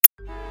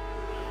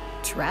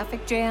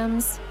Traffic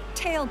jams,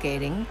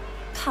 tailgating,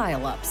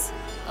 pile-ups.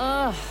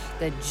 Ugh,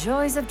 the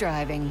joys of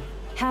driving.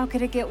 How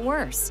could it get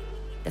worse?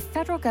 The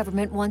federal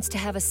government wants to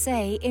have a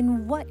say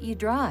in what you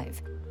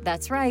drive.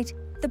 That's right.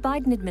 The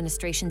Biden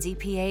administration's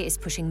EPA is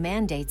pushing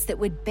mandates that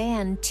would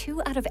ban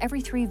 2 out of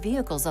every 3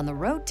 vehicles on the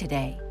road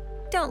today.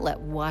 Don't let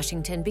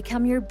Washington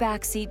become your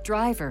backseat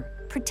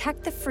driver.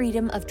 Protect the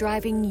freedom of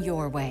driving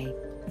your way.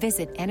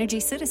 Visit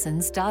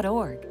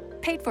EnergyCitizens.org.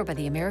 Paid for by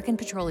the American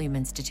Petroleum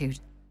Institute.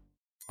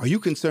 Are you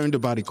concerned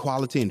about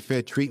equality and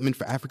fair treatment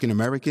for African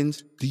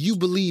Americans? Do you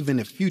believe in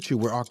a future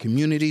where our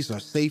communities are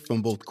safe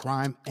from both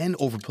crime and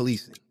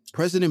over-policing?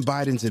 President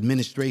Biden's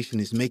administration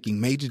is making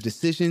major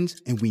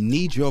decisions, and we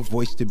need your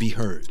voice to be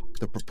heard.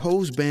 The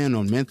proposed ban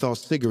on menthol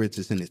cigarettes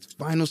is in its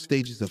final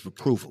stages of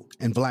approval,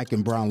 and Black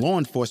and brown law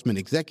enforcement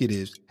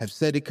executives have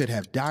said it could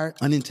have dire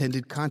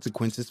unintended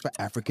consequences for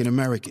African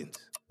Americans.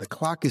 The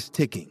clock is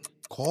ticking.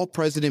 Call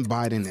President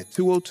Biden at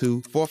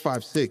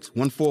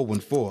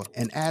 202-456-1414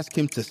 and ask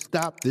him to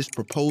stop this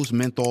proposed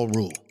menthol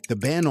rule. The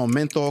ban on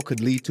menthol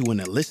could lead to an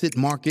illicit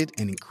market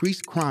and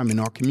increased crime in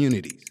our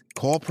communities.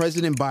 Call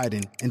President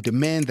Biden and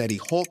demand that he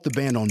halt the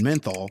ban on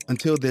menthol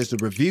until there's a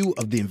review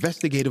of the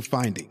investigative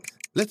findings.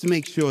 Let's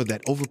make sure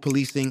that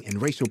over-policing and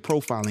racial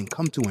profiling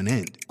come to an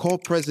end. Call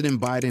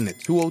President Biden at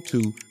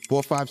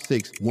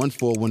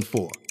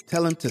 202-456-1414.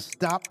 Tell him to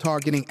stop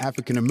targeting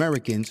African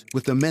Americans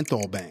with a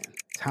menthol ban.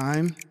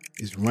 Time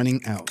is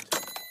running out.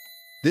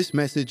 This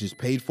message is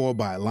paid for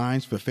by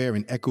Alliance for Fair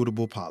and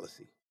Equitable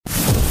Policy.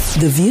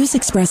 The views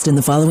expressed in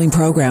the following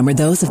program are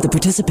those of the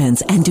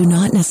participants and do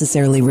not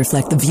necessarily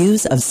reflect the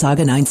views of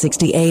Saga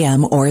 960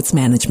 AM or its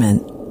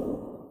management.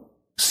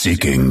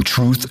 Seeking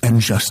truth and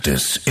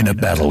justice in a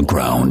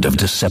battleground of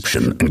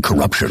deception and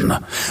corruption.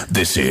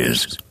 This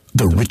is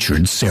The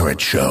Richard Syrett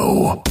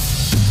Show.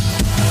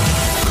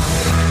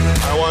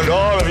 I want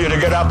all of you to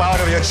get up out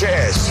of your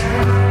chairs.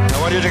 I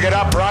want you to get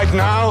up right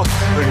now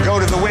and go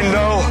to the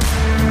window,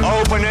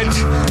 open it,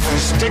 and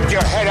stick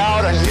your head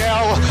out and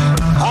yell,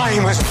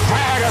 "I'm as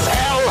mad as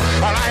hell,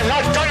 and I'm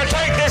not going to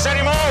take this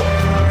anymore!"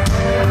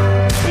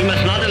 We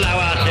must not allow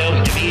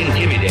ourselves to be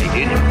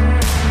intimidated.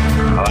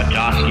 Our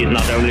task is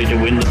not only to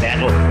win the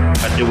battle,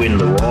 but to win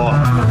the war.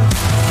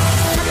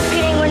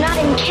 Feeling we're not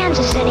in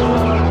Kansas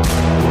anymore.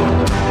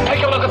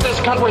 Take a look at this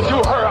country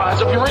through her eyes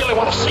if you really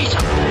want to see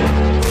something.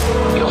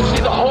 You'll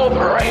see the whole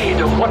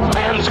parade of what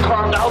man's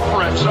carved out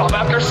for himself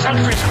after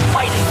centuries of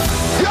fighting.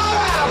 You're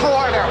out of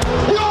order!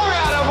 You're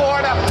out of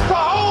order! The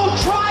whole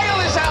trial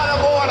is out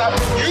of order!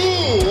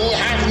 You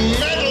have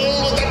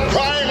meddled with the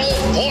primal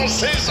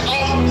forces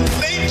of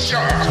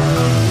nature!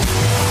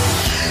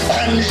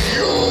 And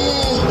you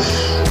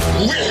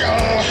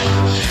will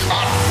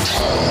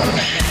atone.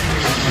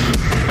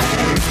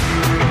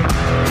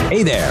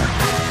 Hey there.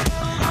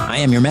 I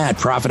am your mad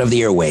prophet of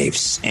the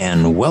airwaves,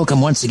 and welcome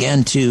once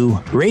again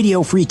to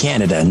Radio Free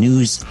Canada,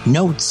 news,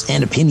 notes,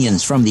 and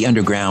opinions from the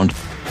underground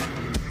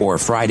for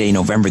Friday,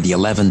 November the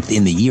 11th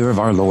in the year of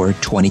our Lord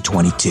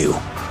 2022.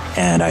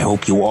 And I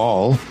hope you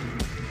all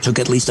took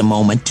at least a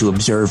moment to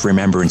observe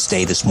Remembrance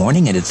Day this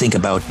morning and to think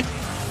about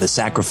the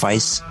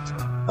sacrifice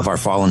of our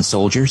fallen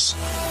soldiers.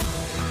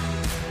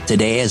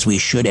 Today, as we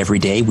should every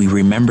day, we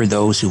remember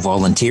those who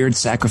volunteered,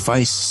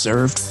 sacrificed,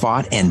 served,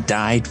 fought, and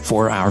died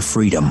for our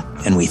freedom.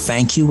 And we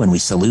thank you and we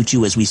salute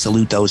you as we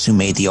salute those who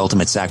made the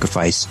ultimate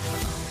sacrifice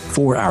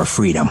for our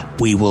freedom.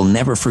 We will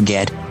never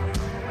forget.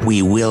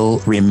 We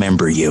will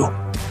remember you.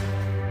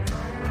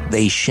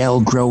 They shall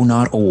grow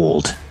not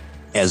old,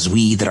 as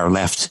we that are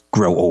left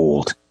grow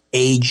old.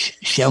 Age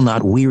shall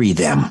not weary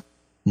them,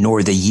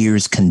 nor the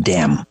years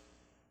condemn.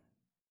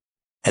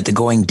 At the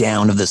going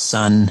down of the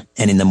sun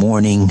and in the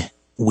morning,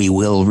 we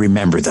will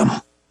remember them.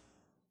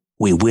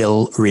 We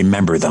will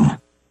remember them,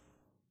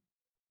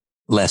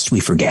 lest we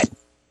forget.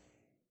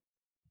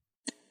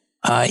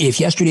 If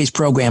yesterday's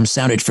program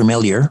sounded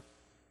familiar,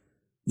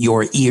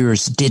 your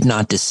ears did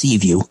not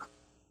deceive you.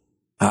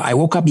 I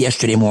woke up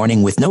yesterday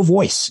morning with no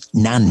voice,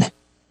 none.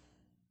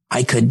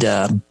 I could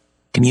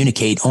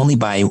communicate only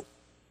by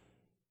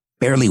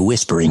barely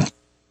whispering.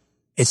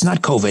 It's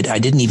not COVID. I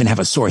didn't even have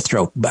a sore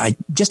throat, but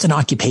just an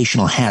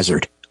occupational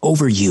hazard,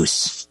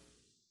 overuse.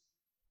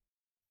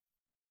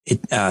 It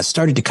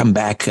started to come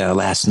back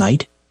last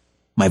night,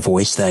 my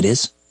voice, that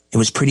is. It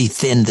was pretty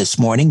thin this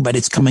morning, but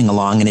it's coming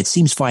along, and it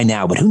seems fine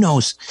now, but who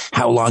knows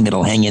how long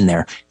it'll hang in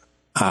there.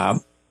 I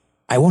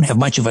won't have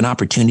much of an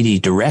opportunity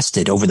to rest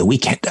it over the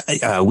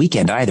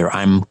weekend either.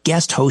 I'm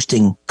guest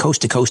hosting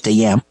Coast to Coast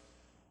AM,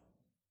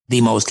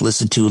 the most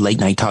listened to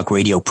late-night talk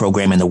radio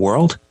program in the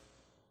world.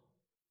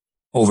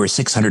 Over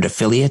 600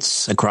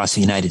 affiliates across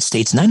the United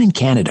States, none in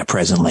Canada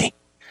presently.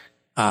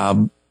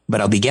 But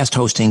I'll be guest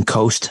hosting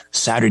Coast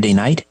Saturday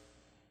night.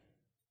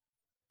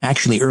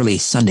 Actually, early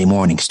Sunday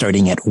morning,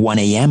 starting at 1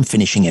 a.m.,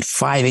 finishing at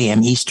 5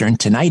 a.m. Eastern.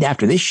 Tonight,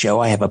 after this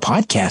show, I have a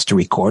podcast to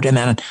record, and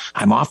then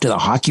I'm off to the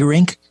hockey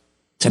rink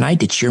tonight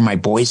to cheer my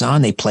boys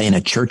on. They play in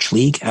a church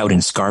league out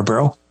in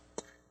Scarborough.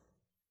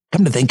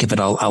 Come to think of it,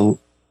 I'll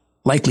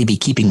likely be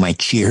keeping my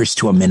cheers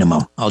to a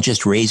minimum. I'll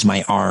just raise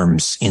my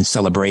arms in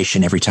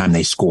celebration every time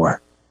they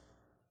score.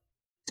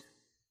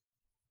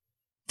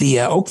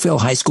 The Oakville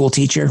high school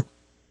teacher,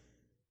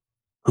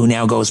 who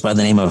now goes by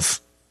the name of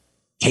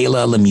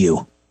Kayla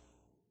Lemieux.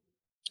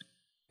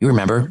 You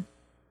remember,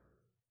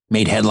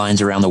 made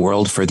headlines around the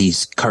world for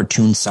these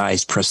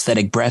cartoon-sized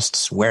prosthetic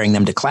breasts, wearing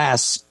them to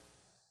class.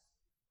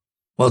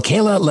 Well,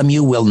 Kayla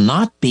Lemieux will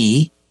not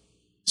be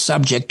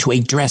subject to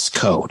a dress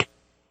code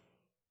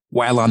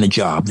while on the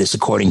job. This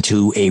according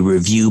to a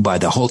review by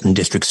the Halton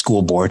District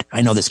School Board.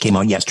 I know this came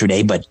out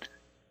yesterday, but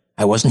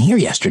I wasn't here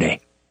yesterday,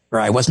 or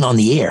I wasn't on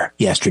the air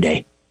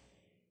yesterday.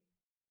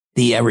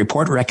 The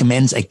report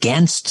recommends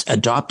against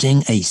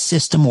adopting a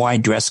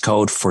system-wide dress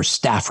code for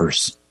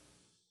staffers.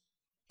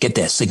 Get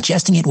this,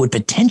 suggesting it would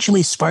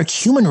potentially spark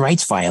human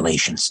rights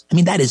violations. I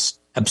mean, that is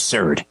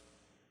absurd.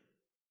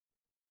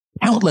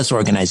 Countless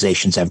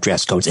organizations have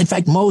dress codes. In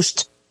fact,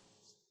 most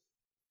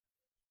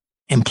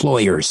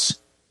employers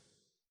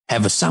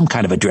have some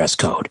kind of a dress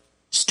code.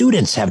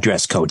 Students have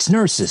dress codes,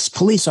 nurses,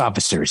 police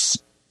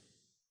officers.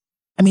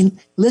 I mean,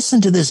 listen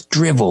to this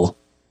drivel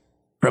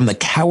from the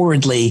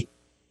cowardly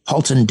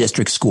Halton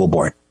District School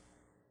Board.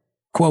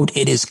 Quote,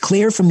 "It is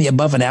clear from the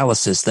above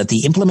analysis that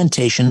the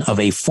implementation of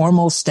a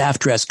formal staff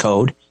dress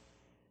code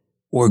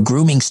or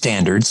grooming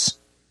standards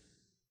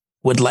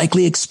would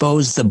likely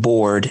expose the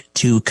board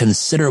to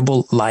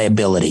considerable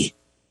liability."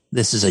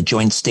 This is a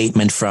joint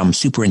statement from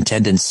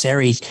Superintendent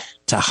Syrett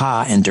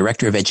and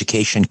Director of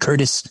Education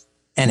Curtis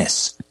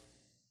Ennis.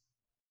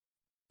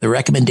 The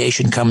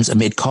recommendation comes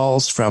amid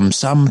calls from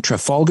some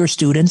Trafalgar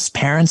students,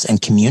 parents,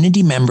 and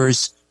community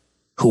members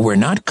who were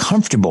not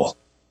comfortable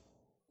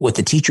with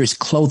the teachers'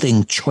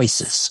 clothing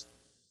choices.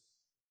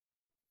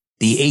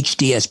 The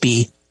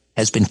HDSB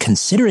has been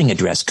considering a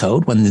dress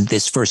code when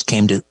this first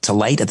came to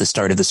light at the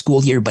start of the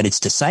school year, but it's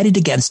decided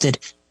against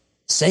it,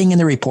 saying in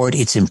the report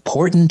it's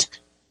important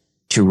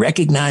to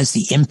recognize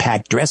the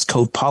impact dress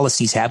code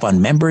policies have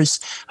on members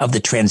of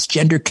the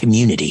transgender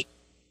community.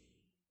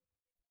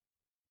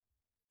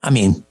 I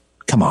mean,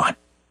 come on.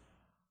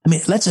 I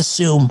mean, let's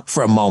assume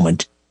for a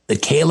moment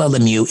that Kayla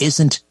Lemieux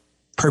isn't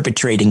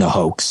perpetrating a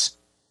hoax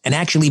and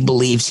actually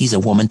believes he's a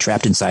woman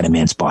trapped inside a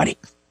man's body.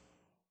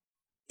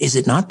 Is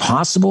it not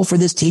possible for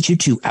this teacher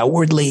to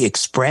outwardly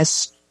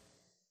express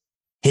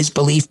his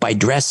belief by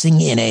dressing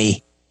in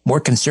a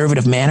more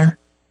conservative manner?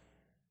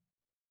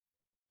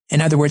 In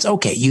other words,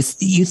 okay,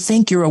 you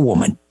think you're a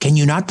woman. Can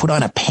you not put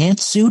on a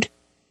pantsuit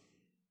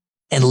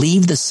and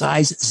leave the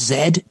size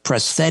Z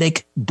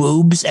prosthetic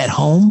boobs at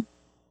home?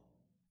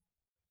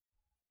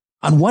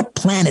 On what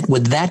planet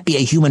would that be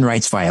a human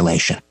rights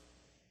violation?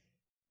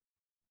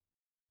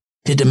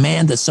 To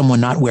demand that someone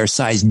not wear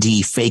size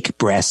D fake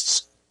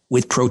breasts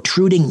with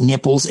protruding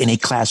nipples in a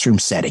classroom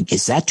setting.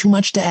 Is that too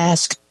much to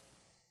ask?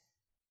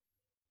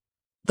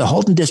 The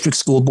Halton District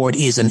School Board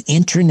is an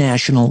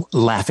international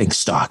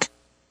laughingstock.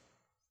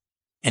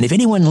 And if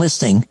anyone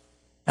listening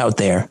out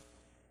there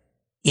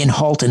in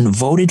Halton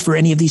voted for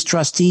any of these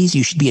trustees,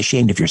 you should be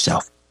ashamed of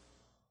yourself.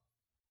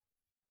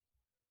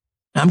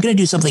 Now, I'm going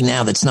to do something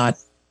now that's not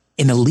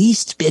in the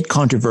least bit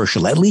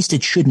controversial. At least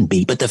it shouldn't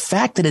be. But the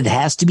fact that it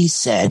has to be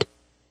said,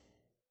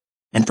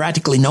 and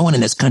practically no one in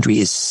this country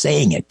is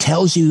saying it,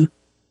 tells you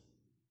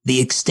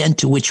the extent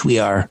to which we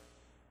are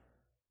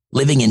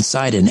living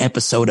inside an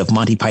episode of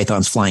Monty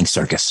Python's Flying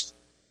Circus.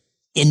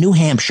 In New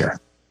Hampshire,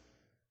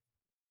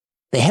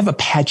 they have a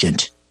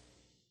pageant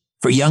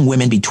for young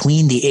women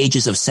between the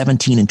ages of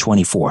 17 and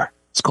 24.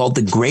 It's called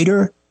the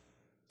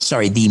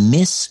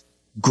Miss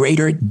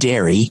Greater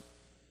Dairy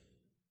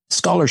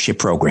Scholarship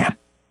Program.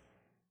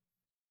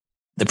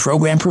 The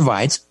program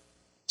provides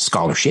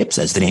scholarships,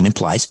 as the name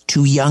implies,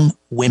 to young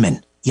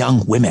women.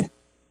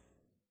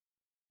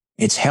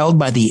 It's held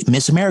by the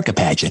Miss America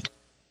pageant.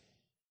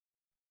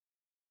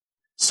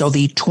 So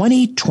the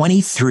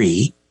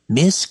 2023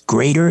 Miss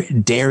Greater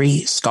Dairy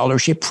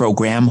Scholarship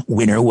Program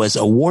winner was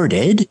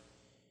awarded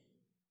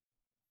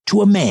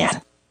to a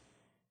man,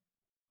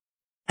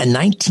 a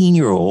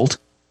 19-year-old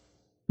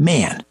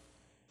man,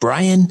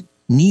 Brian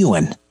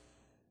Newen,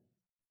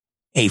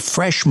 a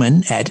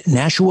freshman at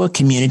Nashua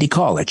Community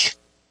College.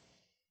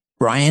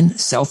 Brian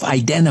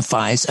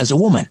self-identifies as a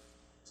woman.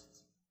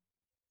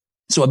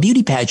 So a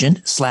beauty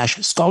pageant /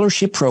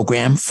 scholarship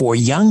program for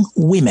young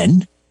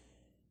women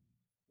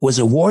was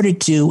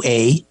awarded to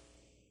a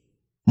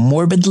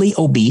morbidly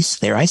obese,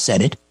 there I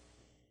said it,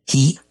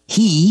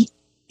 he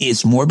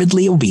is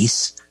morbidly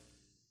obese.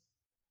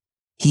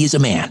 He is a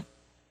man.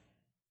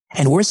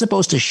 And we're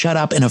supposed to shut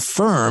up and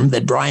affirm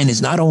that Brian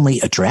is not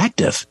only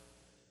attractive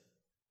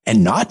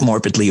and not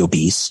morbidly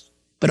obese,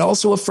 but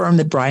also affirm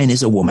that Brian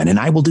is a woman, and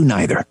I will do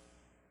neither.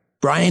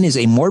 Brian is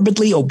a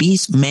morbidly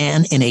obese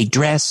man in a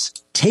dress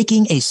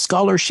taking a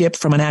scholarship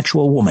from an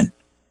actual woman.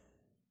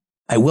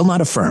 I will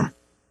not affirm.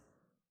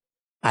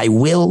 I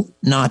will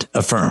not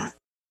affirm.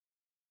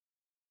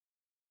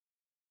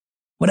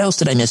 What else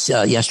did I miss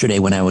yesterday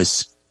when I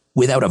was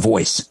without a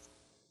voice?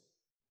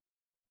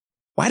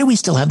 Why do we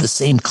still have the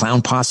same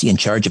clown posse in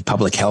charge of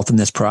public health in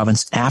this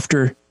province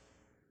after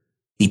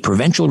the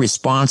provincial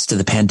response to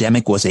the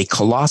pandemic was a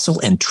colossal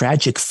and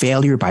tragic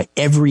failure by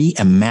every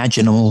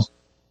imaginable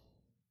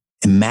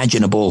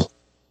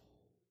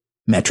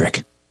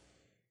metric.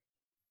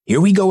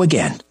 Here we go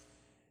again.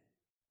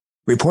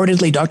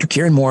 Reportedly, Dr.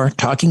 Kieran Moore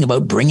talking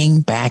about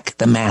bringing back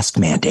the mask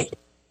mandate.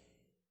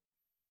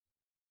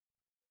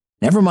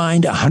 Never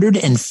mind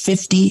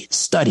 150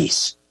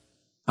 studies.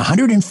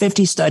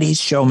 150 studies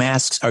show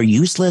masks are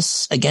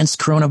useless against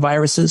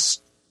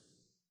coronaviruses.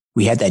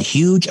 We had that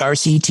huge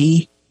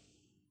RCT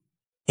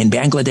in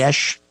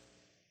Bangladesh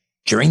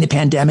during the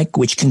pandemic,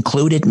 which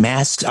concluded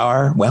masks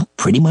are, well,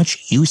 pretty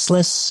much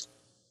useless.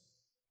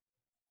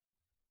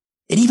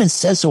 It even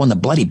says so on the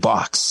bloody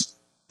box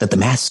that the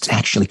masks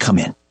actually come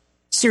in.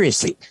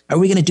 Seriously, are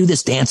we going to do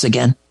this dance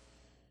again?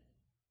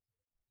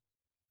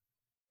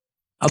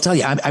 I'll tell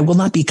you, I will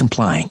not be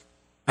complying.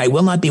 I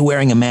will not be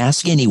wearing a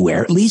mask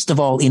anywhere, least of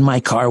all in my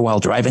car while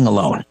driving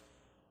alone.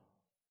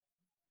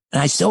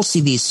 And I still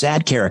see these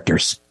sad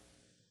characters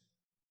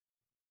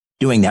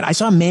doing that. I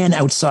saw a man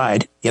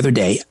outside the other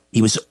day.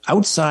 He was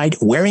outside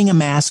wearing a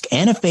mask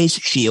and a face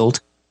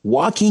shield,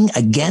 walking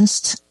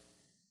against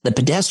the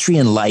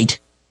pedestrian light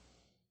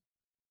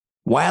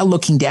while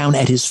looking down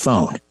at his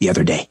phone the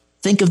other day.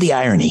 Think of the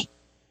irony.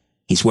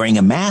 He's wearing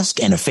a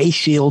mask and a face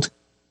shield.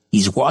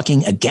 He's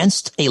walking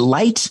against a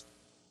light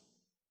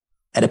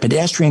at a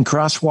pedestrian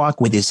crosswalk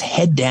with his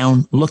head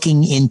down,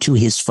 looking into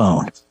his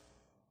phone.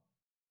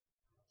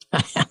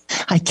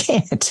 I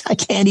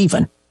can't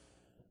even.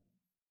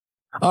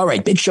 All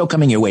right, big show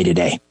coming your way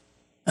today.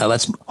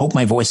 Let's hope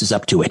my voice is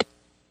up to it.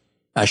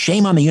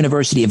 Shame on the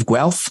University of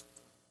Guelph.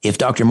 If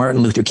Dr.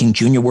 Martin Luther King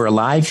Jr. were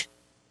alive,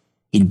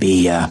 he'd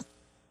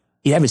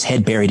have his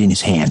head buried in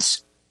his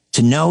hands.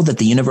 To know that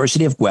the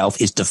University of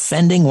Guelph is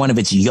defending one of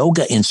its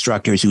yoga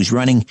instructors who's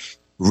running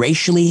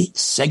racially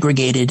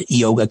segregated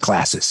yoga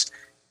classes.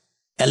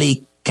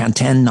 Ellie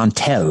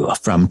Canten-Nantel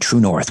from True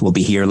North will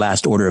be here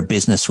last order of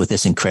business with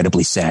this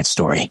incredibly sad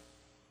story.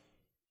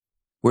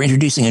 We're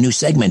introducing a new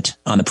segment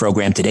on the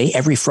program today.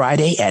 Every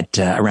Friday at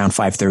around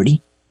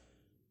 5:30,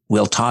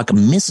 we'll talk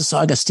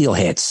Mississauga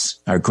Steelheads,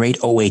 our great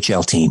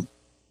OHL team.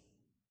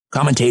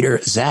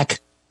 Commentator Zach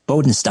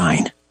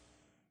Bodenstein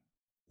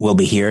will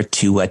be here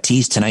to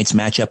tease tonight's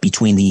matchup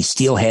between the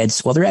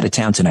Steelheads. Well, they're out of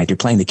town tonight. They're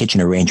playing the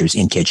Kitchener Rangers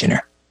in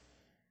Kitchener.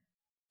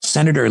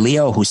 Senator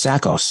Leo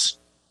Housakos.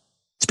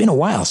 It's been a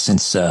while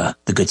since the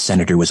good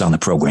senator was on the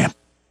program.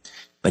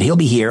 But he'll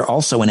be here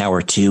also an hour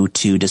or two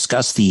to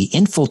discuss the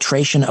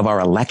infiltration of our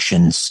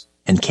elections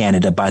in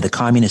Canada by the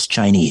Communist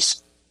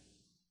Chinese.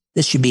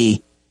 This should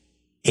be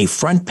a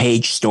front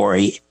page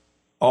story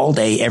all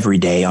day, every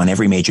day on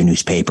every major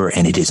newspaper,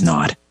 and it is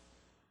not.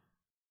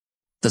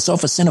 The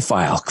Sofa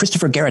Cinephile,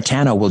 Christopher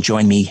Garitano, will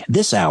join me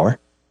this hour,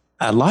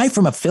 live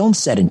from a film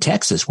set in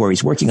Texas where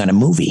he's working on a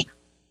movie.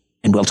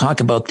 And we'll talk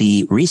about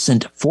the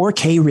recent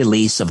 4K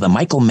release of the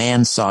Michael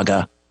Mann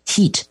saga,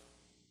 Heat,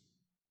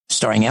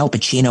 starring Al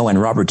Pacino and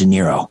Robert De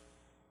Niro.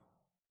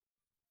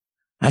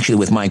 Actually,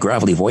 with my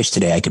gravelly voice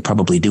today, I could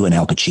probably do an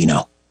Al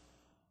Pacino.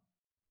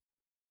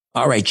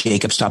 All right,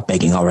 Jacob, stop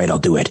begging. All right, I'll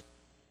do it.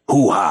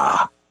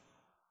 Hoo-ha.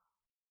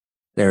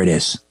 There it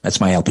is.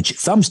 That's my Al Pacino.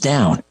 Thumbs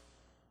down.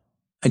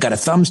 I got a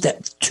thumbs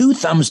down, 2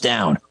 thumbs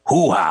down.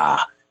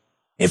 Hoo-ha.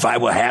 If I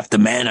were half the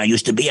man I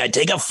used to be, I'd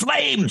take a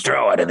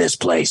flamethrower to this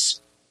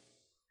place.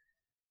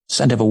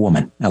 Scent of a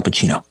Woman, Al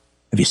Pacino.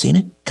 Have you seen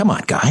it? Come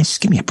on, guys.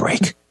 Give me a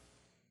break.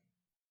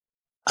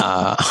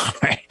 All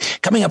right.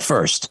 Coming up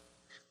first,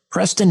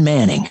 Preston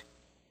Manning,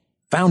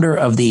 founder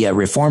of the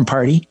Reform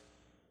Party,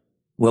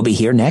 will be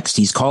here next.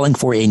 He's calling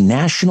for a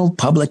national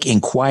public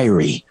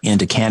inquiry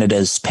into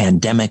Canada's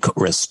pandemic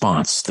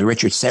response. The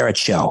Richard Syrett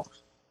Show,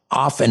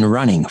 off and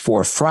running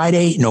for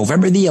Friday,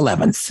 November the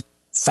 11th.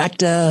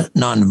 Facta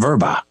non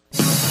verba.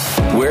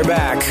 We're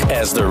back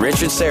as the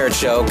Richard Syrett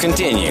Show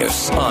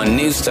continues on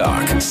News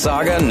Talk,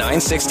 Saga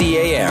 960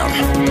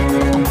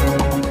 AM.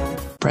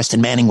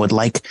 Preston Manning would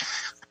like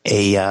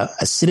a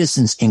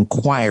citizen's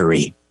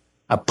inquiry,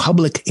 a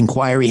public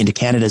inquiry into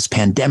Canada's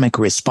pandemic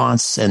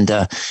response. And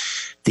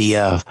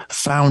the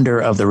founder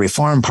of the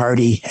Reform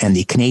Party and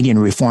the Canadian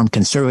Reformed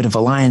Conservative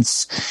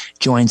Alliance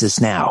joins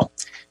us now.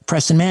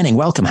 Preston Manning,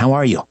 welcome. How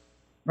are you?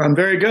 I'm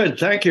very good.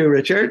 Thank you,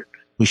 Richard.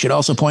 We should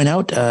also point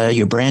out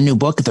your brand new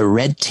book, The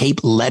Red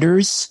Tape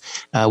Letters.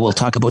 We'll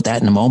talk about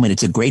that in a moment.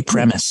 It's a great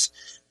premise.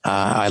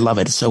 I love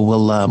it. So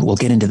we'll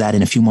get into that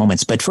in a few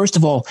moments. But first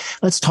of all,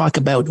 let's talk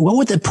about what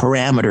would the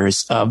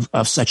parameters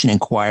of such an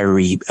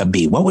inquiry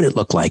be? What would it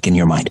look like in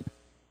your mind?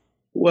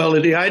 Well,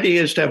 the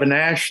idea is to have a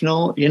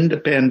national,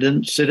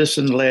 independent,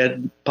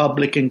 citizen-led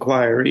public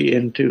inquiry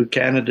into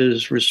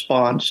Canada's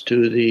response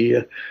to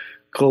the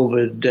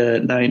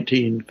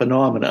COVID-19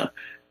 phenomena.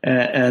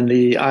 And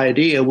the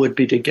idea would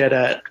be to get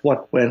at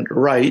what went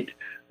right,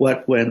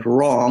 what went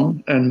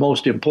wrong, and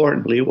most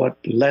importantly, what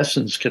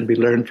lessons can be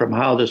learned from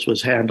how this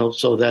was handled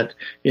so that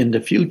in the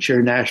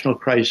future, national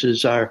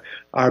crises are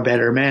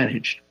better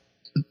managed.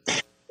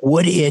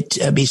 Would it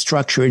be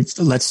structured,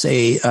 let's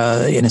say,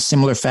 in a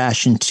similar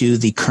fashion to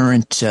the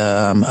current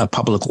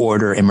Public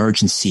Order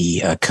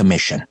Emergency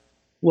Commission?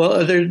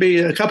 Well, there'd be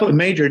a couple of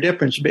major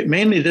differences, but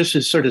mainly this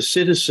is sort of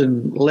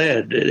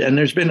citizen-led, and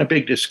there's been a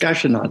big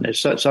discussion on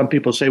this. Some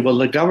people say, well,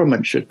 the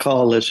government should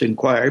call this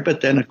inquiry, but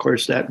then, of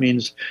course, that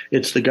means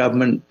it's the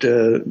government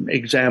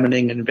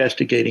examining and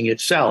investigating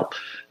itself.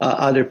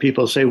 Other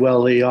people say,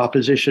 well, the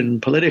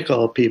opposition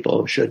political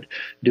people should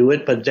do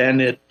it, but then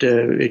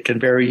it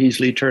can very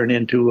easily turn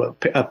into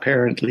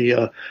apparently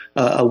a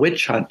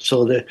witch hunt.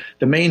 So the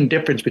main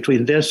difference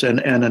between this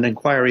and an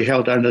inquiry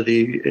held under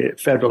the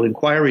Federal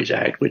Inquiries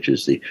Act, which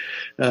is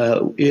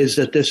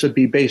that this would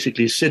be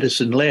basically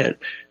citizen-led.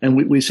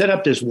 And we set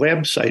up this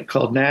website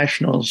called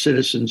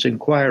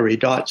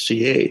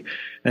nationalcitizensinquiry.ca,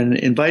 and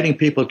inviting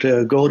people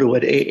to go to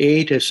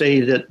it, to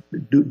say that,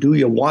 do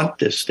you want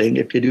this thing?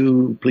 If you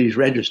do, please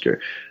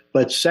register.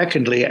 But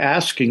secondly,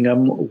 asking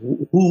them,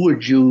 who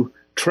would you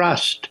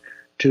trust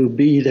to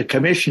be the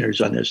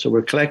commissioners on this? So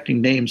we're collecting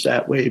names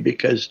that way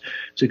because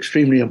it's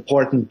extremely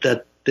important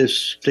that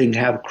this thing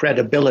have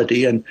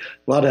credibility, and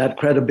a lot of that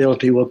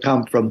credibility will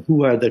come from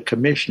who are the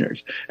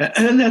commissioners.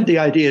 And then the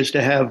idea is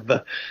to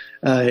have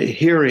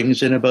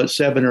hearings in about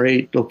 7 or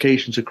 8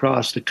 locations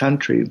across the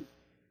country,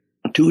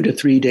 2 to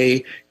 3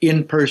 day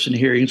in-person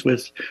hearings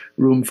with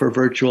room for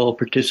virtual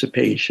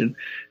participation,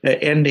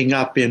 ending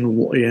up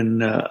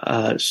in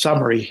a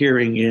summary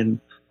hearing in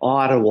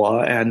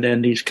Ottawa, and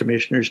then these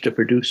commissioners to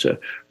produce a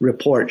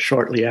report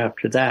shortly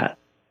after that.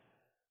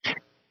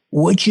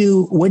 Would such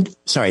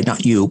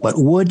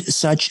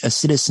a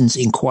citizens'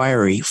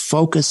 inquiry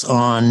focus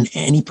on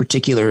any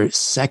particular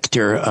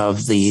sector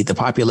of the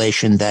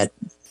population that,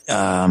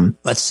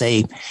 let's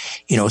say,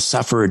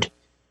 suffered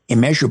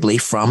immeasurably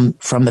from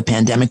the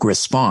pandemic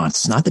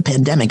response? Not the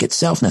pandemic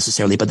itself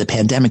necessarily, but the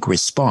pandemic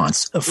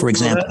response. For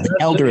example, the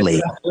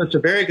elderly. That's a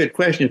very good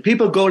question. If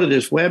people go to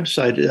this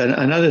website,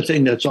 another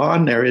thing that's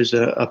on there is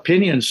an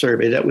opinion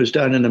survey that was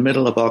done in the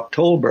middle of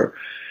October,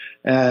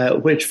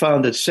 which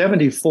found that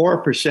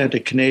 74%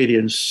 of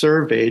Canadians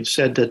surveyed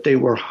said that they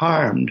were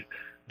harmed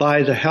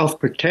by the health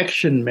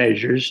protection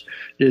measures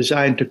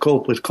designed to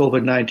cope with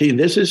COVID-19.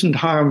 This isn't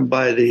harmed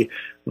by the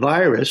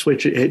virus,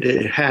 which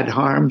it had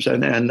harms,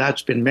 and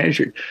that's been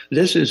measured.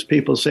 This is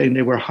people saying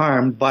they were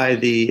harmed by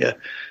the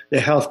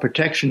health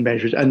protection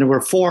measures. And there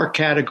were 4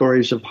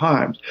 categories of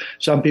harms.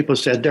 Some people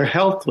said their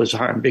health was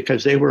harmed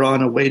because they were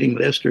on a waiting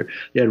list, or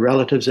they had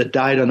relatives that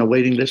died on a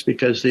waiting list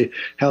because the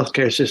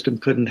healthcare system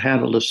couldn't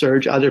handle the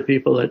surge. Other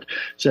people that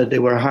said they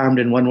were harmed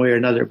in one way or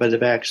another by the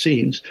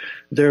vaccines.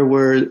 There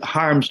were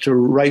harms to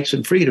rights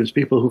and freedoms,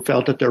 people who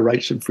felt that their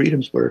rights and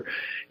freedoms were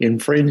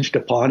infringed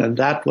upon, and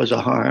that was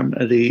a harm.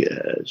 The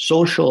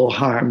social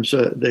harms,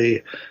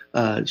 the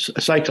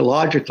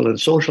psychological and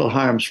social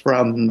harms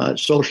from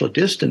social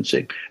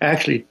distancing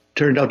actually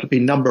turned out to be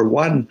number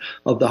 1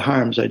 of the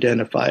harms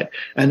identified.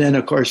 And then,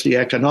 of course, the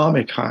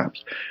economic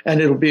harms.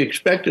 And it'll be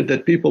expected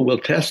that people will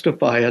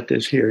testify at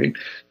this hearing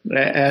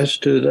as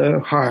to the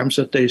harms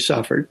that they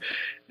suffered.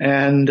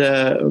 And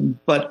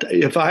but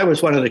if I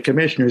was one of the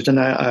commissioners, and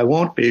I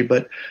won't be,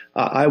 but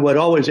I would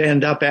always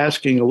end up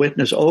asking a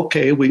witness,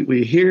 okay,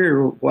 we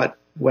hear what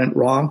went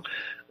wrong.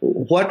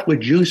 What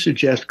would you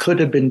suggest could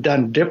have been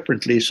done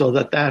differently so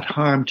that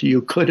harm to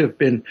you could have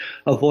been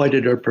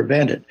avoided or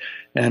prevented?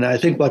 And I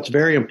think what's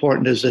very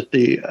important is that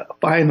the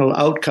final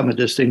outcome of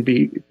this thing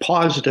be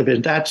positive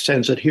in that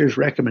sense, that here's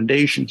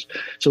recommendations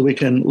so we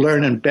can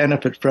learn and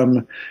benefit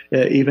from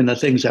even the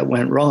things that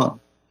went wrong.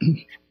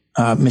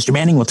 Mr.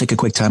 Manning, we'll take a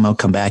quick time. I'll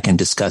come back and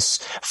discuss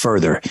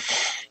further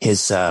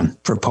his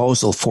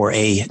proposal for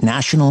a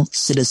national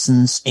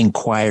citizens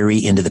inquiry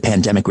into the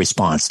pandemic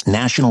response.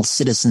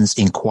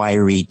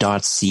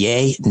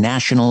 nationalcitizensinquiry.ca,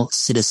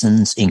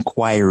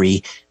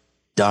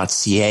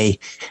 nationalcitizensinquiry.ca.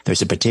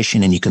 There's a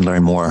petition and you can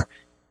learn more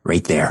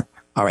right there.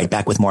 All right,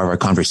 back with more of our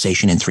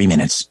conversation in 3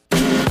 minutes.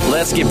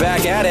 Let's get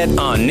back at it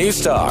on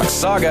News Talk,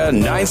 Saga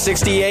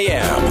 960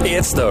 AM.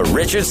 It's the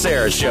Richard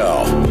Syrett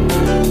Show.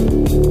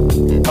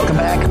 Welcome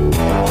back.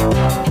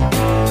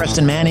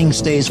 Preston Manning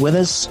stays with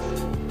us.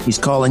 He's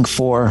calling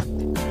for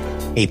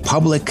a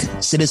public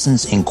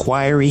citizens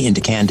inquiry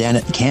into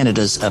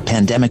Canada's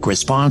pandemic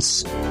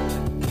response.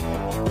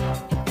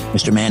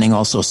 Mr. Manning,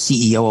 also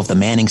CEO of the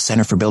Manning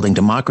Center for Building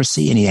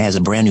Democracy, and he has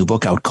a brand new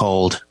book out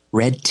called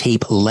Red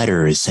Tape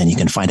Letters, and you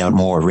can find out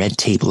more at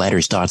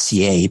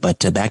redtapeletters.ca.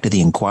 But back to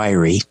the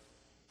inquiry,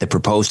 the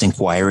proposed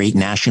inquiry,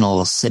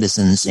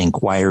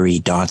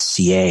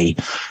 nationalcitizensinquiry.ca.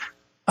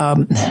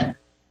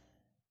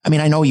 I mean,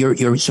 I know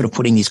you're sort of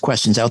putting these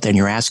questions out there and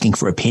you're asking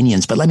for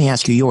opinions, but let me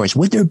ask you yours.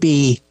 Would there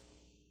be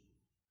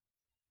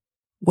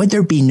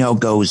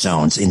no-go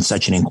zones in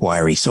such an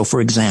inquiry? So, for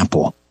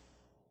example,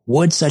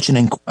 would such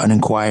an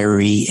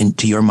inquiry,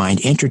 to your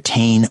mind,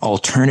 entertain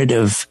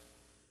alternative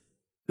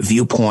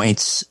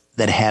viewpoints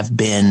that have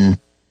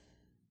been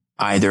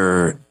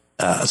either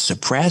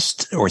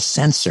suppressed or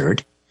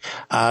censored?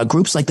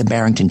 Groups like the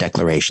Barrington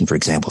Declaration, for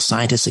example,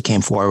 scientists that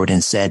came forward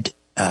and said,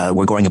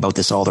 we're going about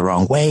this all the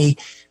wrong way.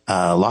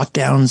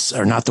 Lockdowns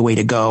are not the way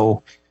to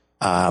go.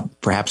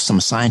 Perhaps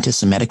some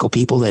scientists and medical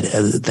people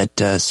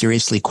that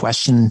seriously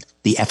question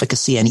the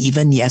efficacy and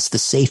even, yes, the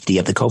safety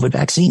of the COVID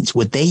vaccines.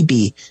 Would they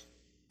be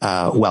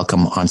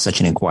welcome on such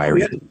an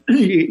inquiry?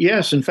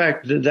 Yes, in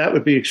fact, that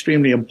would be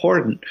extremely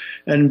important.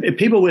 And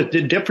people with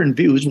different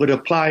views would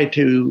apply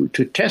to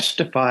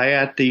testify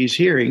at these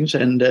hearings,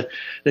 and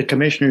the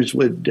commissioners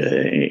would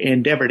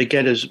endeavor to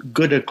get as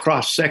good a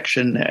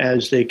cross-section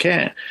as they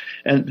can.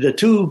 And the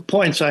 2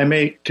 points I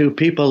make to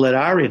people that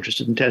are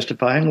interested in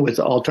testifying with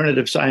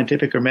alternative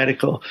scientific or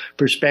medical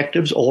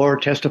perspectives, or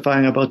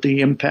testifying about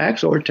the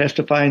impacts, or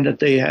testifying that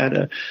they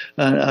had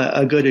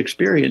a good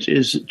experience,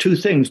 is 2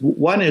 things.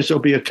 One is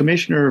there'll be a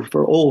commissioner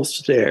for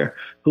oaths there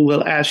who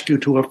will ask you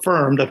to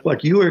affirm that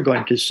what you are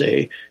going to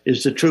say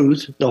is the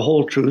truth, the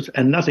whole truth,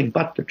 and nothing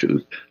but the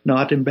truth,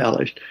 not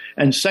embellished.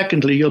 And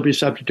secondly, you'll be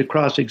subject to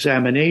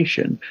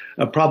cross-examination,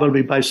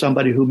 probably by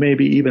somebody who may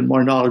be even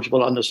more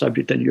knowledgeable on the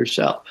subject than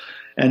yourself.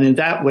 And in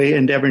that way,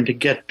 endeavoring to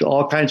get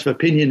all kinds of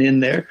opinion in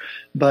there,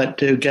 but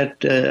to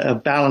get a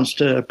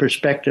balanced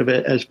perspective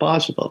as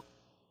possible.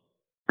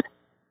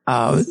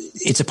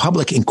 It's a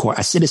public inquiry,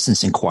 a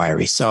citizen's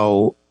inquiry,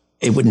 so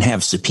it wouldn't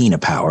have subpoena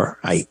power.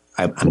 I'm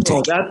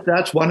taking. Well,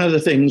 that's one of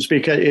the things,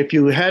 because if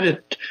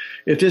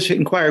this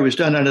inquiry was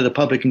done under the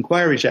Public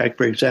Inquiries Act,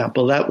 for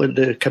example,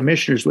 the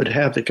commissioners would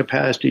have the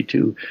capacity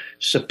to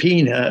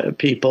subpoena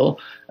people,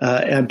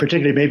 and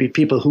particularly maybe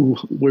people who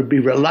would be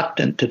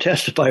reluctant to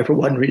testify for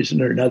one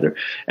reason or another.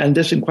 And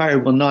this inquiry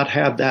will not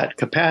have that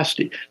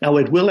capacity. Now,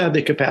 it will have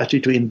the capacity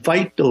to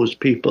invite those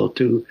people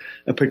to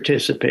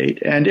participate.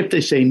 And if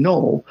they say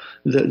no,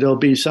 there'll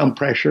be some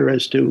pressure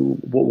as to,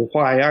 well,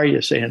 why are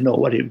you saying no?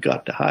 What have you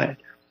got to hide?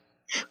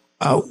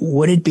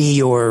 Would it be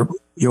your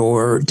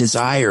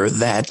desire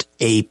that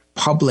a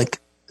public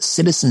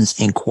citizens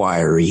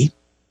inquiry,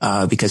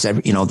 because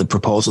the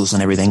proposals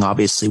and everything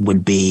obviously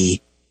would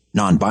be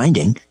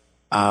non-binding,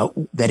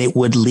 that it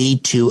would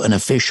lead to an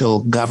official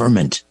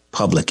government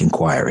public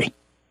inquiry?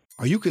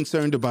 Are you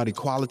concerned about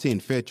equality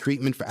and fair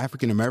treatment for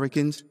African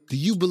Americans? Do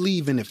you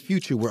believe in a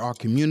future where our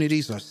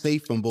communities are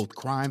safe from both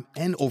crime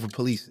and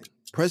over-policing?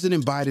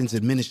 President Biden's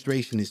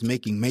administration is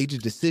making major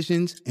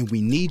decisions, and we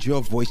need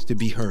your voice to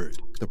be heard.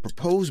 The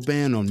proposed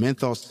ban on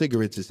menthol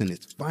cigarettes is in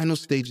its final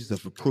stages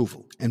of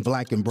approval, and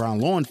Black and brown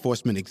law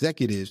enforcement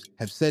executives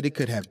have said it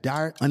could have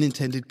dire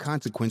unintended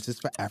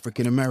consequences for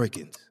African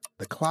Americans.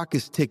 The clock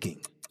is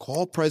ticking.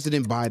 Call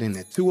President Biden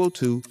at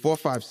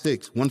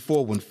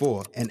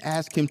 202-456-1414 and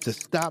ask him to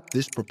stop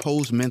this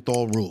proposed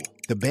menthol rule.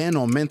 The ban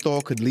on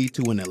menthol could lead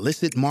to an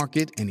illicit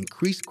market and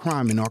increased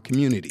crime in our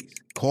communities.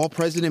 Call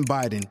President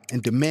Biden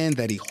and demand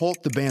that he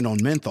halt the ban on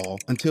menthol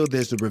until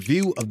there's a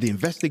review of the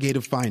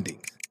investigative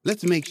findings.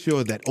 Let's make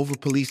sure that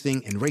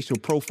over-policing and racial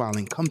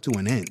profiling come to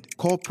an end.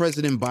 Call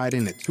President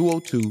Biden at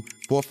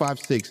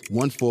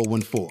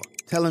 202-456-1414.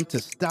 Tell him to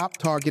stop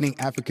targeting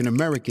African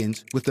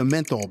Americans with a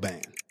menthol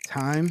ban.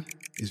 Time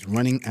is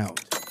running out.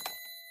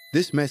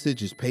 This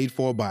message is paid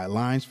for by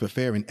Alliance for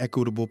Fair and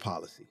Equitable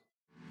Policy.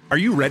 Are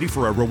you ready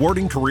for a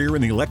rewarding career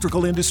in the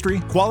electrical industry?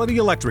 Quality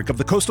Electric of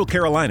the Coastal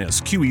Carolinas,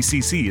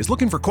 QECC, is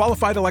looking for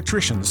qualified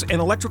electricians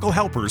and electrical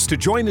helpers to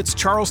join its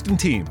Charleston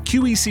team.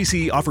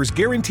 QECC offers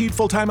guaranteed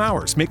full-time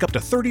hours, make up to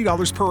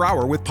 $30 per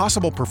hour with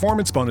possible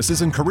performance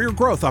bonuses and career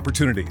growth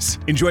opportunities.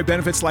 Enjoy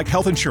benefits like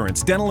health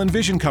insurance, dental and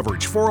vision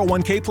coverage,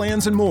 401k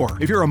plans, and more.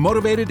 If you're a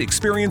motivated,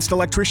 experienced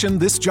electrician,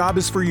 this job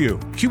is for you.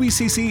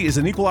 QECC is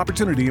an equal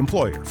opportunity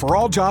employer. For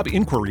all job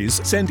inquiries,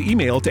 send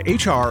email to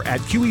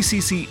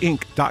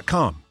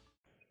hr@qeccinc.com.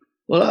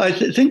 Well, I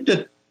think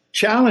the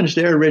challenge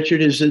there,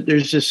 Richard, is that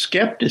there's a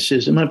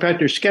skepticism. In fact,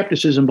 there's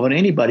skepticism about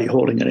anybody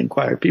holding an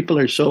inquiry. People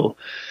are so,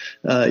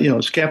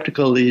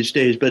 skeptical these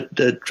days. But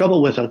the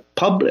trouble with a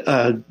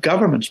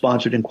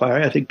government-sponsored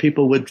inquiry, I think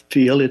people would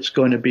feel it's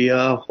going to be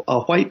a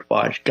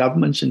whitewash.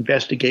 Governments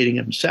investigating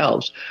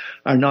themselves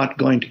are not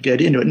going to get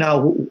into it.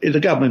 Now, the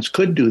governments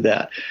could do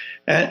that.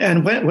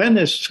 And when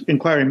this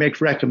inquiry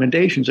makes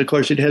recommendations, of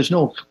course, it has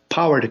no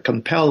power to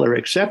compel their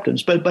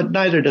acceptance, but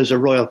neither does a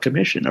royal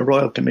commission. A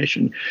royal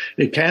commission,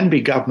 it can be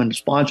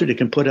government-sponsored. It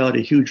can put out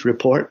a huge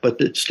report,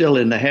 but it's still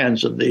in the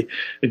hands of the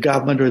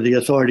government or the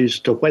authorities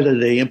to whether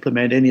they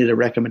implement any of the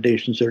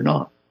recommendations or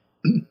not.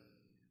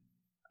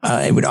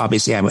 It would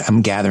obviously,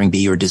 I'm gathering, be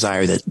your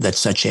desire that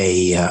such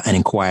an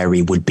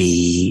inquiry would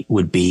be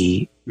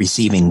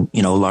receiving,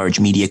 large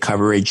media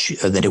coverage,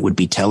 that it would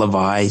be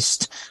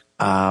televised.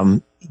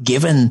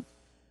 Given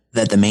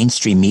that the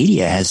mainstream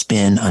media has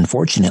been,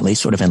 unfortunately,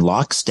 sort of in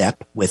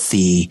lockstep with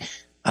the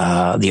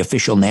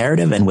official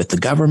narrative and with the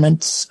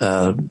governments,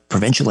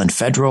 provincial and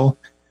federal,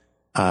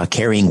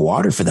 carrying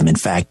water for them. In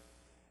fact,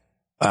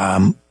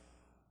 do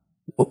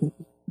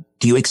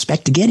you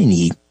expect to get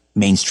any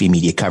mainstream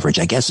media coverage,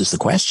 I guess, is the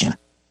question.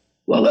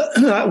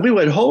 Well, we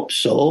would hope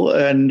so.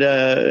 And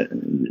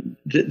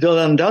there'll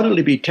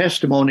undoubtedly be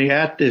testimony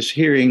at this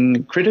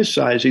hearing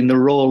criticizing the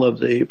role of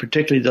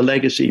particularly the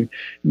legacy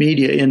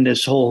media in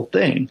this whole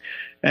thing.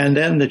 And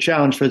then the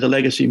challenge for the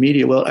legacy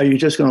media, well, are you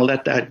just going to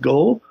let that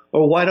go?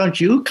 Or why don't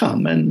you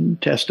come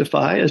and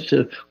testify as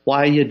to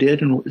why you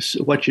did and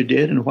what you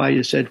did and why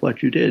you said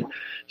what you did?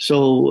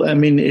 So, I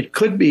mean, it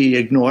could be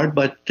ignored,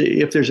 but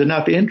if there's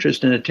enough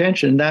interest and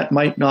attention, that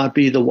might not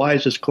be the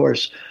wisest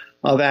course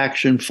of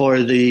action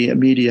for the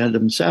media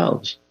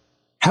themselves.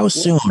 How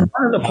soon?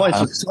 One of the points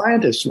that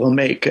scientists will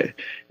make,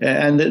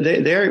 and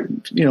they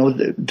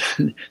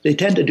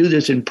tend to do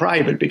this in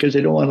private because they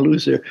don't want to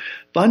lose their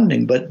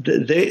funding, but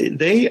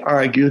they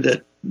argue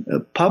that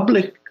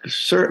public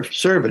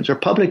servants or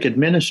public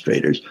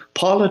administrators,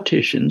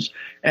 politicians,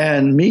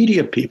 and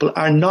media people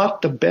are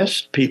not the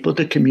best people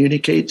to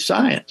communicate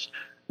science.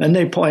 And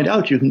they point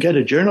out you can get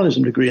a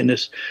journalism degree in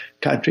this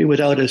country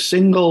without a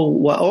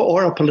single,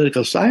 or a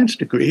political science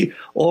degree,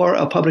 or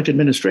a public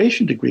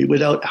administration degree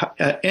without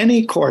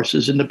any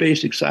courses in the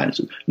basic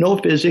sciences. No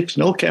physics,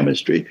 no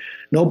chemistry,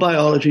 no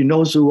biology,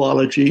 no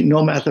zoology,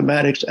 no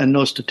mathematics, and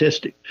no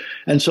statistics.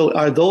 And so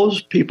are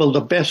those people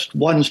the best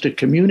ones to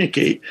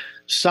communicate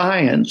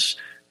science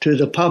to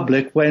the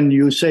public when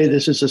you say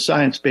this is a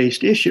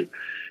science-based issue?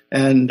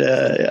 And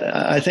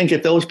I think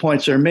if those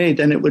points are made,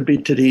 then it would be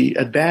to the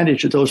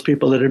advantage of those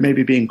people that are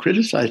maybe being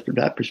criticized from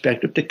that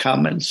perspective to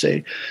come and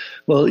say,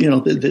 well,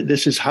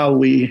 this is how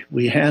we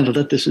handled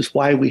it. This is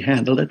why we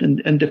handled it,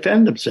 and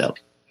defend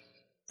themselves.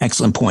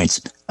 Excellent points.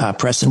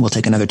 Preston, we'll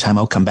take another time.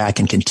 I'll come back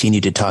and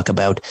continue to talk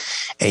about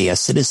a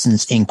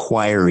citizen's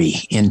inquiry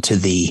into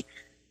the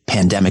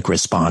pandemic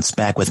response.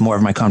 Back with more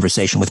of my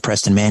conversation with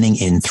Preston Manning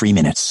in 3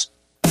 minutes.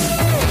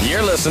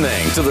 You're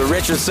listening to The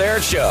Richard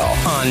Syrett Show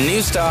on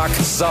Newstalk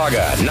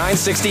Saga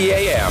 960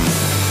 AM.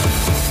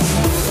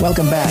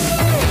 Welcome back.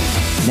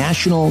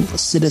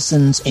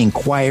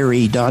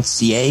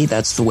 NationalCitizensinquiry.ca.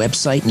 That's the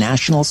website,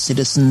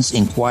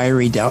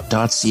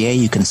 NationalCitizensinquiry.ca.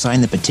 You can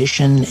sign the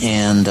petition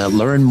and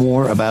learn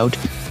more about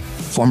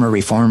former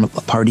Reform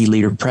Party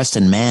leader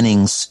Preston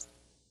Manning's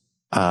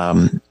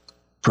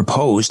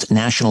proposed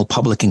national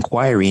public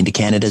inquiry into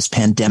Canada's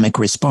pandemic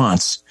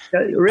response.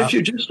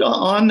 Richard, just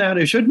on that,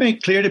 I should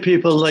make clear to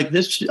people like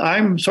this,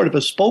 I'm sort of a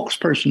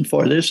spokesperson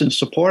for this and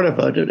supportive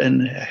of it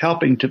and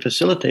helping to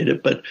facilitate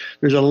it, but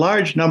there's a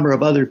large number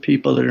of other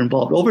people that are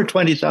involved. Over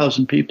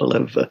 20,000 people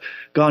have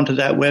gone to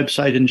that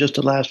website in just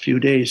the last few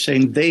days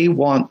saying they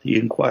want the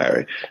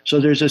inquiry.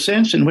 So there's a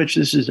sense in which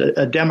this is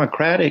a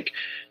democratic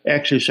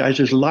exercise.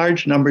 There's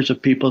large numbers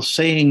of people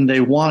saying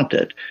they want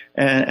it,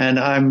 and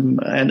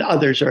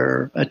others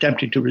are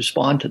attempting to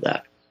respond to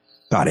that.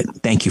 Got it.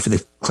 Thank you for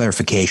the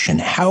clarification.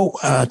 How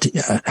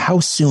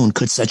soon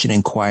could such an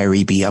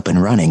inquiry be up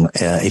and running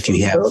if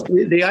you have? Well,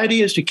 the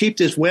idea is to keep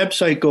this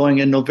website going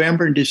in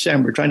November and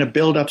December, trying to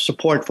build up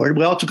support for it.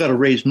 We also got to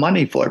raise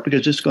money for it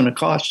because it's going to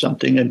cost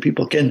something, and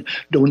people can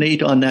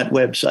donate on that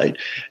website.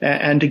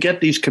 And to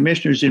get these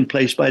commissioners in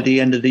place by the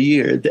end of the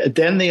year.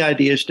 Then the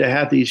idea is to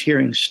have these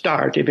hearings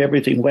start, if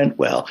everything went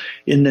well,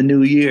 in the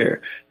new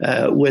year,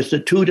 with the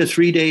 2 to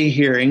 3 day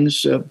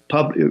hearings,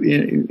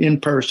 in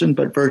person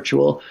but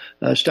virtual.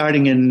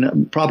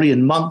 Starting probably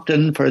in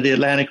Moncton for the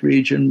Atlantic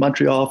region,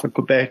 Montreal for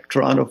Quebec,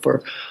 Toronto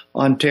for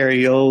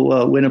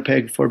Ontario,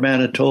 Winnipeg for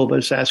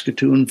Manitoba,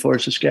 Saskatoon for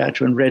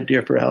Saskatchewan, Red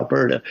Deer for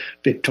Alberta,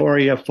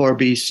 Victoria for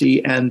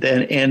BC, and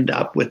then end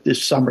up with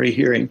this summary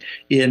hearing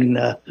in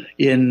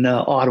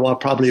Ottawa,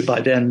 probably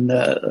by then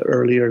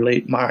early or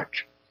late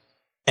March.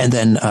 And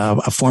then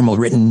a formal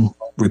written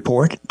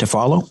report to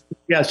follow?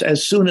 Yes,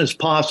 as soon as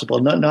possible,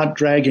 not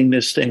dragging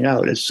this thing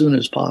out, as soon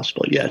as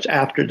possible. Yes,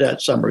 after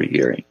that summary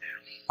hearing.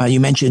 You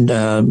mentioned,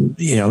 that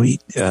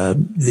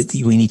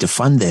we need to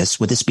fund this.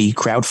 Would this be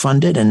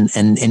crowdfunded,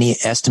 and any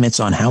estimates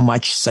on how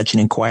much such an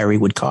inquiry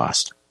would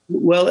cost?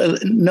 Well,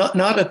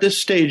 not at this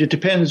stage. It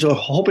depends. We're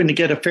hoping to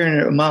get a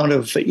fair amount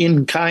of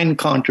in-kind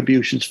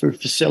contributions for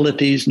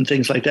facilities and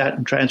things like that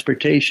and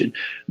transportation.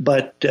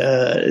 But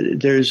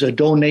there's a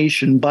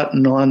donation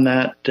button on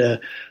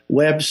that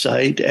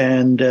website,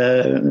 and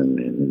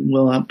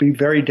will be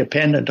very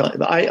dependent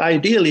on.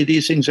 Ideally,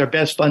 these things are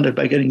best funded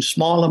by getting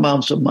small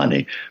amounts of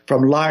money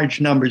from large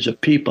numbers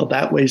of people.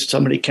 That way,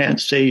 somebody can't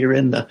say you're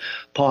in the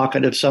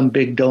pocket of some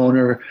big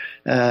donor,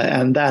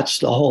 and that's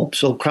the hope.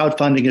 So,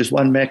 crowdfunding is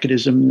one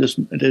mechanism. This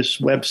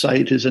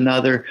website is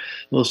another.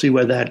 We'll see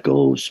where that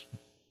goes.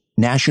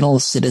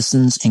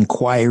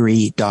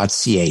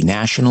 NationalCitizensinquiry.ca.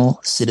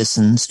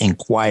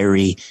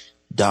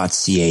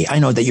 NationalCitizensinquiry.ca. I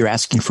know that you're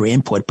asking for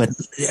input, but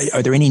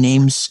are there any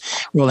names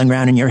rolling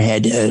around in your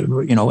head,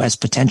 as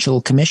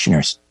potential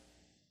commissioners?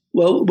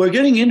 Well, we're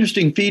getting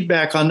interesting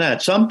feedback on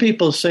that. Some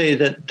people say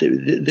that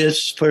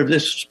for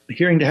this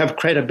hearing to have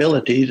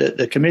credibility, that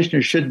the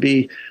commissioners should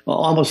be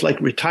almost like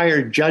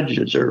retired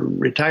judges or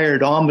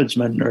retired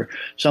ombudsmen or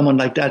someone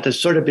like that that's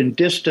sort of been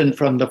distant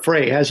from the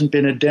fray, hasn't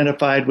been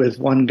identified with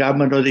one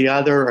government or the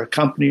other, or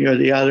company or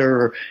the other,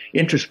 or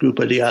interest group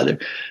or the other.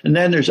 And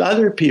then there's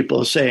other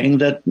people saying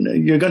that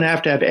you're going to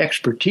have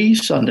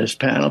expertise on this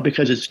panel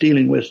because it's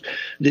dealing with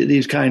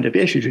these kind of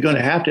issues. You're going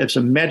to have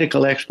some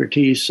medical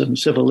expertise, some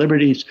civil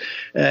liberties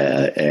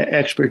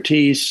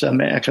expertise,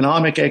 some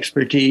economic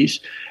expertise.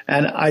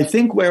 And I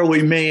think where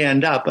we may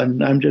end up,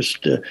 and I'm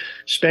just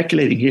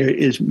speculating here,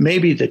 is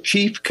maybe the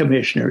chief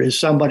commissioner is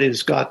somebody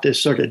that's got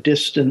this sort of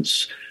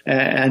distance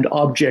and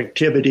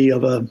objectivity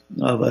of a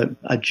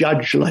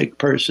judge-like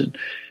person.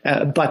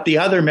 But the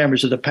other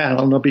members of the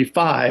panel, and there'll be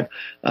 5,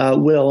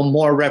 will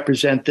more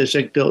represent this.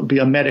 There'll be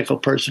a medical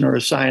person or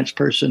a science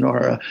person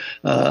or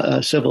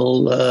a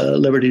civil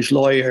liberties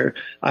lawyer.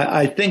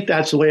 I think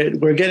that's the way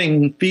we're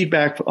getting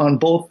feedback on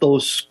both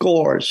those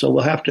scores. So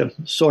we'll have to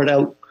sort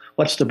out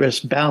what's the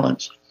best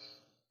balance.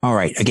 All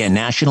right. Again,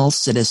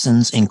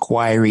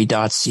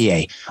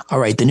 nationalcitizensinquiry.ca. All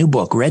right. The new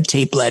book, Red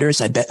Tape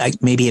Letters. I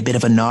bet maybe a bit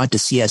of a nod to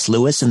C.S.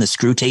 Lewis and the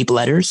Screw Tape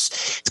Letters.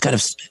 It's kind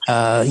of,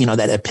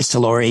 that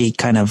epistolary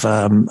kind of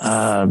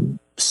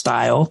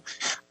style.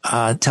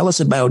 Tell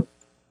us about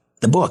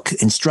the book,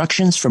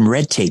 Instructions from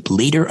Red Tape,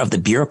 Leader of the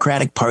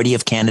Bureaucratic Party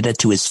of Canada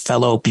to his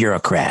fellow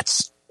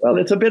bureaucrats. Well,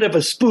 it's a bit of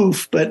a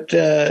spoof, but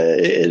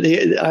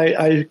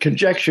I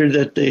conjecture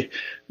that the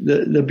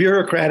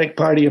Bureaucratic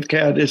Party of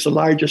Canada is the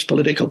largest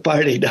political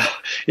party now.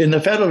 In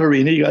the federal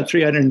arena, you got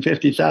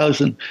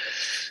 350,000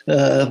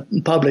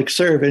 public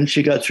servants.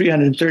 You got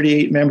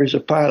 338 members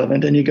of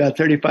parliament, and you got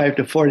 35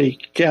 to 40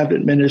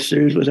 cabinet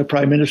ministers with a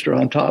prime minister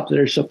on top that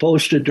are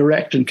supposed to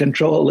direct and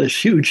control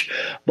this huge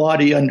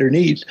body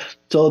underneath.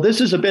 So this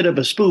is a bit of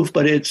a spoof,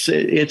 but it's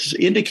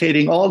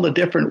indicating all the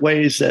different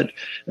ways that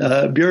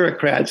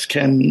bureaucrats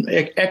can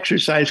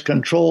exercise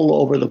control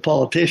over the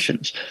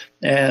politicians.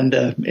 And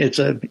it's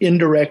an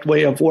indirect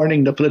way of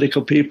warning the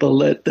political people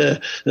that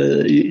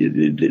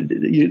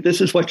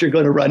this is what you're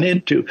going to run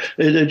into.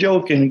 The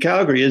joke in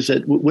Calgary is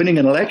that winning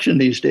an election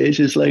these days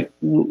is like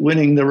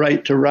winning the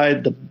right to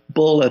ride the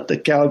bull at the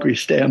Calgary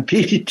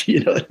Stampede.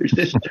 There's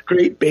this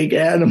great big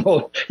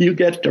animal. You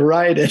get to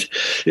ride it.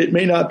 It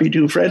may not be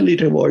too friendly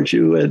towards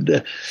you.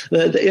 And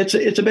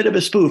it's a bit of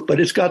a spoof, but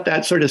it's got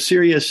that sort of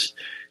serious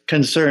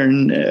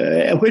concern,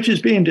 which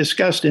is being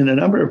discussed in a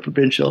number of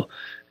provincial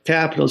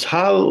capitals.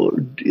 How,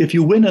 if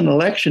you win an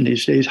election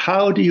these days,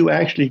 how do you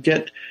actually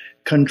get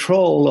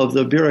control of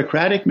the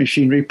bureaucratic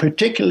machinery,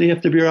 particularly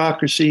if the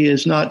bureaucracy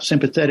is not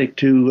sympathetic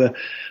to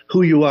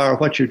who you are,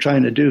 what you're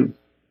trying to do?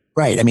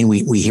 Right. I mean,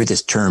 we hear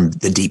this term,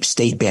 the deep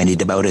state,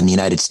 bandied about in the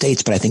United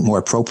States, but I think more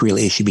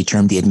appropriately it should be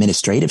termed the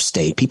administrative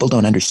state. People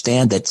don't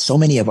understand that so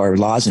many of our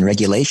laws and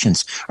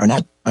regulations are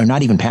not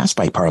even passed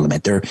by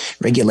Parliament. They're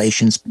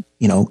regulations,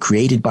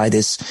 created by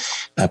this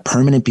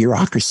permanent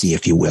bureaucracy,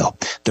 if you will.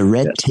 The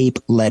red tape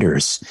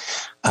letters.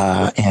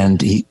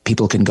 And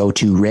people can go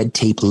to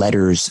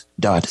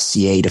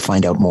redtapeletters.ca to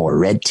find out more.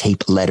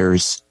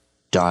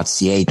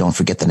 Redtapeletters.ca. Don't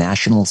forget the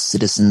National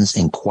Citizens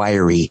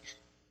Inquiry.ca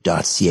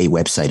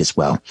website as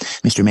well.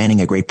 Mr.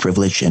 Manning, a great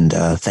privilege, and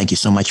thank you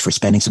so much for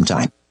spending some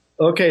time.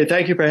 Okay,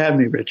 thank you for having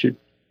me, Richard.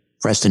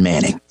 Preston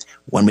Manning.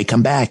 When we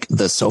come back,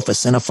 the Sofa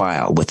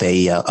Cinephile with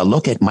a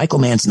look at Michael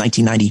Mann's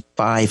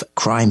 1995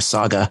 crime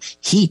saga,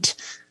 Heat,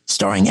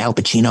 starring Al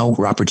Pacino,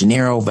 Robert De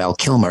Niro, Val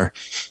Kilmer,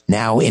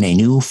 now in a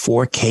new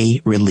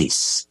 4K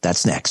release.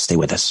 That's next. Stay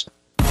with us.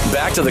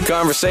 Back to the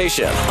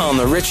conversation on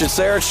The Richard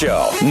Syrett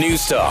Show.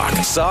 News Talk,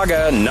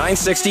 Saga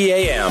 960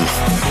 AM.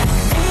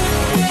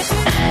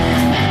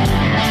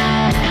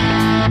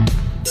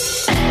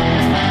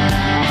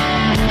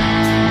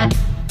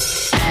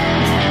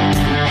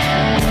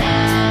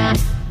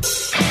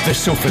 The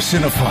Sofa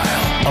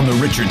Cinephile on The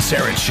Richard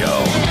Syrett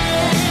Show.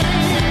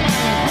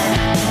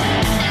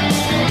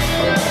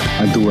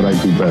 I do what I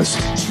do best.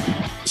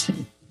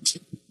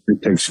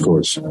 Retake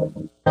scores.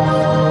 You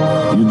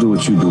do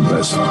what you do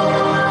best.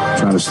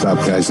 Trying to stop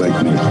guys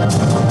like me.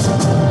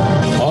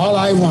 All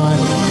I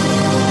want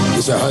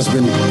is a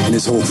husband and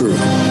his whole crew.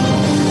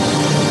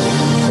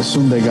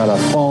 Assume they got our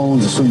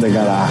phones, assume they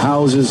got our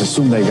houses,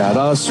 assume they got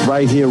us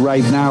right here,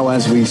 right now,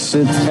 as we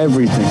sit,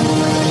 everything.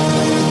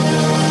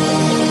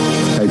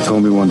 They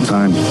told me one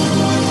time,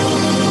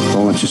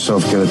 don't let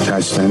yourself get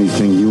attached to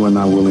anything you are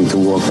not willing to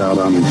walk out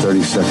on in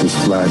 30 seconds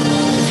flat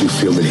if you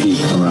feel the heat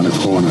around the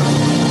corner.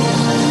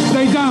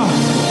 Stay down.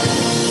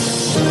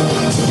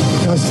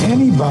 Does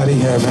anybody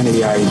have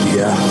any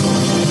idea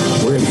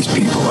where these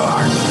people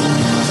are?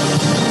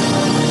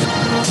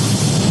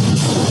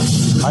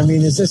 I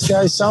mean, is this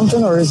guy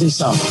something or is he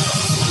something?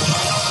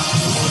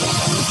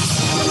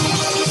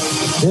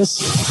 This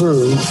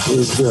crew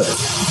is good.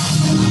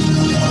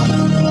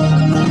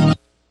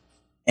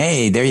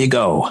 Hey, there you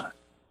go.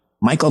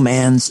 Michael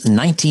Mann's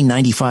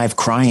 1995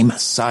 crime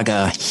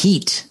saga,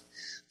 Heat,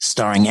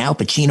 starring Al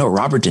Pacino,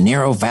 Robert De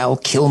Niro, Val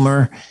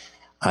Kilmer.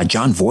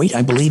 John Voight,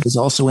 I believe, is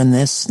also in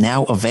this,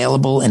 now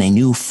available in a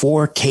new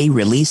 4K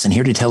release. And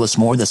here to tell us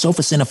more, the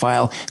Sofa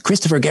Cinephile,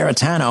 Christopher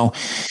Garetano,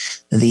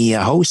 the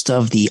host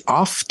of the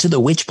Off to the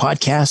Witch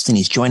podcast, and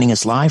he's joining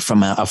us live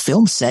from a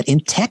film set in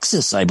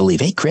Texas, I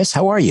believe. Hey, Chris,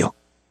 how are you?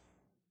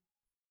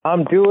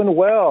 I'm doing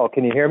well.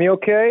 Can you hear me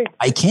okay?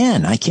 I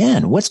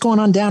can. What's going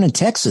on down in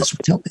Texas?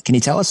 Can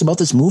you tell us about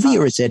this movie,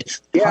 or is it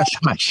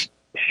hush-hush?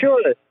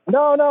 Sure.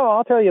 No,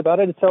 I'll tell you about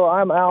it. So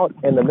I'm out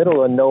in the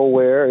middle of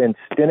nowhere in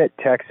Stinnett,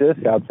 Texas,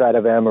 outside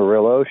of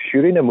Amarillo,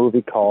 shooting a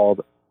movie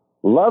called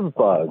Love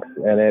Bugs.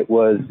 And it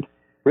was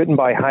written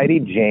by Heidi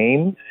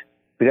James,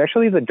 who's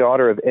actually the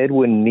daughter of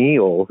Edwin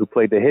Neal, who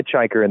played the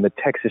hitchhiker in the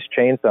Texas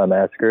Chainsaw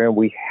Massacre. And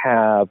we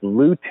have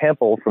Lou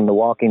Temple from The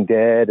Walking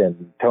Dead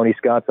and Tony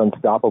Scott's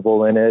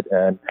Unstoppable in it.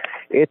 And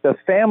it's a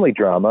family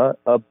drama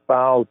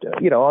about,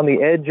 on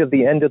the edge of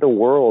the end of the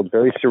world,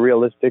 very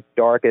surrealistic,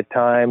 dark at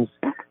times,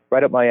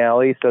 right up my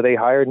alley. So they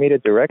hired me to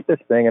direct this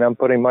thing, and I'm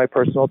putting my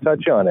personal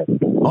touch on it.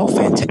 Oh,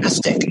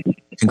 fantastic.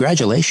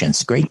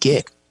 Congratulations. Great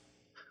gig.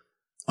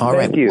 All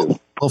right. Thank you.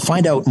 We'll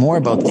find out more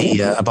about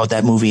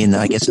that movie in,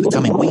 I guess, in the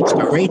coming weeks.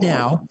 But right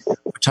now,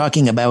 we're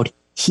talking about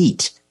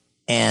Heat.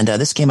 And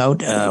this came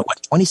out,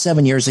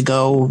 27 years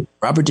ago.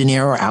 Robert De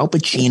Niro, Al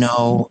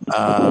Pacino.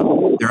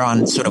 They're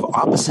on sort of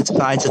opposite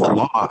sides of the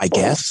law, I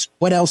guess.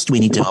 What else do we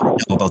need to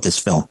know about this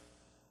film?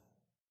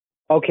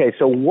 Okay,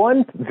 so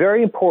one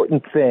very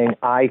important thing,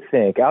 I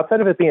think, outside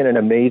of it being an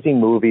amazing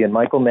movie, and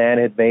Michael Mann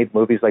had made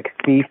movies like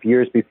Thief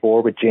years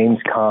before with James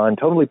Caan,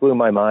 totally blew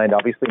my mind.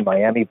 Obviously,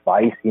 Miami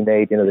Vice he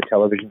made, the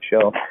television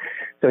show.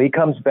 So he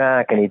comes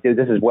back, and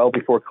this is well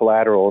before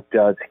Collateral,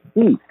 does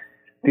Heat.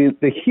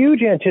 The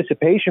huge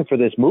anticipation for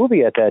this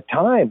movie at that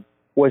time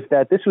was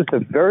that this was the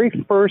very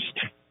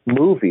first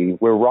movie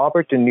where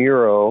Robert De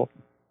Niro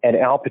and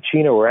Al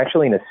Pacino were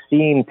actually in a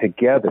scene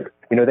together.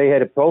 They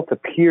had both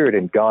appeared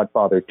in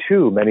Godfather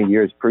 2 many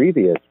years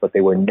previous, but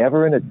they were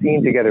never in a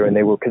scene together, and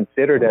they were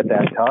considered at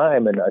that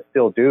time, and I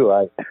still do,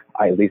 at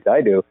least I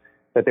do,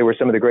 that they were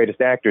some of the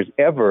greatest actors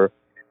ever.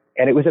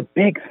 And it was a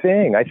big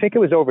thing. I think it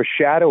was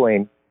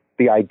overshadowing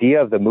the idea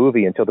of the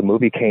movie until the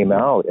movie came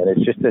out. And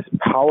it's just this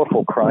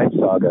powerful crime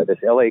saga, this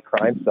LA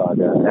crime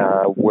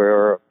saga,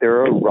 where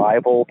there are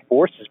rival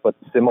forces, but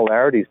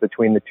similarities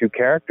between the two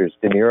characters.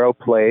 De Niro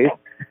plays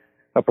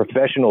a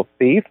professional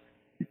thief,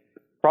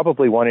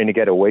 probably wanting to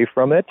get away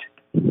from it.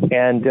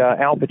 And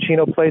Al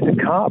Pacino plays a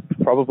cop,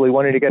 probably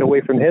wanting to get away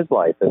from his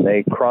life, and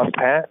they cross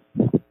paths.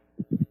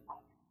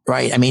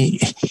 Right. I mean,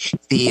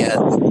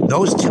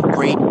 those two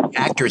great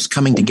actors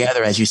coming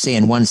together, as you say,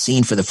 in one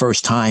scene for the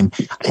first time.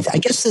 I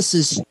guess this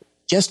is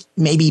just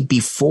maybe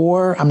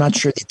before, I'm not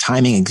sure the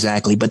timing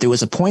exactly, but there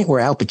was a point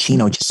where Al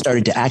Pacino just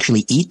started to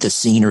actually eat the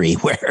scenery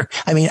where,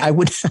 I mean, I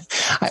wouldn't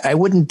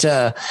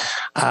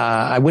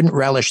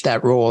relish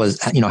that role as,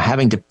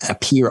 having to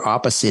appear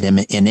opposite him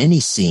in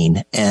any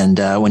scene. And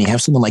when you have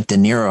someone like De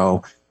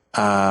Niro,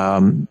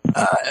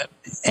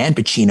 and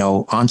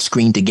Pacino on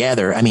screen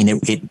together, I mean,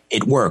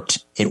 it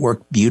worked. It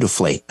worked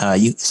beautifully.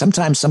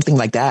 Sometimes something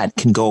like that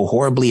can go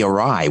horribly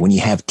awry when you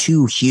have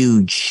two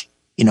huge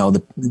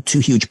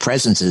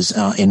presences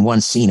in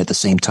one scene at the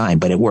same time,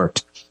 but it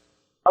worked.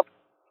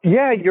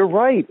 Yeah, you're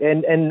right.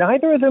 And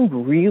neither of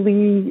them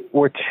really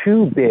were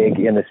too big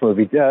in this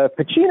movie.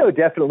 Pacino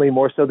definitely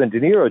more so than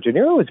De Niro. De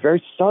Niro was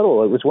very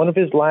subtle. It was one of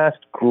his last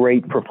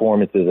great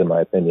performances, in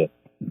my opinion.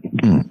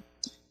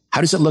 How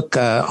does it look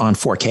on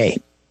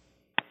 4K?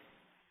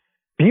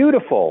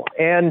 Beautiful.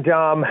 And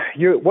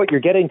what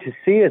you're getting to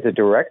see is a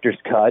director's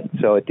cut,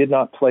 so it did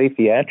not play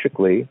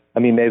theatrically. I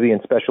mean, maybe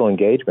in special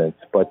engagements,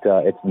 but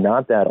it's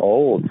not that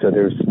old. So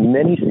there's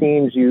many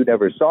scenes you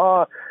never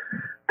saw,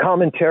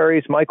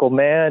 commentaries, Michael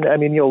Mann. I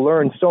mean, you'll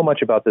learn so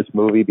much about this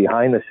movie,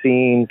 behind the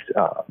scenes,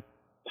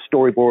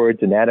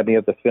 storyboards, anatomy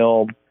of the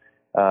film.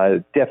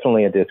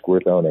 Definitely a disc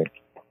worth owning.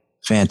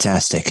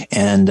 Fantastic.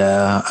 And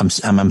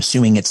I'm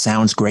assuming it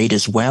sounds great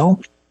as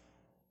well?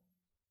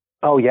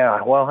 Oh,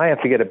 yeah. Well, I have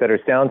to get a better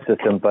sound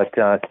system, but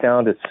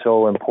sound is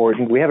so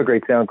important. We have a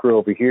great sound crew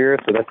over here,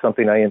 so that's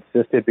something I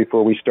insisted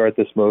before we start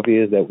this movie,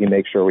 is that we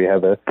make sure we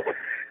have the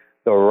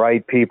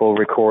right people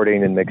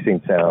recording and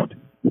mixing sound.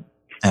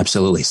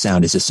 Absolutely.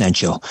 Sound is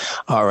essential.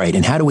 All right.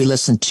 And how do we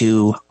listen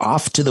to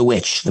Off to the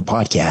Witch, the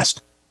podcast?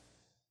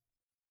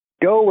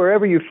 Go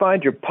wherever you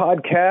find your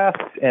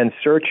podcasts and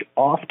search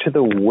Off to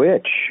the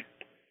Witch.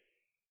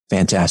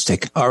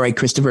 Fantastic. All right,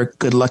 Christopher,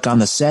 good luck on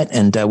the set,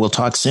 and we'll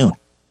talk soon.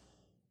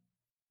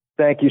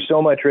 Thank you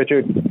so much,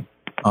 Richard.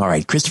 All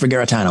right, Christopher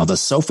Garatano, the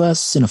Sofa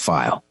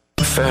Cinephile.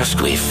 First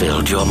we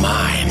filled your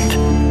mind.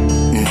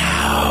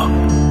 Now,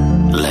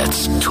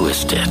 let's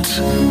twist it.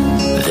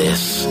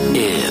 This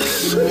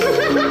is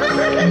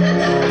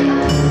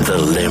the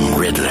Lim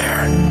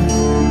Riddler.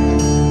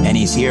 And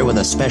he's here with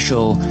a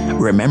special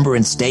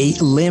Remembrance Day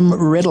Lim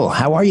Riddle.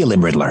 How are you,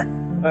 Lim Riddler?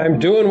 I'm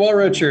doing well,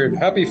 Richard.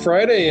 Happy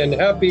Friday and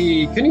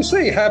can you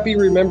say Happy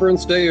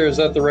Remembrance Day, or is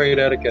that the right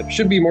etiquette?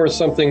 Should be more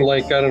something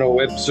like, I don't know,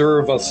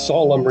 observe a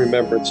solemn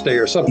Remembrance Day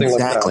or something like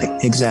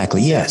that.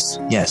 Exactly. Yes.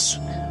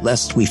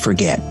 Lest we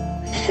forget.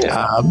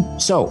 Yeah.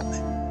 So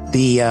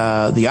the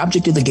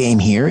object of the game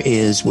here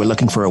is we're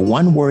looking for a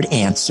one-word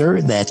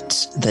answer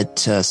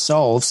that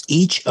solves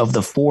each of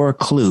the four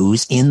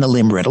clues in the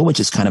Lim Riddle, which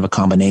is kind of a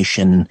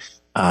combination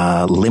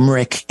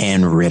limerick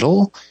and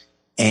riddle.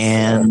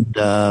 And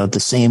the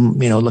same,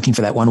 looking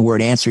for that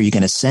one-word answer, you're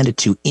going to send it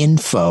to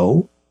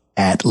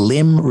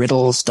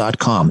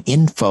info@limriddles.com.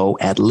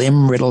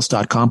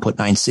 Info@limriddles.com. Put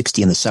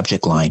 960 in the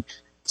subject line.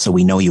 so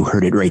we know you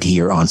heard it right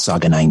here on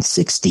Saga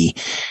 960.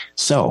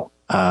 So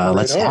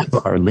let's have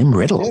our Lim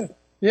Riddle.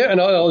 Yeah, and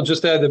I'll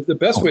just add the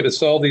best way to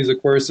solve these,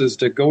 of course, is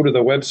to go to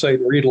the website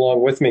and read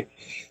along with me.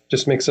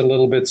 Just makes it a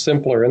little bit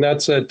simpler. And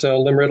that's at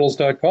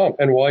limriddles.com.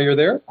 And while you're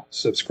there,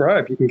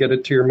 subscribe. You can get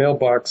it to your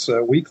mailbox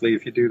weekly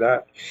if you do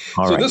that.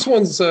 All right. This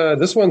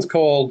one's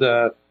called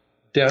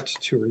Debt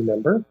to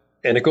Remember.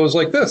 And it goes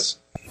like this.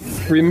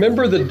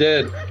 Remember the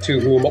dead to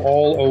whom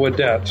all owe a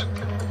debt.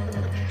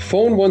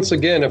 Phone once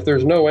again if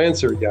there's no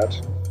answer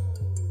yet.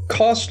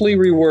 Costly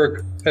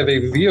rework of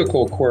a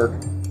vehicle quirk.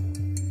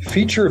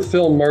 Feature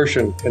film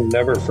Martian can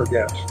never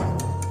forget.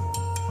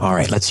 All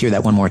right, let's hear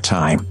that one more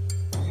time.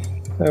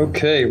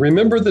 Okay,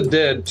 remember the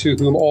dead to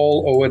whom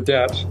all owe a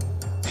debt.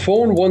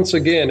 Phone once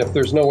again if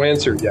there's no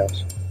answer yet.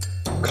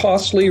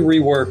 Costly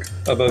rework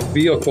of a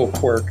vehicle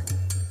quirk.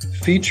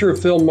 Feature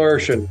film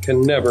Martian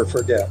can never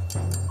forget.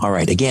 All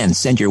right, again,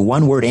 send your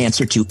one-word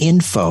answer to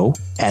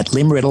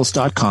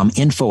info@limriddles.com,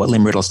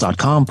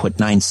 info@limriddles.com. Put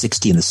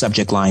 960 in the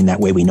subject line. That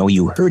way we know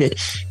you heard it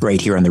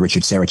right here on The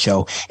Richard Syrett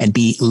Show. And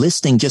be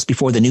listening just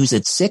before the news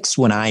at 6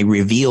 when I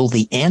reveal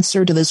the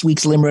answer to this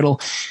week's Lim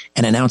Riddle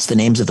and announce the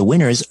names of the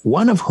winners,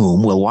 one of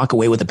whom will walk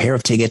away with a pair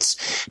of tickets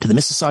to the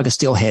Mississauga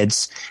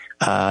Steelheads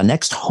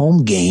next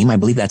home game. I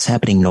believe that's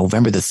happening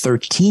November the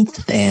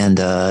 13th. And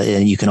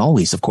you can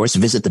always, of course,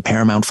 visit the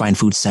Paramount Fine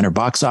Foods Center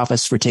box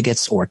office for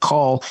tickets or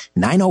call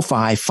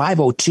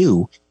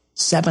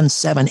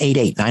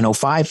 905-502-7788.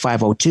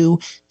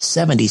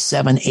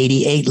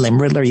 905-502-7788.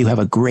 Lim Riddler, you have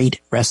a great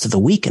rest of the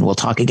week, and we'll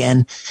talk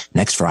again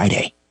next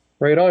Friday.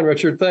 Right on,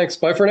 Richard. Thanks.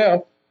 Bye for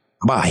now.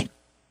 Bye.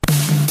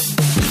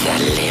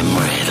 The Lim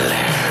Riddler.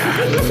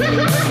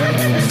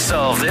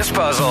 Solve this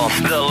puzzle,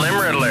 the Lim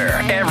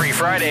Riddler, every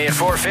Friday at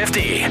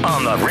 4:50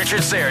 on The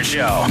Richard Syrett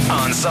Show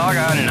on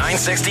Saga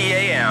 960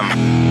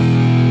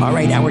 AM. All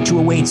right, hour 2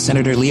 awaits.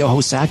 Senator Leo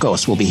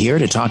Hosakos will be here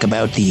to talk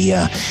about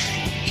the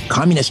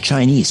Communist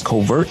Chinese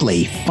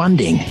covertly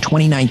funding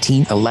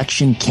 2019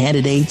 election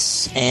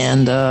candidates.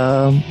 And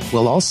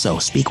we'll also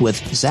speak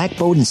with Zach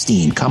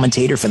Bodenstein,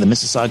 commentator for the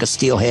Mississauga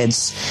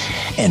Steelheads,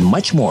 and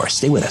much more.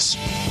 Stay with us.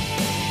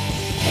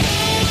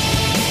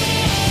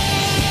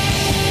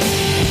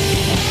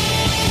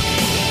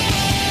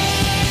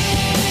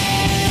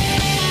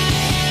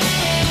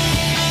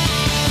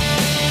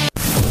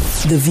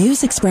 The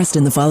views expressed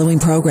in the following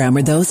program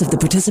are those of the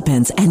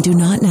participants and do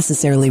not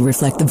necessarily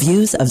reflect the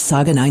views of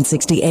Saga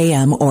 960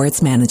 AM or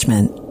its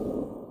management.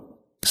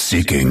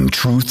 Seeking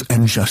truth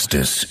and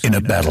justice in a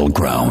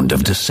battleground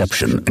of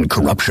deception and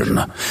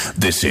corruption.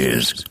 This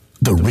is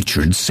The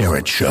Richard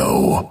Syrett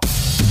Show.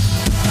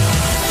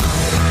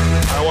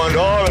 I want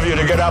all of you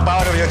to get up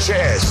out of your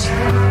chairs.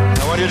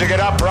 I want you to get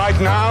up right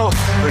now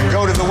and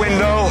go to the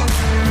window,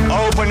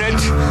 open it,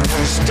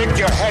 and stick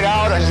your head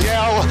out and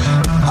yell,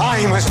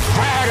 "I'm as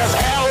bad as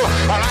hell,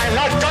 and I'm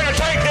not going to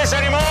take this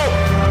anymore!"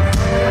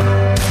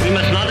 We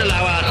must not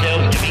allow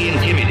ourselves to be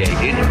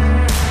intimidated.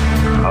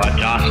 Our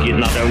task is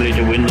not only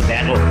to win the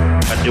battle,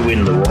 but to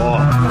win the war.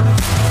 I'm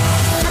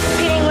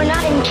feeling we're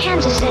not in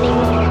Kansas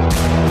anymore.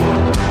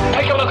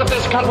 Take a look at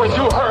this country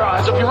through her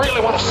eyes if you really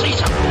want to see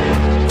something.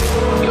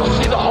 You'll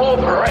see the whole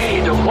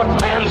parade of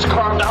what man's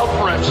carved out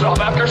for himself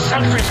after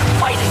centuries of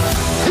fighting.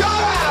 You're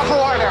out of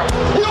order!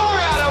 You're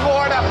out of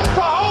order!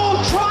 The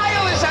whole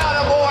trial is out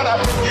of order!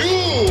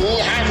 You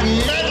have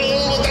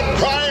meddled with the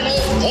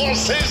primal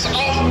forces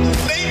of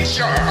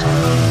nature!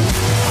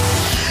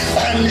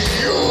 And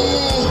you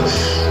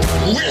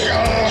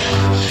will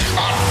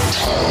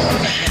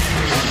atone.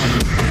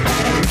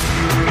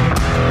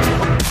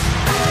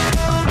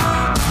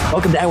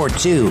 Welcome to hour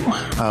 2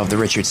 of The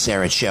Richard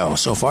Syrett Show.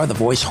 So far, the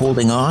voice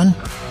holding on.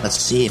 Let's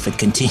see if it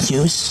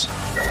continues.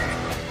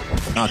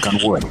 Knock on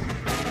wood.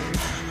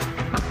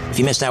 If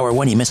you missed hour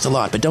 1, you missed a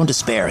lot, but don't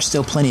despair.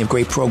 Still plenty of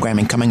great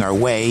programming coming our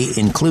way,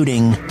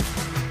 including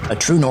a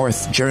True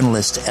North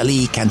journalist,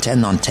 Elie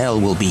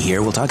Canten-Nantel, will be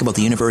here. We'll talk about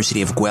the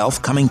University of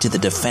Guelph coming to the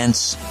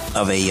defense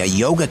of a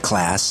yoga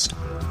class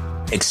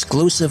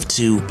exclusive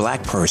to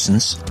black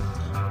persons.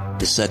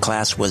 This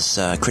class was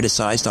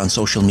criticized on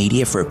social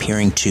media for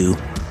appearing to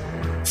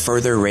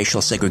further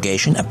racial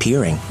segregation.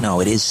 Appearing.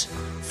 No, it is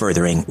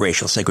furthering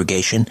racial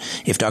segregation.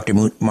 If Dr.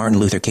 Martin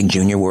Luther King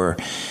Jr. were,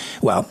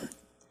 well...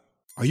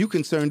 Are you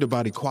concerned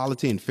about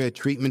equality and fair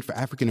treatment for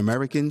African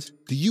Americans?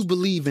 Do you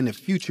believe in a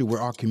future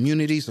where our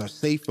communities are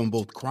safe from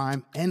both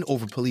crime and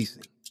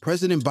over-policing?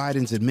 President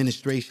Biden's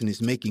administration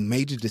is making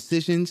major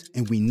decisions,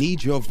 and we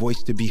need your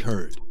voice to be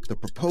heard. The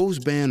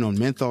proposed ban on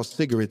menthol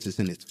cigarettes is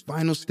in its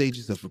final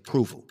stages of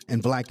approval,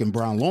 and black and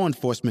brown law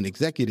enforcement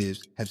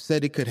executives have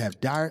said it could have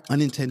dire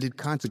unintended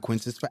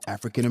consequences for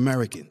African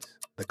Americans.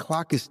 The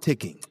clock is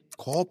ticking.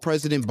 Call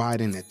President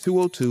Biden at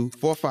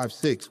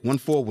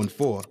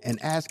 202-456-1414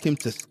 and ask him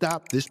to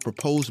stop this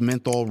proposed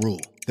menthol rule.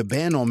 The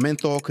ban on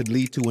menthol could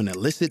lead to an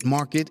illicit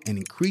market and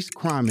increased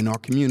crime in our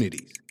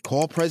communities.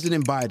 Call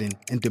President Biden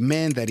and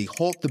demand that he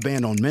halt the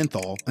ban on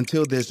menthol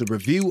until there's a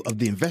review of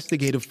the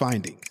investigative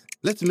findings.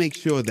 Let's make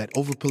sure that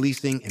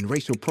over-policing and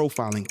racial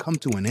profiling come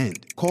to an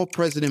end. Call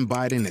President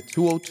Biden at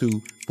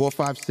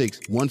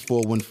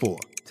 456-1414.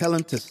 Tell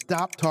him to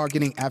stop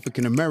targeting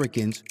African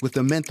Americans with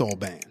the menthol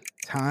ban.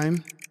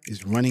 Time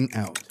is running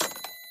out.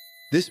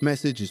 This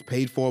message is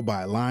paid for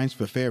by Alliance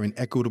for Fair and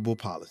Equitable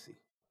Policy.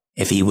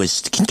 If he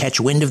was to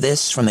catch wind of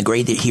this from the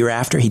great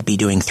hereafter, he'd be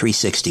doing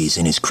 360s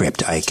in his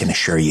crypt, I can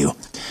assure you.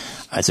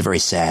 It's a very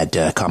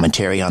sad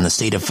commentary on the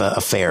state of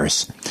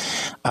affairs.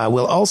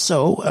 We'll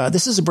also,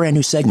 this is a brand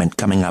new segment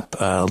coming up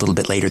a little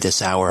bit later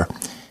this hour.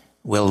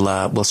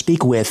 We'll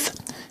speak with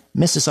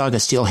Mississauga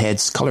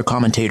Steelhead's color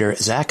commentator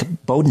Zach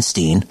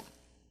Bodenstein,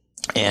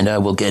 and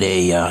we'll get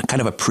a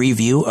kind of a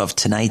preview of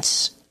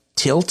tonight's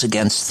tilt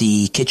against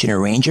the Kitchener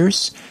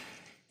Rangers,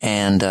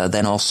 and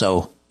then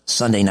also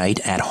Sunday night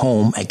at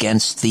home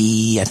against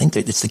I think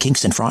it's the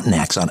Kingston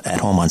Frontenacs at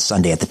home on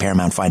Sunday at the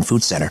Paramount Fine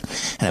Food Center.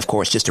 And of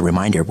course, just a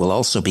reminder, we'll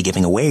also be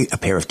giving away a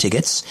pair of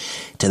tickets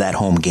to that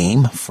home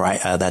game.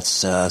 That's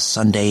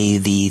Sunday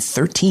the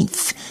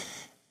 13th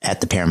at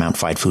the Paramount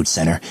Fine Food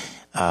Center.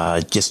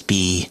 Just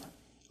be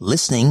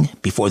listening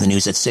before the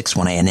news at 6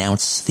 when I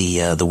announce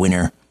the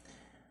winner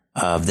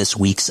of this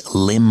week's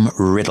Limb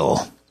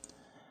Riddle.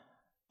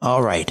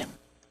 All right.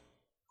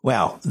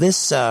 Well,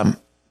 this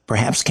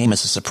perhaps came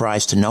as a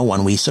surprise to no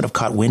one. We sort of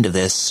caught wind of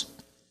this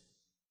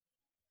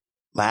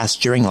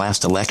during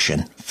last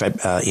election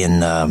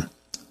in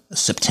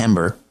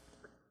September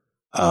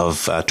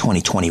of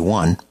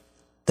 2021,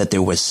 that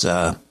there was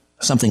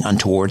something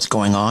untoward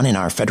going on in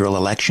our federal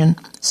election,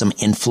 some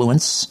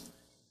influence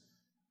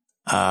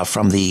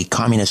from the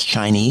communist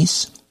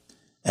Chinese.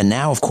 And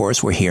now, of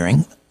course, we're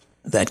hearing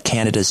that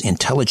Canada's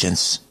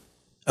intelligence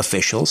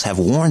officials have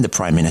warned the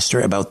Prime Minister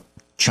about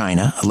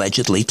China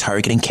allegedly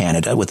targeting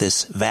Canada with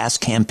this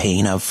vast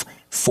campaign of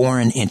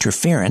foreign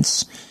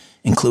interference,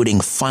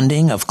 including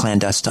funding of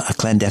a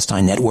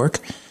clandestine network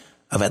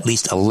of at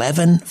least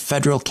 11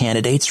 federal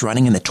candidates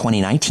running in the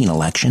 2019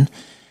 election.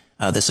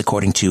 This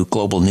according to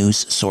global news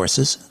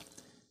sources.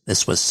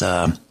 This was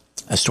a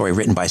story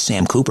written by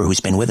Sam Cooper, who's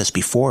been with us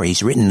before.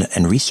 He's written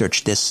and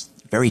researched this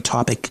very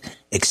topic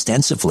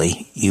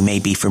extensively. You may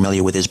be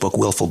familiar with his book,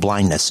 Willful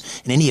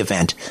Blindness. In any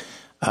event,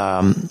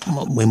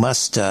 we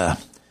must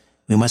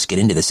get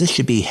into this. This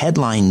should be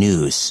headline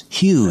news,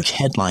 huge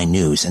headline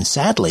news. And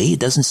sadly, it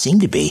doesn't seem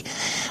to be.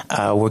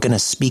 We're going to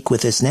speak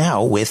with this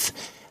now with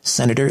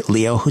Senator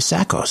Leo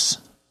Housakos.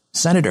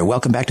 Senator,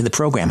 welcome back to the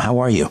program. How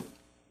are you?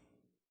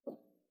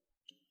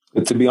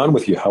 Good to be on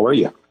with you. How are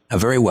you?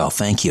 Very well,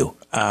 thank you.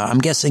 I'm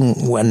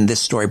guessing when this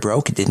story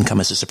broke, it didn't come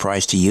as a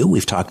surprise to you.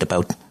 We've talked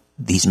about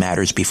these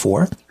matters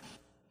before.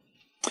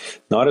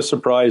 Not a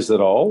surprise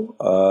at all.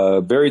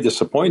 Very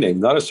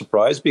disappointing. Not a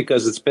surprise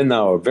because it's been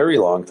now a very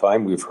long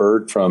time. We've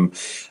heard from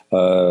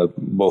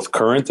both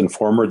current and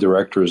former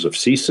directors of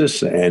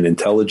CSIS and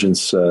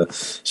intelligence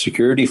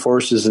security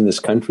forces in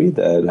this country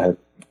that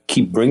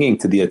keep bringing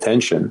to the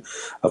attention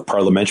of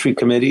parliamentary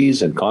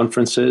committees and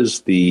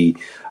conferences the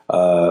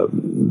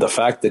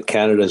fact that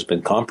Canada has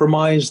been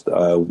compromised.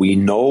 We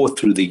know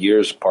through the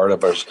years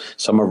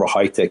some of our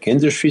high-tech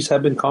industries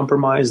have been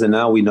compromised, and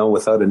now we know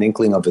without an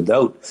inkling of a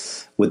doubt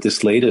with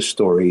this latest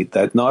story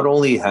that not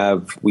only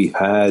have we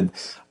had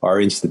our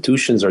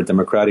institutions, our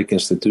democratic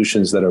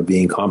institutions that are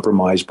being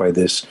compromised by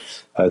this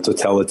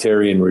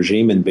totalitarian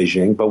regime in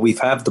Beijing, but we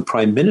have the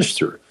Prime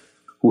Minister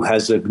who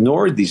has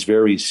ignored these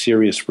very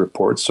serious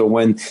reports. So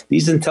when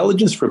these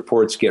intelligence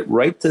reports get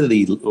right to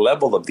the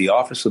level of the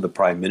office of the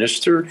Prime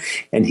Minister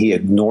and he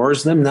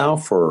ignores them now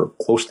for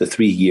close to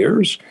 3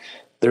 years,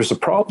 there's a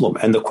problem.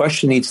 And the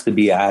question needs to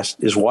be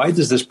asked is, why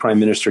does this Prime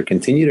Minister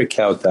continue to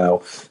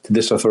kowtow to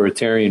this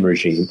authoritarian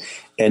regime?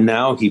 And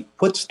now he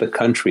puts the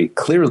country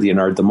clearly in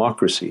our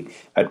democracy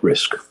at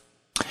risk.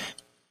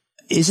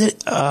 Is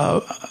it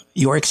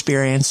your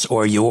experience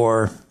or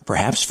your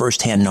perhaps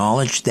firsthand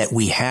knowledge that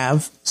we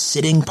have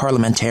sitting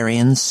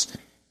parliamentarians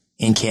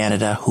in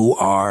Canada who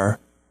are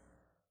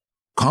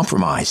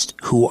compromised,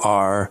 who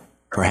are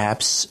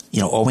perhaps,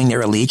 owing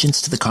their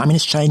allegiance to the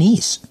communist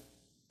Chinese?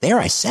 There,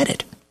 I said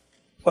it.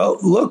 Well,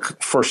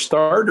 look, for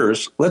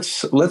starters,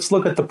 let's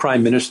look at the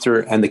Prime Minister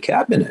and the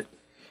Cabinet.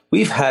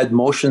 We've had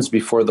motions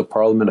before the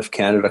Parliament of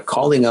Canada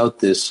calling out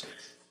this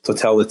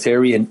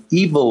totalitarian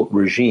evil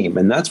regime.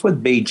 And that's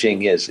what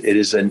Beijing is. It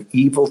is an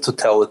evil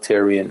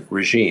totalitarian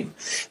regime.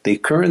 They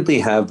currently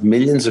have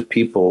millions of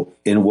people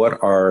in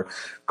what are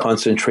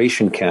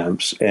concentration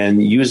camps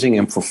and using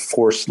them for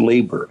forced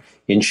labor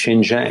in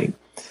Xinjiang.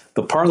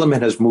 The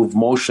parliament has moved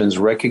motions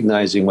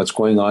recognizing what's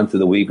going on to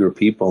the Uyghur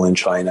people in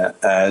China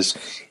as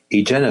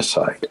a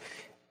genocide.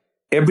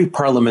 Every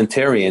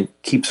parliamentarian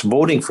keeps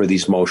voting for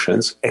these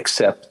motions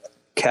except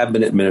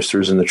cabinet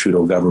ministers in the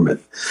Trudeau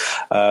government.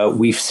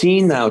 We've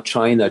seen now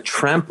China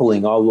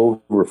trampling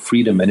all over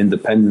freedom and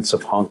independence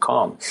of Hong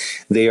Kong.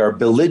 They are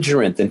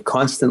belligerent and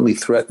constantly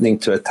threatening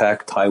to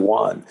attack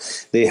Taiwan.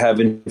 They have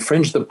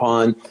infringed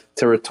upon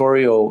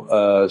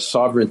territorial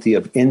sovereignty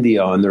of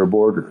India on their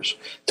borders.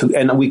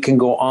 And we can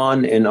go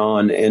on and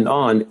on and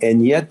on.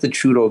 And yet the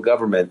Trudeau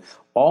government,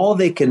 all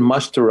they can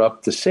muster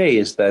up to say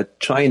is that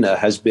China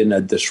has been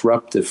a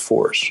disruptive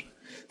force,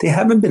 They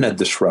haven't been a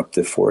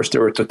disruptive force.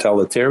 They're a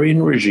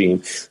totalitarian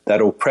regime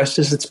that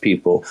oppresses its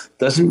people,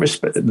 doesn't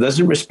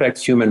respect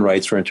human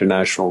rights or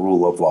international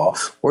rule of law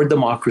or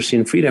democracy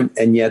and freedom,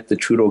 and yet the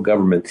Trudeau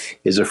government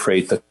is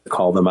afraid to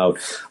call them out.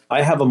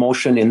 I have a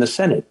motion in the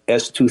Senate,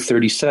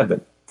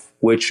 S-237,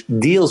 which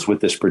deals with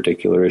this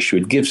particular issue.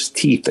 It gives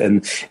teeth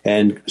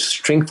and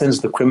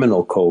strengthens the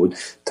criminal code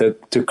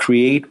to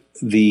create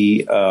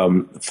the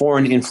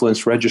foreign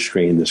influence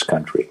registry in this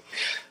country.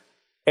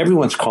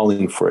 Everyone's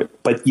calling for it,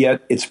 but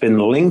yet it's been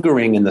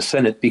lingering in the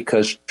Senate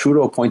because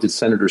Trudeau-appointed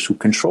senators who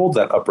control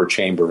that upper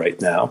chamber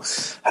right now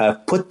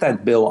have put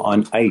that bill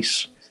on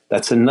ice.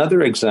 That's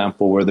another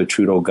example where the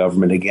Trudeau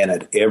government, again,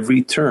 at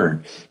every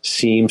turn,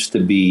 seems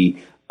to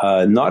be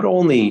not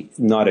only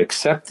not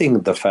accepting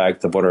the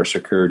fact of what our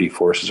security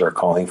forces are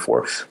calling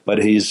for, but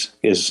is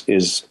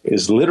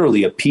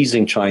literally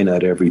appeasing China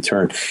at every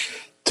turn.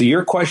 To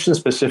your question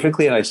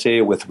specifically, and I say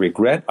it with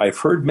regret, I've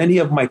heard many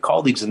of my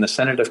colleagues in the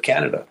Senate of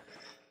Canada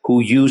who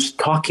use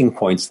talking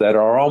points that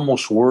are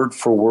almost word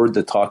for word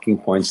the talking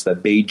points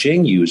that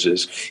Beijing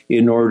uses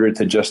in order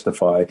to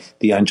justify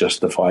the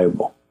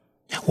unjustifiable.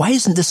 Why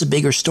isn't this a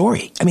bigger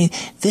story? I mean,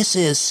 this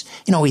is,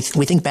 we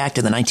think back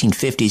to the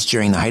 1950s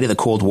during the height of the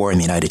Cold War in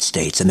the United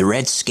States and the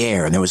Red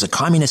Scare, and there was a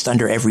communist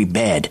under every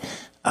bed.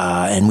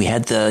 And we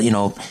had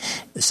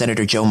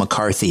Senator Joe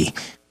McCarthy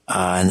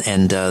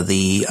and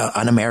the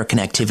Un-American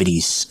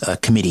Activities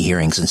Committee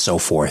hearings and so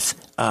forth.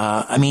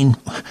 I mean,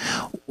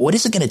 what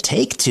is it going to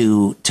take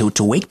to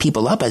wake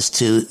people up as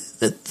to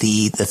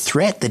the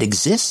threat that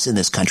exists in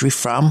this country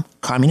from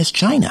communist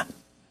China?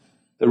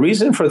 The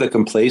reason for the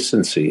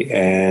complacency,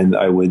 and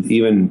I would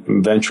even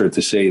venture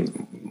to say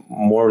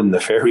more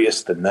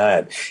nefarious than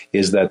that,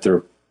 is that there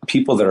are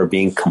people that are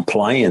being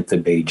compliant to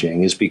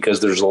Beijing is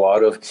because there's a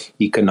lot of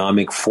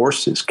economic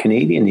forces,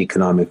 Canadian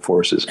economic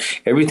forces,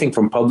 everything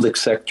from public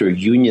sector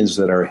unions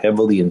that are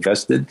heavily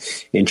invested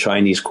in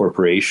Chinese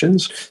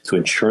corporations to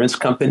insurance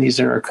companies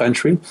in our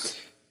country,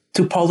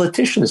 to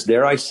politicians,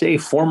 dare I say,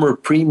 former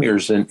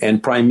premiers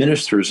and prime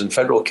ministers and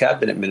federal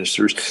cabinet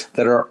ministers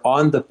that are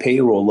on the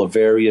payroll of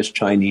various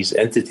Chinese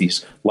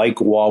entities like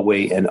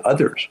Huawei and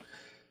others.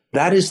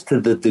 That is to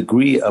the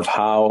degree of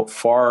how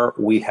far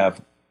we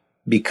have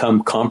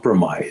become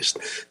compromised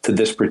to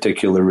this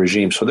particular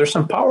regime. So there's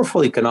some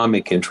powerful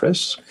economic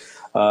interests,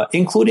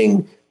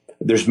 including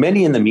there's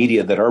many in the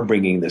media that are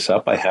bringing this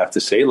up, I have to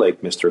say,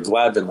 like Mr.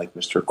 Gladden, like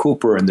Mr.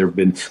 Cooper, and there have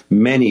been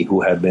many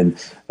who have been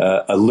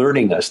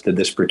alerting us to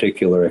this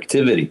particular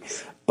activity.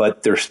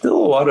 But there's still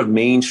a lot of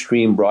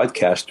mainstream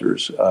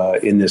broadcasters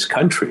in this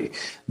country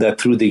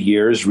that through the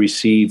years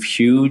receive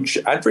huge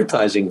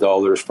advertising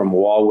dollars from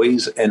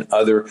Huawei's and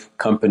other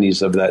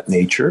companies of that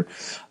nature.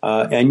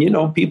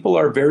 And people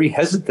are very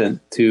hesitant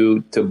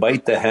to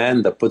bite the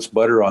hand that puts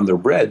butter on their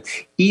bread,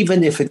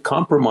 even if it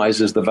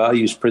compromises the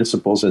values,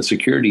 principles, and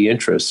security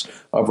interests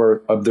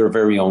of their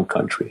very own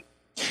country.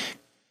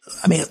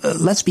 I mean,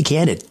 let's be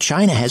candid.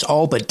 China has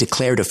all but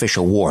declared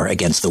official war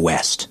against the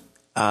West.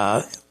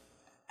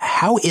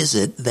 How is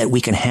it that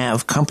we can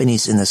have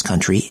companies in this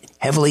country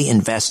heavily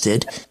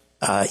invested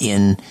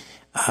in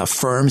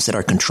firms that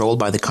are controlled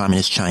by the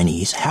communist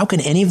Chinese? How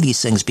can any of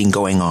these things be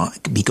going on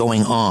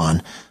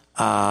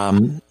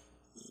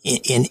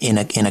in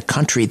a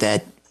country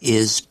that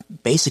is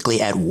basically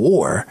at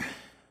war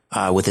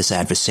with this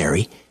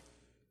adversary?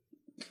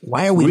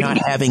 Why are we not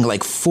having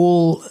like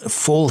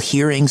full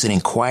hearings and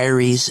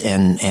inquiries?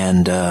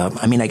 And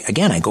I mean,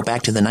 again, I go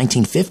back to the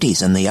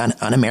 1950s and the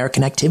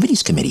Un-American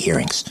Activities Committee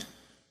hearings.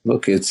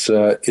 Look, it's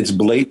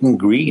blatant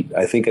greed.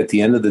 I think at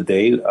the end of the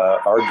day,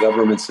 our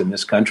governments in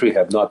this country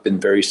have not been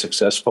very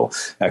successful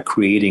at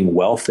creating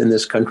wealth in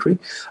this country.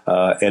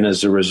 And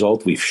as a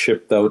result, we've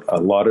shipped out a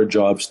lot of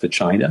jobs to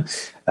China.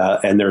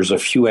 And there's a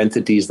few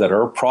entities that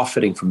are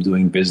profiting from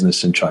doing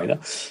business in China.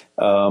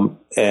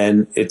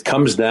 And it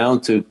comes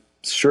down to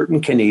certain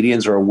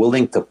Canadians are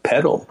willing to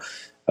peddle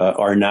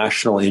our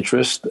national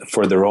interest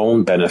for their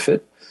own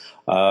benefit.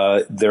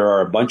 There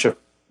are a bunch of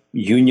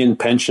union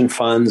pension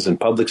funds and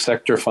public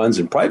sector funds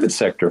and private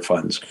sector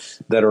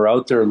funds that are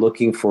out there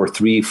looking for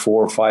 3,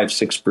 4, 5,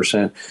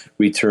 6%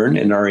 return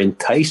and are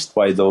enticed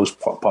by those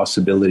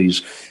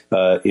possibilities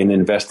in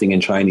investing in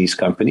Chinese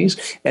companies.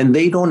 And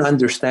they don't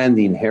understand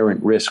the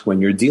inherent risk.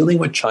 When you're dealing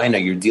with China,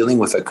 you're dealing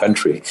with a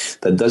country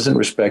that doesn't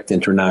respect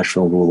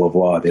international rule of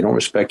law. They don't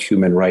respect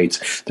human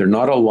rights. They're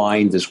not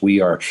aligned as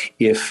we are.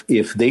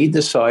 If they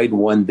decide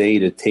one day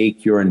to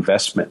take your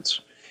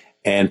investments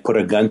and put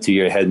a gun to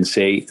your head and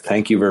say,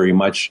 thank you very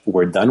much,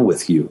 we're done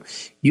with you,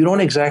 you don't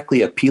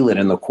exactly appeal it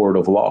in the court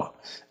of law.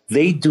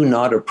 They do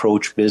not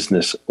approach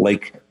business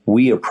like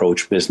we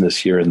approach business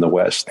here in the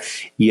West.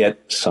 Yet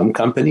some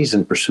companies,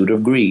 in pursuit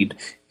of greed,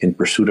 in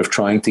pursuit of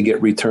trying to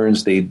get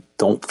returns they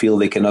don't feel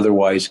they can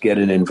otherwise get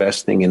in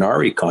investing in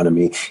our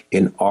economy,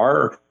 in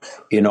our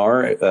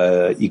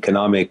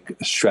economic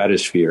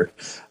stratosphere,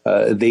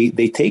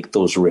 they take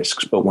those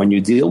risks. But when you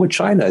deal with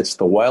China, it's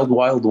the wild,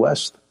 wild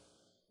West.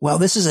 Well,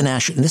 this is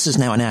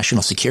now a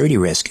national security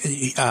risk.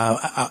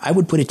 I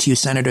would put it to you,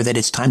 Senator, that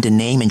it's time to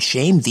name and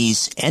shame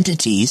these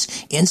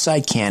entities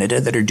inside Canada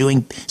that are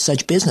doing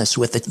such business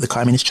with the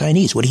Communist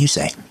Chinese. What do you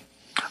say?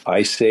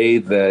 I say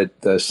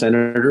that the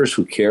senators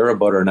who care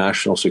about our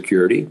national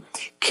security,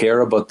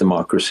 care about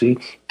democracy,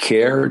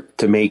 care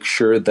to make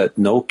sure that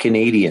no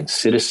Canadian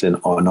citizen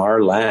on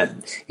our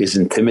land is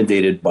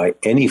intimidated by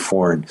any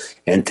foreign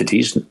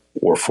entities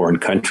or foreign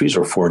countries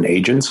or foreign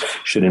agents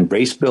should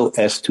embrace Bill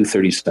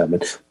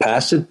S-237,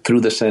 pass it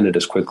through the Senate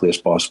as quickly as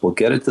possible,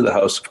 get it to the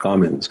House of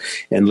Commons,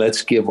 and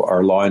let's give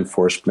our law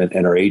enforcement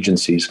and our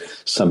agencies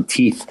some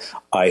teeth.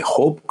 I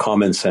hope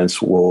common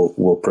sense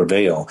will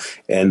prevail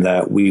and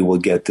that we will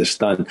get this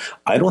done.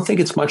 I don't think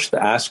it's much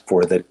to ask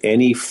for that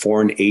any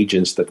foreign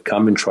agents that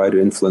come and try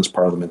to influence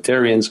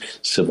parliamentarians,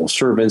 civil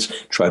servants,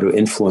 try to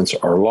influence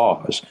our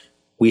laws,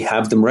 we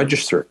have them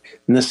registered.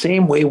 In the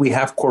same way we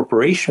have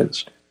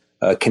corporations.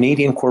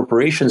 Canadian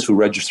corporations who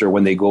register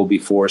when they go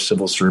before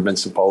civil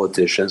servants and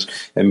politicians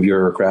and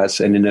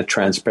bureaucrats, and in a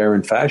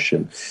transparent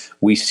fashion.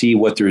 We see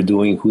what they're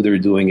doing, who they're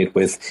doing it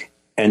with,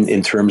 and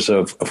in terms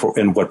of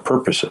and what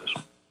purposes.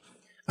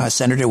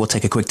 Senator, we'll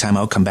take a quick time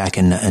out, come back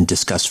and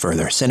discuss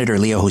further. Senator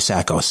Leo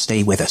Housakos,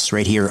 stay with us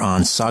right here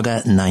on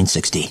Saga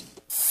 960.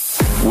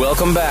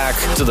 Welcome back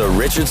to the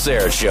Richard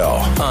Syrett Show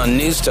on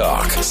News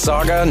Talk,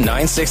 Saga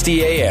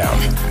 960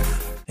 AM.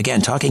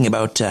 Again, talking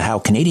about how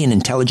Canadian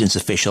intelligence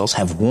officials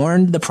have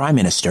warned the Prime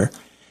Minister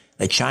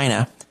that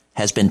China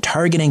has been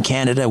targeting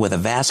Canada with a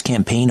vast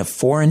campaign of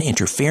foreign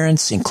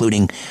interference,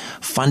 including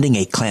funding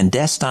a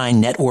clandestine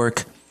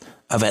network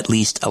of at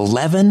least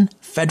 11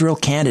 federal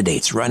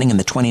candidates running in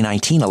the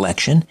 2019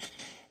 election.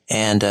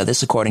 And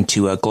this, according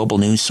to global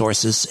news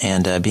sources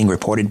and being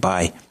reported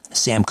by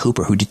Sam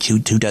Cooper, who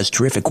does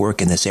terrific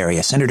work in this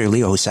area. Senator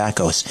Leo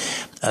Housakos,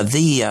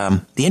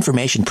 the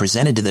information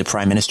presented to the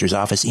Prime Minister's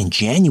office in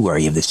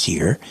January of this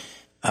year,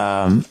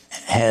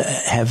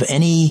 have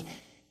any,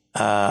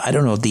 I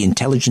don't know, the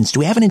intelligence, do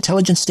we have an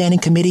intelligence standing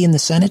committee in the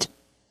Senate?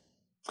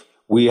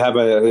 We have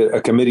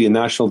a committee in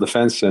national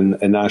defense and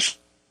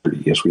national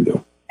security. Yes, we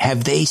do.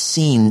 Have they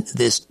seen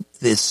this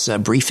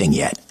briefing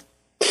yet?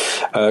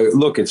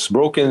 Look, it's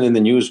broken in the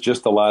news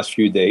just the last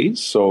few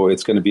days, so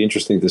it's going to be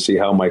interesting to see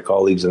how my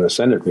colleagues in the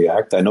Senate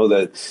react. I know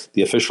that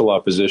the official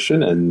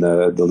opposition and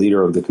the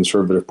leader of the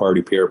Conservative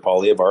Party, Pierre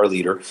Poilievre, our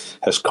leader,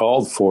 has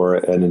called for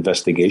an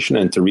investigation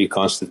and to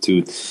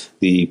reconstitute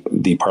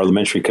the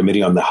parliamentary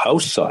committee on the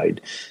House side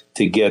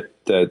to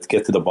get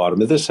to the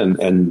bottom of this.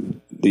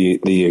 And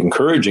the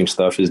encouraging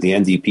stuff is the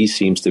NDP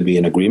seems to be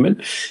in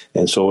agreement,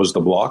 and so is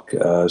the Bloc.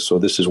 So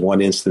this is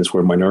one instance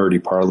where minority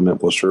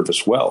parliament will serve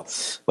us well.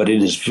 But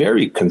it is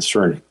very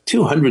concerning.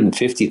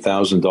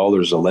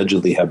 $250,000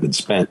 allegedly have been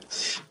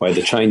spent by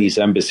the Chinese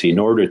embassy in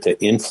order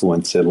to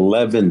influence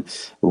 11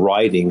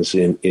 ridings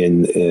in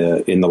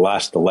the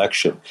last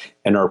election.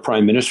 And our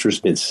Prime Minister has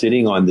been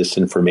sitting on this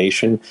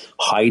information,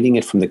 hiding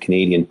it from the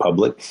Canadian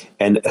public,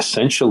 and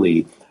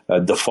essentially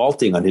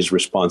defaulting on his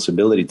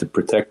responsibility to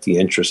protect the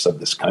interests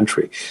of this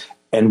country.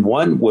 And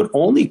one would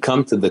only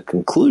come to the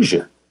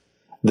conclusion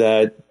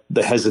that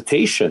the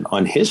hesitation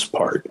on his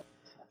part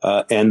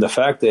and the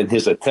fact that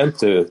his attempt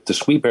to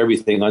sweep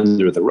everything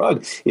under the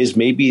rug is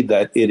maybe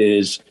that it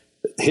is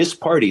his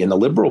party and the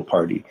Liberal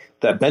Party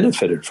that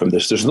benefited from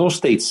this. There's no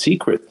state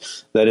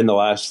secret that in the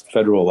last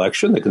federal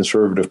election, the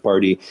Conservative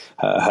Party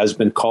has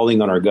been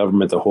calling on our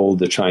government to hold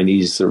the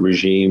Chinese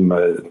regime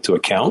to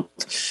account.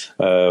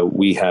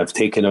 We have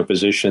taken a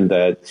position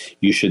that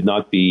you should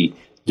not be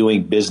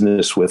doing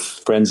business with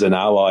friends and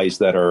allies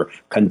that are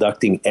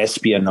conducting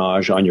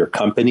espionage on your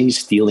companies,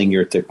 stealing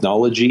your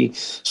technology,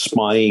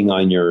 spying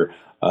on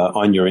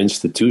your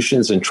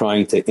institutions, and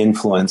trying to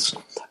influence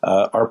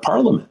our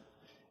parliament.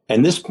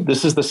 And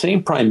this is the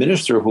same Prime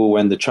Minister who,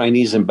 when the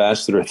Chinese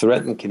ambassador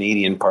threatened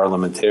Canadian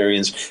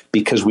parliamentarians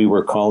because we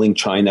were calling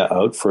China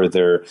out for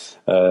their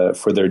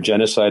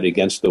genocide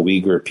against the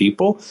Uyghur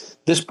people,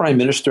 this Prime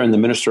Minister and the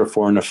Minister of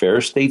Foreign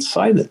Affairs stayed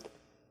silent.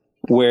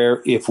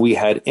 Where if we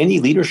had any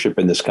leadership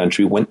in this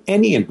country, when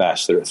any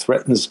ambassador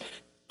threatens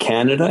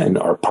Canada and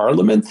our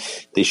parliament,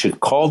 they should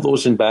call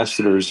those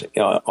ambassadors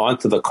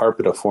onto the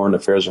carpet of foreign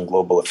affairs and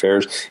global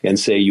affairs and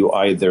say, you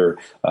either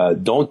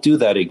don't do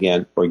that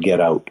again or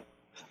get out.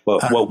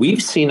 But what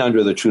we've seen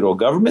under the Trudeau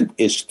government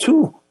is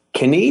two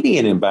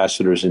Canadian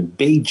ambassadors in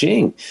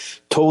Beijing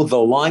toe the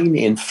line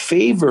in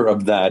favor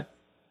of that,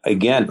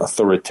 again,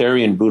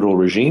 authoritarian, brutal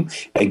regime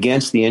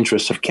against the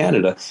interests of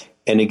Canada.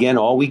 And again,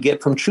 all we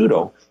get from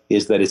Trudeau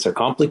is that it's a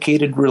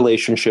complicated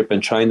relationship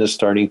and China's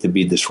starting to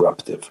be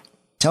disruptive.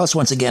 Tell us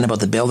once again about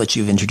the bill that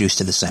you've introduced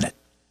to the Senate.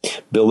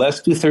 Bill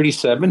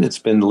S-237, it's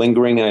been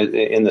lingering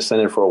in the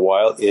Senate for a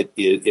while.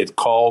 It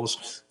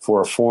calls for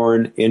a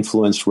foreign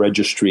influence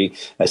registry.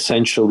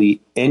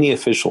 Essentially, any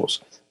officials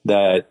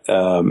that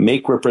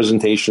make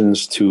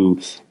representations to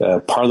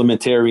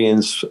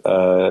parliamentarians,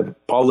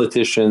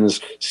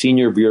 politicians,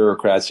 senior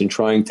bureaucrats in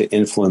trying to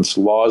influence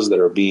laws that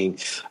are being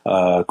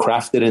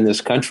crafted in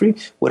this country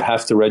would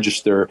have to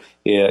register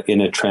in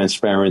a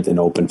transparent and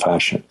open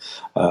fashion.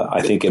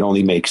 I think it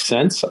only makes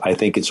sense. I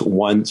think it's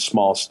one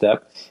small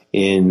step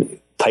in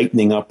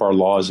tightening up our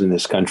laws in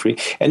this country.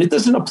 And it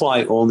doesn't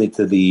apply only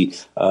to the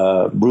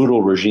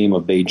brutal regime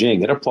of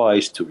Beijing. It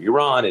applies to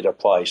Iran. It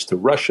applies to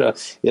Russia.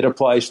 It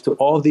applies to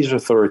all these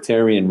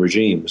authoritarian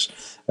regimes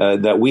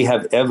that we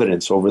have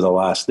evidence over the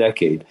last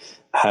decade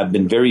have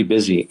been very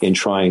busy in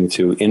trying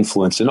to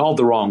influence in all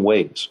the wrong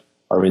ways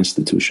our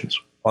institutions.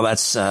 Well,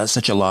 that's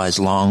such a law is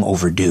long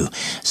overdue.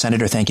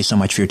 Senator, thank you so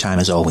much for your time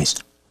as always.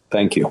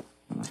 Thank you.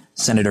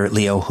 Senator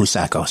Leo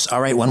Housakos.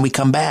 All right, when we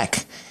come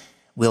back,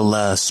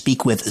 we'll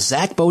speak with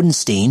Zach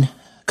Bodenstein,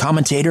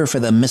 commentator for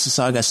the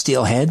Mississauga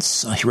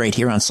Steelheads, right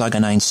here on Saga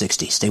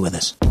 960. Stay with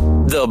us.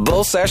 The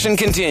Bull Session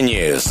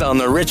continues on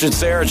The Richard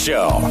Syrett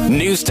Show.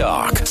 News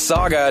Talk,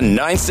 Saga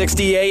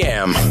 960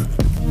 AM.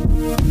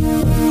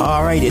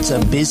 All right, it's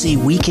a busy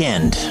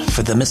weekend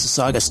for the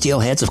Mississauga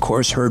Steelheads, of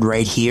course, heard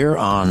right here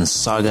on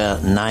Saga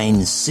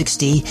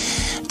 960.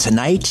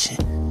 Tonight,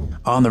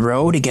 on the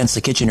road against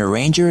the Kitchener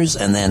Rangers,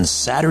 and then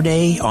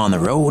Saturday on the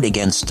road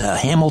against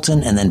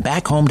Hamilton, and then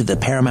back home to the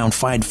Paramount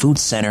Fine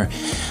Foods Center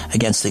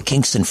against the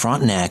Kingston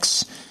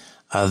Frontenacs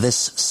this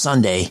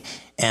Sunday.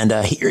 And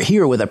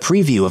here with a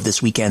preview of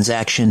this weekend's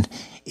action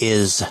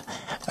is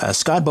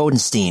Zach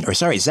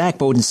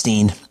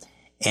Bodenstein,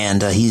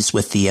 and he's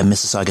with the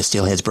Mississauga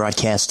Steelheads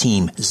broadcast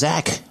team.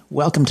 Zach,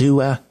 welcome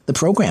to the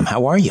program.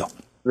 How are you?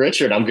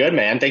 Richard, I'm good,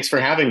 man. Thanks for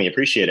having me.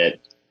 Appreciate it.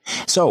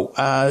 So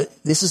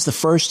this is the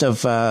first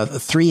of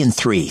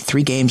 3-3,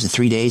 3 games in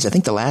 3 days. I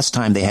think the last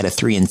time they had a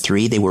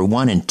 3-3, they were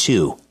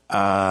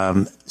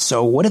 1-2.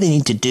 So what do they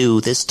need to do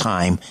this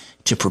time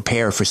to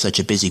prepare for such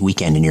a busy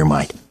weekend in your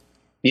mind?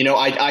 You know,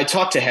 I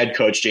talked to head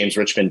coach James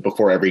Richmond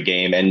before every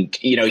game, and,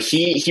 you know,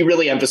 he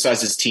really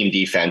emphasizes team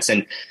defense.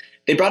 And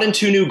they brought in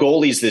 2 new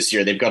goalies this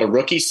year. They've got a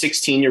rookie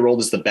 16-year-old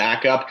as the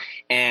backup,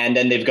 and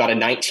then they've got a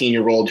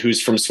 19-year-old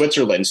who's from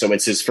Switzerland. So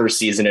it's his first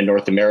season in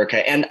North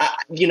America. And,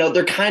 you know,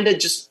 they're kind of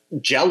just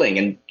gelling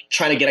and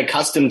trying to get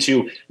accustomed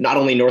to not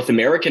only North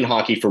American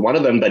hockey for one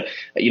of them, but,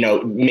 you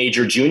know,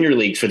 major junior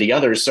league for the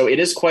others. So it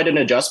is quite an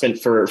adjustment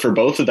for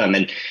both of them.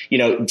 And, you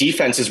know,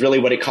 defense is really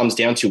what it comes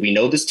down to. We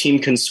know this team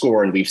can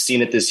score, and we've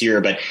seen it this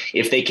year, but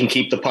if they can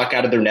keep the puck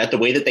out of their net the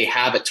way that they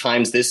have at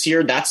times this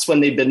year, that's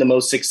when they've been the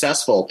most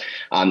successful.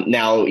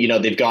 Now, you know,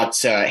 they've got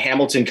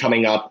Hamilton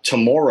coming up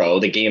tomorrow,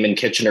 the game in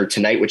Kitchener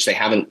tonight, which they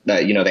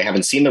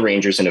haven't seen the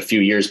Rangers in a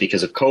few years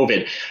because of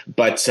COVID,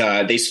 but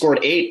they scored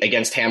 8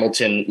 against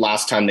Hamilton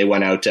last time they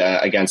went out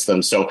against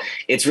them. So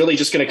it's really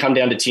just going to come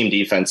down to team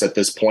defense at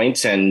this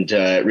point. And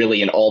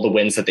really in all the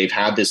wins that they've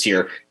had this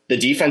year, the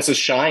defense has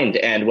shined.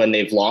 And when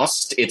they've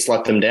lost, it's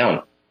let them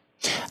down.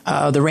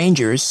 The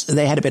Rangers,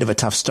 they had a bit of a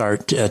tough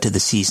start to the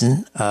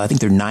season. I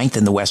think they're 9th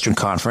in the Western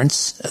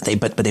Conference,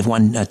 but they've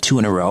won 2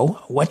 in a row.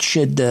 What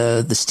should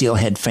the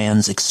Steelhead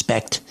fans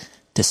expect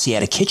to see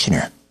out of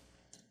Kitchener?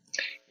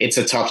 It's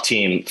a tough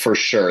team for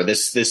sure.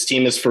 This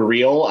team is for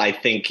real. I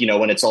think, you know,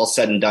 when it's all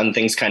said and done,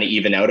 things kind of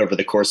even out over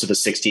the course of a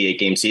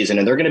 68-game season,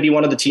 and they're going to be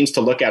one of the teams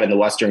to look at in the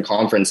Western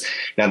Conference.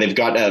 Now, they've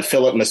got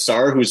Philip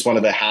Massar, who's one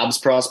of the Habs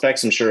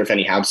prospects. I'm sure if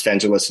any Habs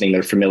fans are listening,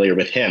 they're familiar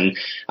with him.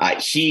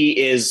 He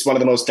is one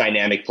of the most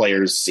dynamic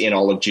players in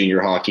all of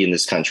junior hockey in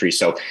this country.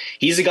 So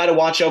he's a guy to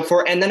watch out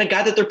for. And then a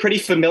guy that they're pretty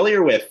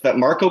familiar with, that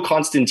Marco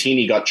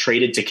Constantini got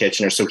traded to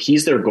Kitchener. So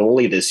he's their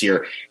goalie this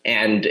year.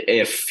 And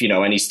if, you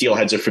know, any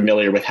Steelheads are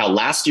familiar with how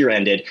last year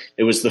ended,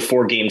 it was the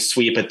 4-game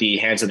sweep at the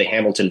hands of the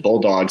Hamilton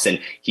Bulldogs, and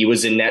he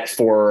was in net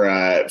for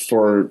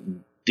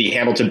the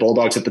Hamilton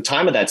Bulldogs at the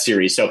time of that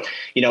series. So,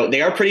 you know,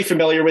 they are pretty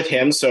familiar with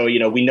him. So, you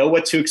know, we know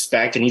what to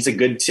expect, and he's a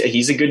good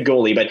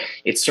goalie, but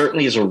it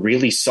certainly is a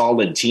really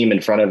solid team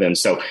in front of him.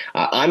 So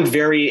I'm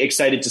very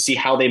excited to see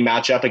how they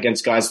match up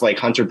against guys like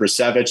Hunter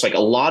Brusevich, like a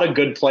lot of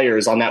good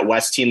players on that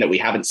West team that we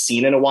haven't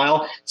seen in a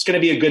while. It's going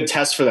to be a good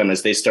test for them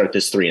as they start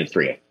this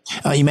 3-3.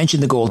 You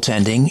mentioned the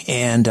goaltending,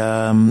 and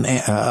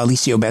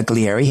Alessio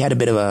Baglieri had a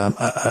bit of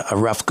a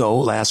rough go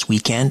last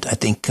weekend. I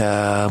think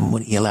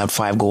he allowed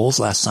 5 goals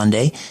last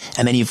Sunday.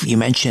 And then you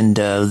mentioned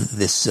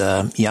this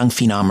young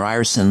phenom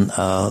Ryerson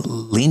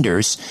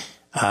Linders.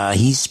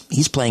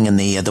 He's playing in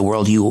the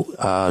World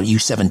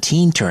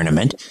U17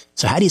 tournament.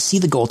 So how do you see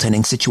the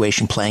goaltending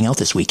situation playing out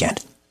this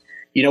weekend?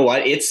 You know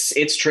what?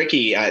 It's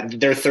tricky.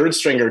 Their third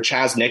stringer,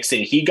 Chaz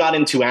Nixon, he got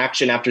into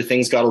action after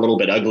things got a little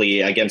bit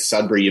ugly against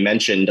Sudbury. You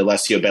mentioned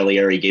Alessio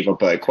Bellieri gave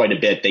up quite a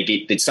bit. They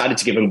decided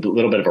to give him a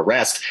little bit of a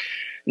rest.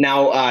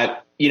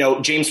 Now, you know,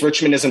 James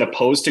Richmond isn't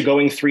opposed to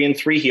going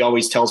 3-3. He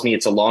always tells me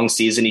it's a long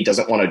season. He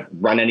doesn't want to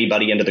run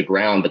anybody into the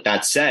ground. But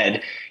that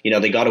said, you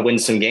know, they got to win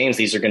some games.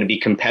 These are going to be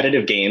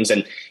competitive games.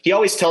 And he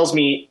always tells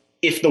me,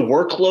 if the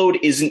workload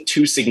isn't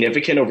too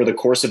significant over the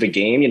course of a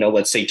game, you know,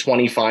 let's say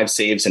 25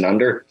 saves and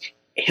under,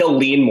 he'll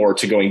lean more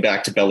to going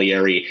back to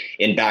Bellieri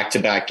in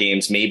back-to-back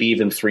games, maybe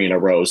even 3 in a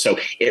row. So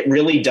it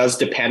really does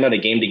depend on a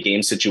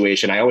game-to-game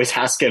situation. I always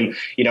ask him,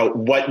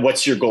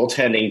 what's your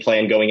goaltending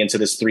plan going into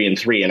this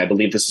 3-3? And I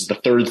believe this is the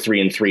third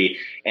 3-3.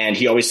 And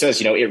he always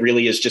says, it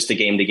really is just a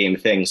game-to-game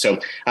thing. So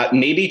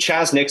maybe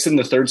Chaz Nixon,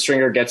 the third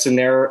stringer, gets in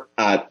there.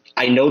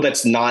 I know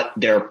that's not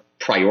their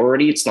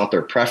priority. It's not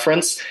their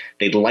preference.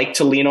 They'd like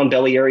to lean on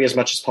Bellieri as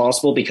much as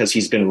possible because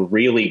he's been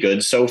really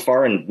good so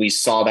far. And we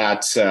saw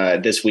that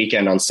this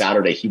weekend on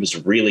Saturday. He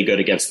was really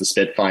good against the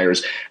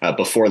Spitfires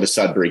before the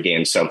Sudbury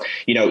game. So,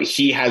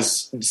 he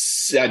has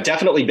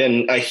definitely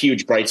been a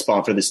huge bright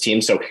spot for this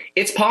team. So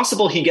it's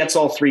possible he gets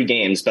all 3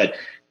 games, but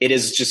it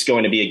is just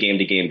going to be a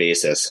game-to-game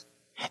basis.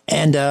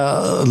 And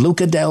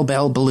Luca Del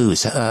Bel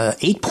Belouz,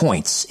 8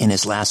 points in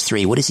his last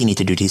 3. What does he need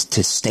to do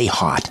to stay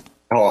hot?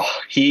 Oh,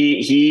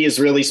 he is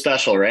really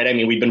special, right? I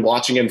mean, we've been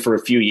watching him for a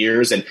few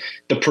years, and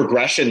the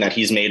progression that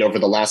he's made over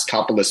the last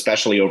couple,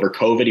 especially over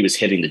COVID, he was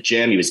hitting the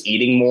gym, he was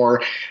eating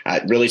more,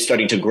 really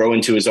starting to grow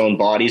into his own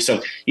body.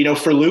 So,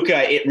 for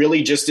Luca, it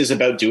really just is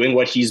about doing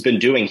what he's been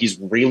doing. He's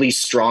really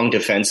strong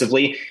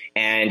defensively,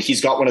 and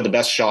he's got one of the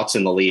best shots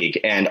in the league,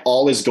 and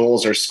all his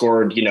goals are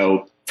scored,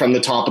 from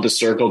the top of the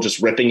circle,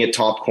 just ripping it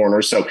top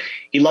corner. So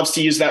he loves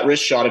to use that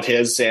wrist shot of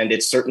his, and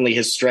it's certainly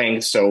his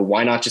strength. So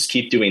why not just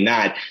keep doing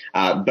that?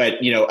 But,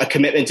 a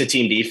commitment to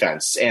team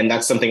defense. And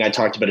that's something I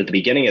talked about at the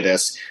beginning of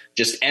this.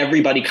 Just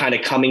everybody kind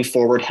of coming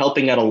forward,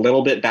 helping out a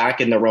little bit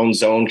back in their own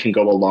zone can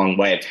go a long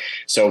way.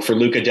 So for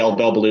Luca Del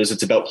Bel Belouz,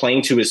 it's about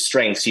playing to his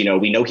strengths.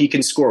 We know he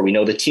can score. We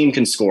know the team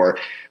can score.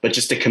 But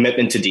just a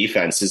commitment to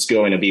defense is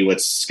going to be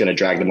what's going to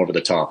drag them over the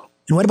top.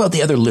 And what about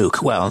the other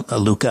Luke? Well,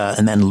 Luca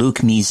and then Luke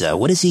Misa.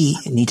 What does he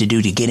need to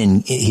do to get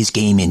in his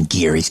game in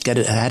gear? He's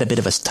had a bit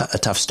of a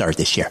tough start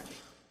this year.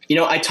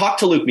 I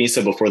talked to Luke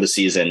Misa before the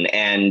season,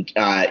 and,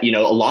 a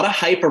lot of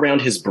hype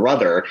around his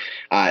brother,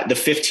 the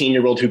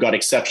 15-year-old who got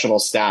exceptional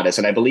status.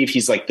 And I believe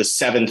he's like the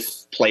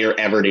 7th player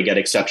ever to get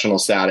exceptional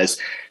status.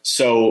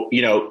 So,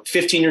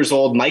 15 years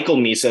old, Michael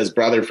Misa's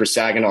brother for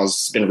Saginaw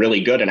has been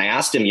really good. And I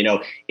asked him,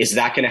 is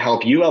that going to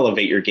help you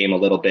elevate your game a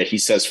little bit? He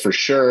says, for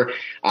sure.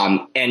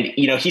 And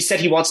he said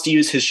he wants to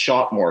use his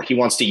shot more. He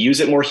wants to use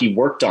it more. He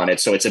worked on it.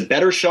 So it's a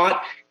better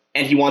shot,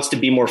 and he wants to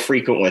be more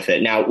frequent with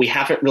it. Now, we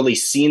haven't really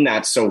seen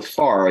that so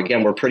far.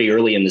 Again, we're pretty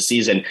early in the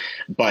season,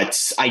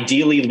 but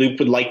ideally, Luke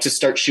would like to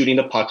start shooting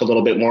the puck a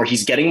little bit more.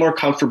 He's getting more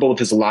comfortable with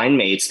his line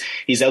mates.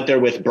 He's out there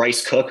with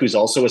Bryce Cook, who's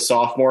also a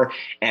sophomore,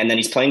 and then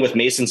he's playing with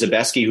Mason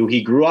Zabeski, who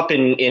he grew up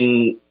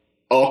in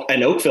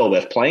Oakville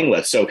with, playing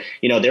with. So,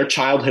 they're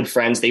childhood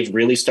friends. They've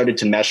really started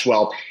to mesh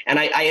well. And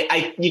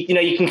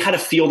you can kind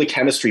of feel the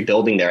chemistry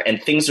building there,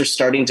 and things are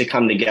starting to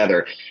come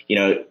together.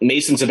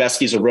 Mason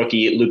Zabeski's a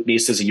rookie. Luke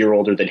Misa's a year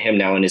older than him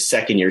now in his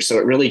second year. So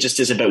it really just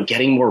is about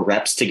getting more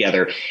reps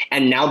together.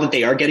 And now that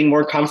they are getting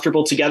more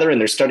comfortable together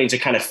and they're starting to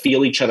kind of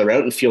feel each other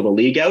out and feel the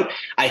league out,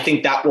 I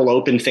think that will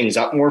open things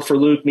up more for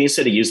Luke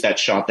Misa to use that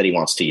shot that he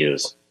wants to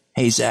use.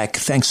 Hey, Zach,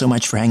 thanks so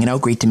much for hanging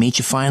out. Great to meet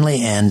you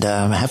finally, and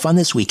have fun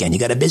this weekend. You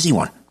got a busy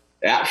one.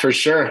 Yeah, for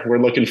sure. We're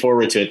looking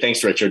forward to it.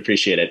 Thanks, Richard.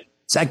 Appreciate it.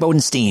 Zach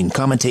Bodenstein,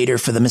 commentator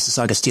for the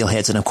Mississauga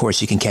Steelheads. And, of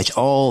course, you can catch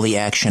all the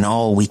action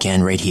all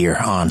weekend right here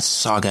on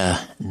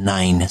Saga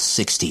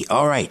 960.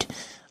 All right.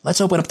 Let's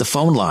open up the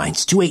phone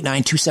lines.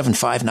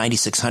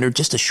 289-275-9600.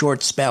 Just a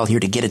short spell here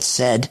to get it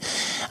said.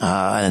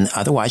 And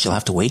otherwise, you'll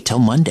have to wait till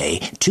Monday.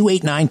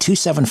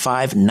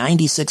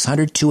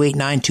 289-275-9600.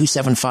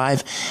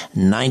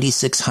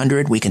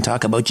 289-275-9600. We can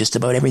talk about just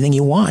about everything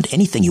you want.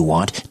 Anything you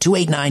want.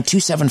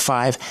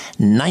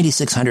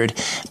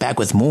 289-275-9600. Back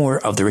with more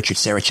of the Richard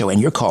Syrett Show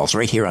and your calls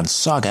right here on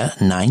Saga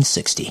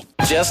 960.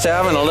 Just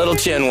having a little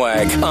chin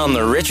wag on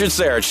the Richard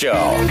Syrett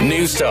Show.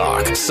 News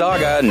Talk.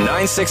 Saga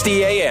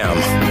 960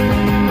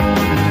 AM.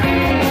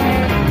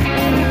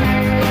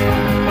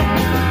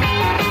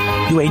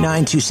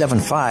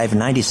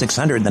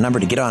 289-275-9600, the number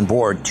to get on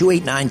board.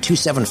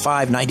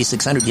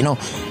 289-275-9600.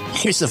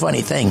 Here's the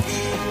funny thing.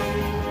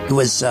 It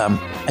was,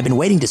 I've been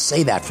waiting to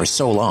say that for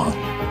so long.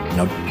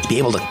 To be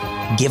able to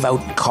give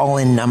out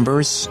call-in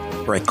numbers,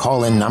 or a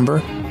call-in number.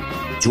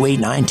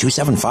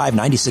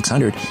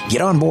 289-275-9600.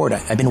 Get on board.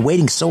 I've been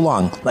waiting so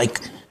long.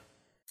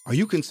 Are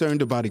you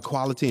concerned about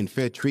equality and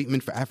fair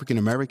treatment for African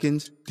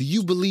Americans? Do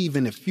you believe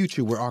in a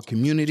future where our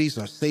communities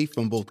are safe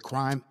from both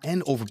crime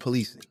and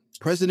over-policing?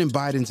 President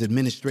Biden's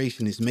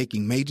administration is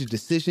making major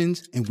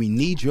decisions, and we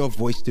need your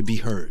voice to be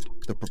heard.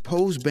 The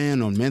proposed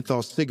ban on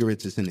menthol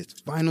cigarettes is in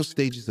its final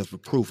stages of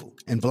approval,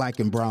 and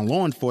Black and brown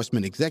law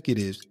enforcement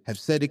executives have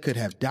said it could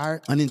have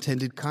dire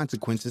unintended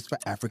consequences for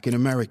African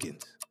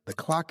Americans. The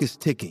clock is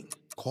ticking.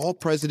 Call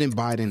President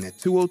Biden at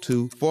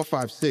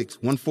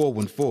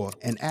 202-456-1414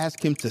 and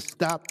ask him to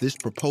stop this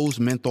proposed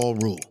menthol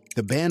rule.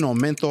 The ban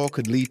on menthol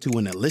could lead to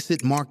an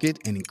illicit market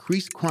and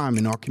increased crime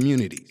in our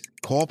communities.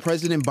 Call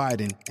President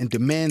Biden and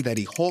demand that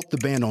he halt the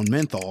ban on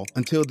menthol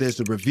until there's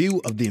a review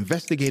of the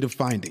investigative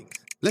findings.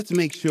 Let's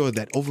make sure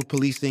that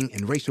over-policing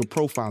and racial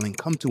profiling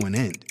come to an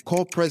end.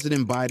 Call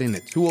President Biden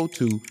at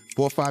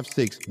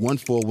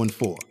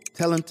 202-456-1414.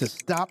 Tell him to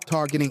stop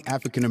targeting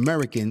African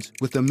Americans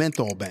with a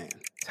menthol ban.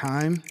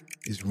 Time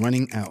is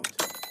running out.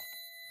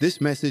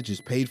 This message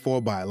is paid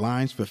for by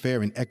Alliance for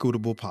Fair and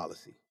Equitable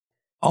Policy.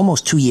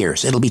 Almost 2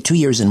 years. It'll be 2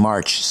 years in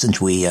March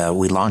since we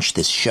launched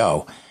this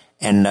show.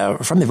 And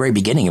from the very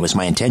beginning, it was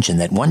my intention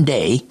that one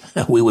day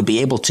we would be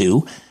able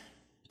to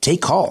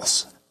take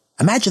calls.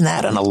 Imagine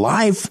that on a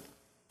live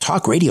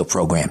talk radio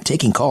program,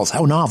 taking calls.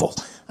 How novel.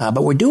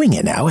 But we're doing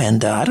it now,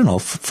 and I don't know,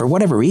 for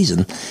whatever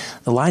reason,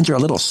 the lines are a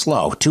little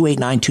slow.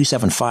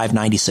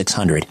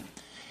 289-275-9600.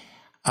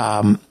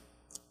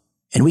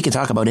 And we can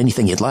talk about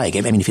anything you'd like.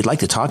 I mean, if you'd like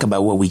to talk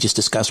about what we just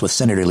discussed with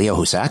Senator Leo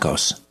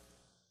Housakos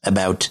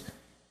about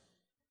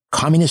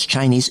communist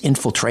Chinese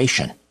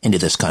infiltration into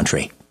this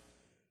country.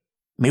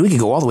 I mean, we could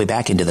go all the way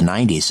back into the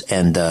 90s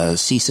and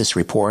see this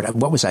report.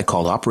 What was that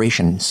called?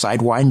 Operation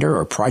Sidewinder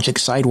or Project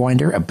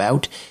Sidewinder,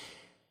 about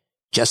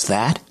just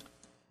that.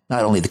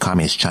 Not only the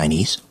communist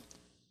Chinese.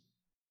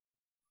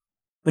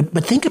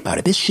 But think about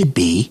it. This should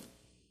be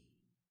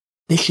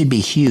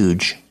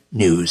huge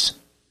news.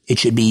 It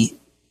should be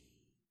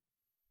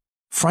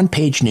front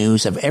page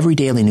news of every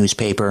daily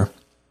newspaper.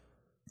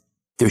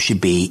 There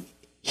should be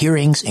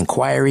hearings,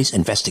 inquiries,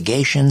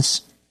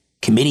 investigations,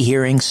 committee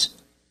hearings.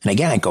 And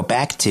again, I go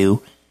back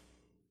to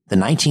the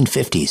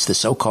 1950s, the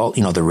so-called,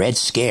 the Red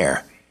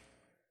Scare.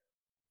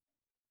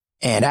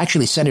 And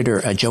actually,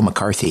 Senator Joe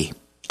McCarthy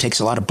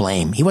takes a lot of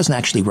blame. He wasn't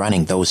actually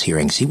running those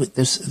hearings.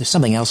 There's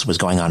something else was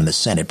going on in the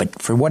Senate,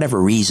 but for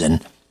whatever reason,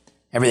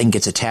 everything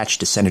gets attached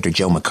to Senator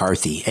Joe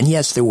McCarthy. And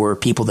yes, there were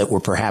people that were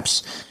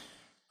perhaps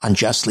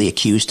unjustly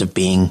accused of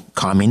being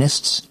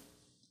communists.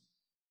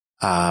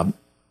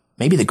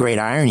 Maybe the great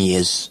irony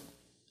is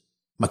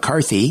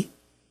McCarthy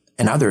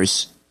and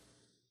others,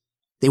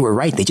 they were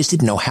right. They just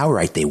didn't know how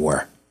right they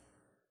were.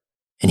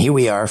 And here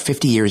we are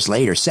 50 years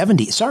later,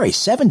 70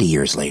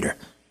 years later.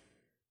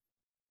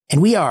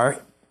 And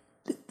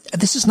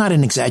this is not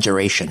an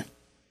exaggeration.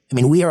 I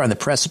mean, we are on the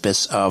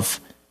precipice of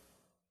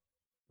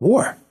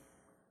war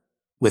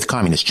with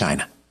communist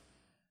China.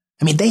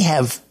 I mean, they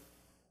have,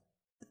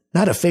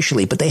 not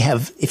officially, but they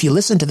have, if you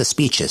listen to the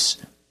speeches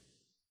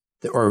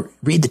or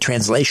read the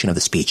translation of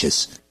the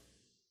speeches,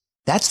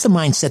 that's the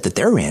mindset that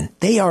they're in.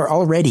 They are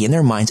already in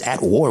their minds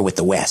at war with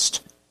the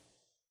West.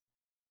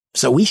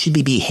 So we should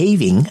be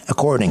behaving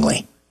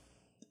accordingly.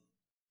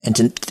 And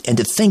to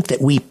think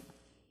that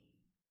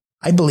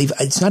I believe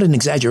it's not an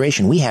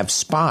exaggeration. We have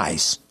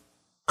spies,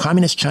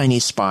 communist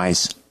Chinese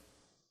spies,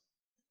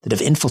 that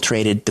have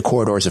infiltrated the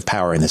corridors of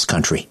power in this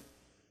country,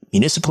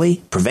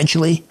 municipally,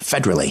 provincially,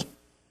 federally.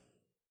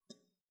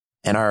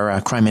 And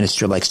our Prime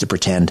Minister likes to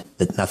pretend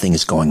that nothing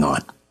is going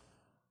on.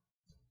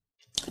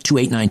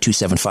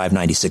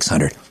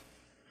 289-275-9600.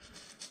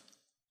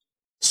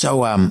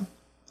 So,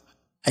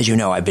 as you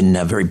know, I've been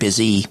very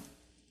busy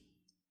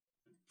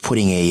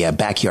putting a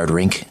backyard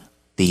rink,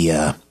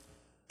 the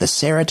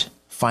Syrett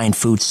Fine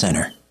Food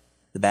Center,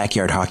 the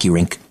backyard hockey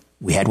rink.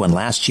 We had one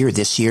last year.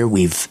 This year,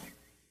 we've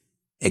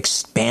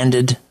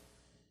expanded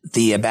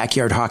the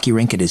backyard hockey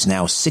rink. It is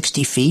now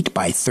 60 feet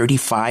by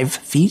 35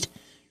 feet.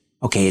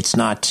 Okay, it's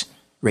not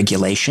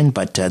regulation,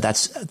 but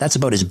that's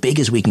about as big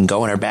as we can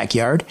go in our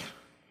backyard.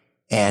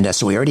 And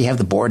so we already have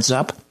the boards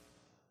up.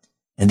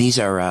 And these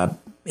are,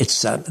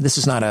 this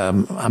is not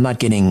I'm not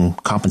getting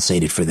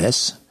compensated for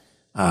this.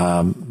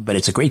 But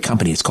it's a great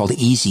company. It's called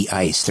Easy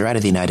Ice. They're out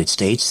of the United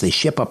States. They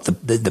ship up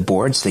the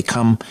boards. They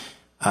come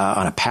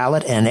on a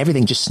pallet, and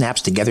everything just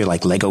snaps together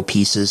like Lego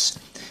pieces.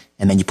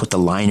 And then you put the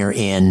liner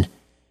in,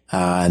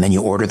 and then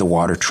you order the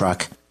water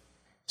truck.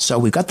 So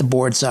we've got the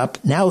boards up.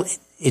 Now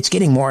it's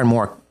getting more and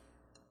more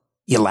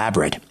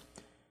elaborate.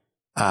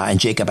 And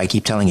Jacob, I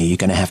keep telling you, you're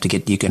going to have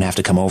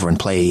to come over and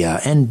play,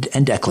 and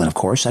Declan, of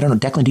course. I don't know,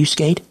 Declan, do you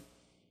skate?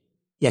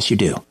 Yes, you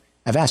do.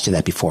 I've asked you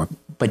that before,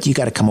 but you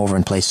got to come over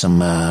and play some,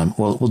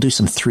 we'll do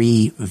some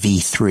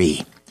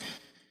 3v3.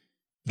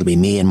 It'll be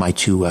me and my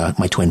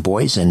twin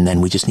boys, and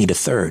then we just need a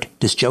third.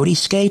 Does Jody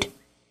skate?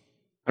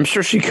 I'm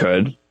sure she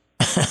could.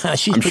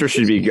 I'm sure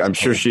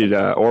she'd,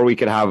 or we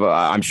could have,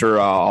 I'm sure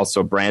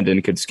also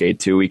Brandon could skate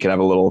too. We could have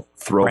a little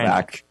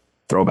throwback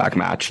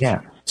match.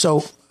 Yeah.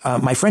 So,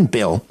 my friend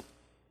Bill,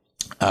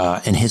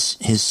 and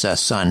his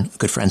son,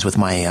 good friends with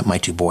my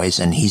two boys,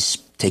 and he's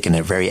taken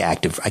a very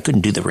active. I couldn't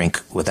do the rink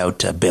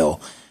without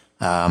Bill.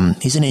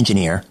 He's an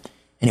engineer.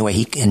 Anyway,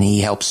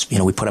 he helps.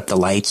 We put up the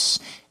lights,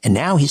 and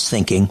now he's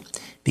thinking,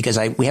 because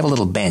we have a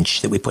little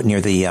bench that we put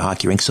near the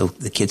hockey rink so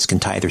the kids can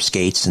tie their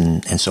skates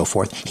and so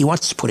forth. He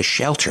wants to put a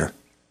shelter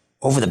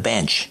over the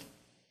bench,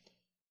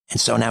 and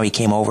so now he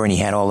came over and he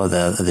had all of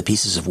the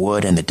pieces of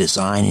wood and the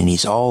design, and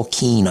he's all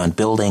keen on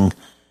building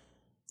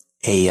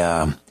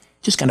a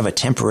just kind of a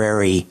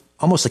temporary,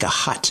 almost like a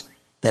hut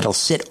that'll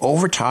sit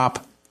over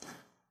top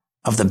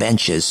of the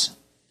benches,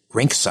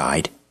 rink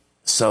side,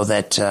 so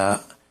that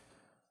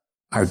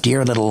our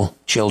dear little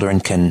children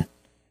can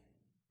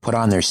put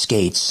on their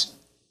skates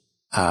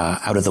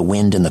out of the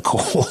wind and the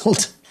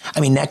cold.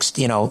 I mean, next,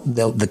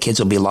 the kids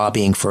will be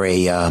lobbying for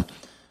a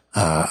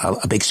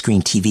big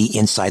screen TV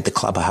inside the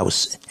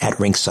clubhouse at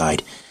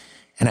rinkside,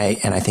 and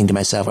I think to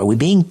myself, are we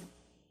being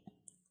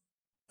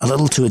a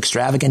little too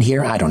extravagant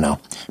here? I don't know.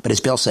 But as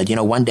Bill said,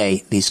 one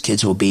day these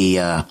kids will be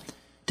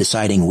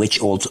deciding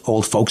which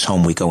old folks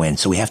home we go in.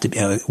 So we have to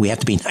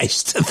be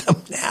nice to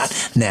them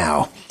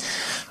now.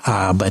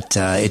 But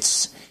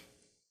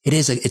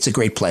it's a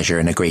great pleasure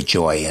and a great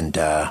joy, and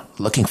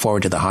looking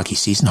forward to the hockey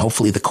season.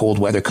 Hopefully the cold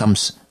weather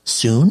comes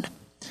soon.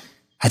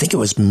 I think it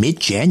was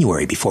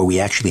mid-January before we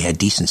actually had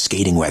decent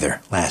skating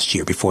weather last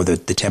year, before the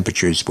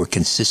temperatures were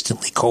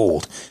consistently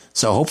cold.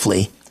 So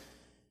hopefully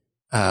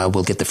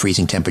we'll get the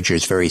freezing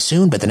temperatures very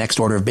soon. But the next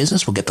order of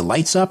business, we'll get the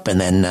lights up,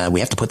 and then we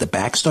have to put the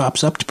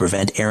backstops up to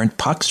prevent errant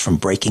pucks from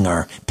breaking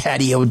our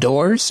patio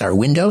doors, our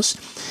windows.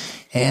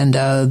 And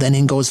then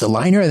in goes the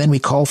liner, and then we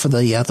call for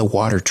the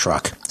water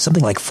truck.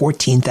 Something like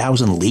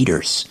 14,000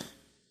 liters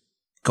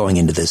going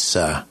into this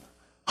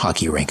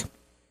hockey rink.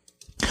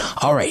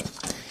 All right.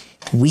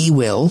 We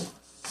will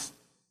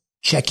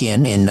check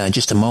in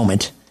just a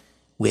moment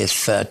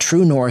with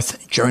True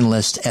North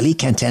journalist Elie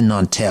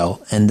Quentin-Nantel.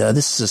 And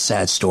this is a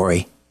sad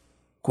story.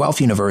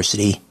 Guelph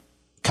University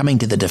coming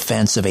to the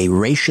defense of a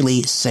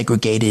racially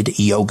segregated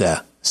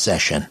yoga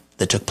session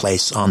that took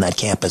place on that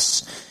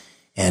campus.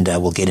 And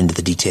we'll get into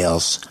the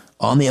details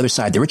on the other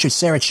side. The Richard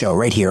Syrett Show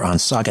right here on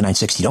Saga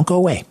 960. Don't go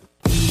away.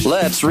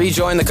 Let's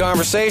rejoin the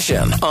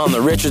conversation on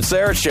the Richard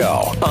Syrett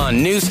Show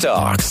on News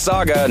Talk,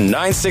 Saga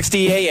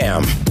 960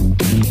 AM.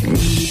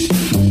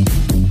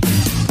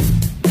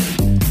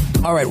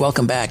 All right,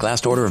 welcome back.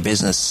 Last order of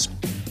business.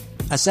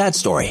 A sad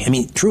story. I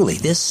mean, truly,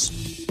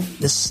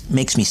 this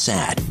makes me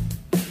sad.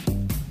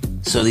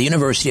 So the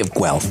University of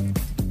Guelph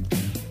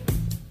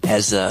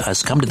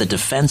has come to the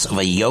defense of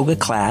a yoga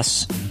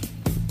class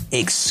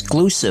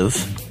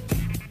exclusive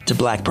to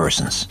black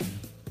persons.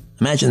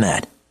 Imagine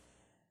that.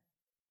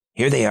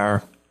 Here they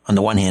are, on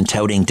the one hand,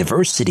 touting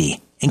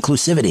diversity,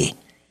 inclusivity,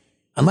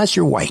 unless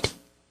you're white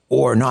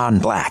or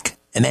non-black,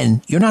 and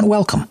then you're not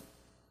welcome.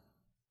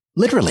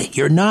 Literally,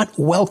 you're not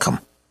welcome.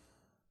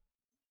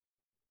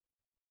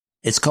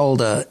 It's called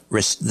the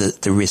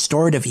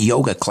Restorative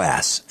Yoga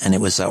Class, and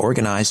it was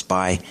organized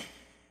by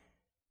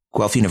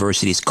Guelph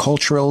University's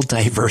Cultural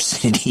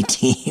Diversity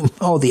Team.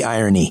 Oh, the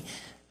irony.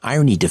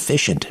 Irony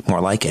deficient,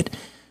 more like it.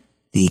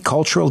 The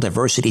Cultural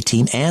Diversity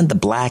Team and the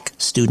Black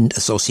Student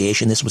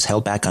Association. This was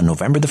held back on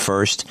November the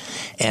 1st.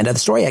 And the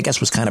story, I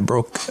guess, was kind of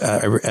broke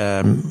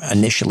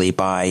initially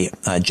by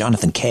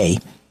Jonathan Kay,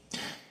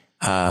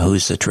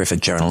 who's a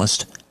terrific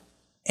journalist.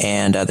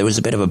 And there was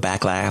a bit of a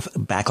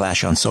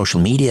backlash on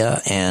social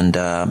media. And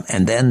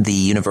then the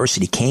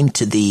university came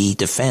to the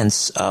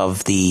defense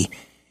of the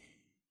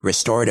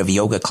restorative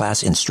yoga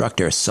class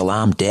instructor,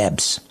 Salam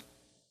Debs,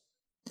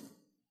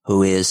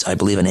 who is, I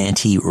believe, an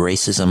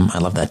anti-racism, I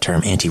love that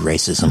term,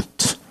 anti-racism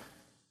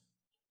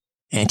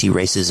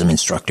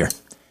instructor.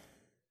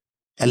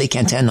 Elie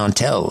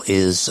Quentin-Nantel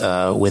is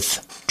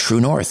with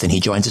True North, and he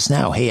joins us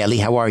now. Hey, Elie,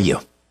 how are you?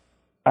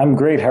 I'm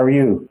great. How are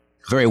you?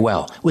 Very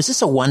well. Was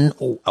this a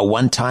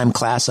one-time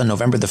class on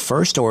November the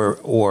 1st,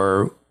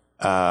 or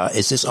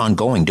is this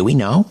ongoing? Do we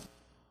know?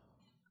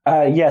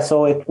 Yeah,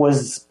 so it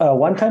was a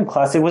one-time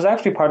class. It was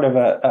actually part of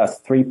a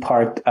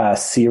three-part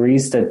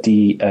series that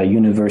the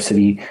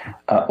university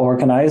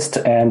organized,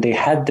 and they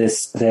had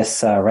this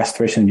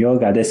restoration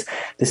yoga,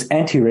 this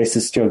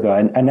anti-racist yoga.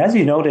 And as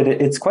you noted,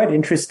 it's quite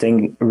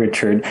interesting,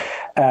 Richard,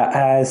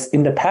 as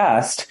in the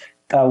past,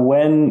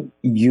 when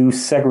you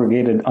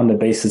segregated on the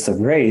basis of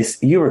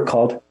race, you were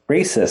called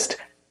racist.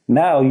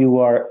 Now you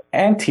are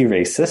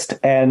anti-racist,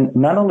 and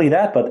not only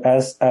that, but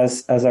as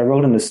I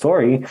wrote in the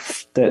story,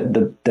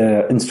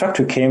 the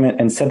instructor came in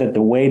and said that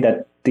the way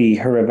that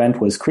her event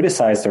was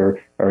criticized or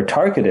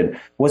targeted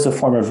was a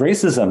form of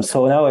racism.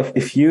 So now,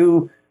 if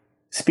you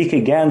speak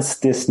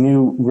against this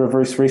new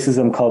reverse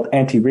racism called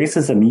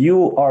anti-racism,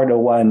 you are the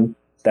one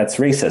that's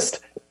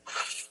racist.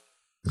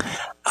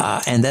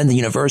 And then the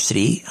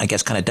university, I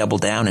guess, kind of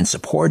doubled down and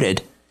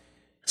supported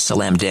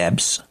Salam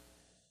Debs,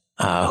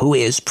 who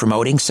is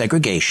promoting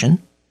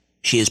segregation.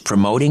 She is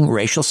promoting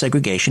racial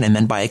segregation, and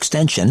then by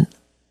extension,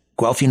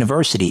 Guelph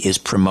University is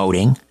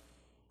promoting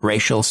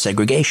racial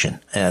segregation.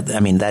 I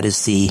mean, that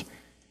is a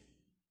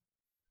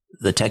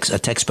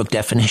textbook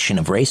definition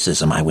of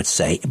racism, I would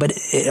say. But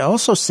it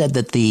also said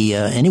that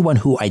anyone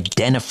who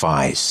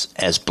identifies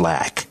as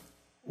black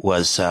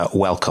was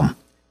welcome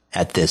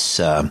at this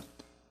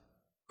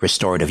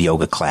restorative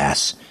yoga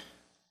class.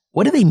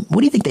 What do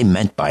you think they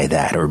meant by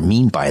that, or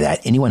mean by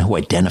that? Anyone who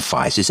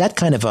identifies, is that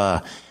kind of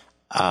a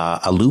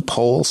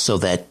loophole so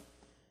that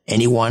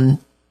anyone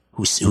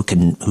who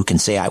can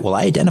say, I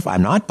identify,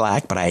 I'm not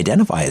black, but I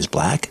identify as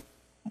black?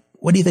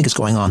 What do you think is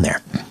going on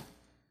there?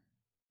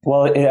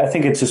 Well, I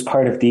think it's just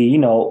part of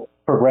the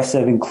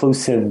progressive,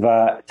 inclusive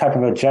type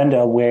of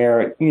agenda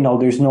where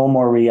there's no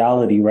more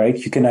reality, right?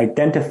 You can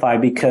identify,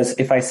 because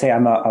if I say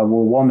I'm a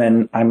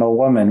woman, I'm a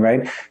woman,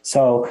 right?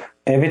 So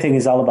everything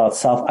is all about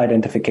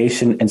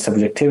self-identification and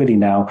subjectivity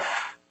now.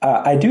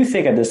 I do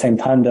think at the same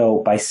time, though,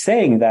 by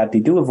saying that, they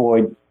do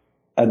avoid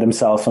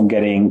themselves from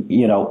getting,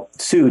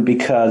 sued,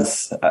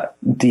 because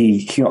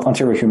the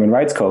Ontario Human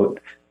Rights Code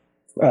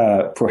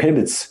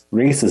prohibits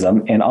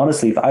racism. And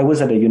honestly, if I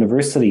was at a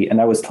university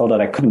and I was told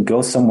that I couldn't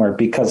go somewhere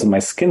because of my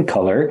skin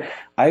color,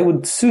 I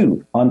would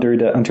sue under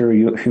the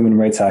Ontario Human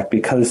Rights Act,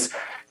 because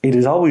it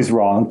is always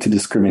wrong to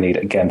discriminate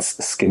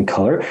against skin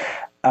color.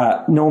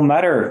 No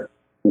matter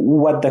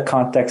what the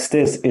context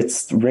is,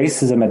 it's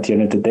racism at the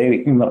end of the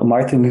day.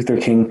 Martin Luther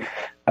King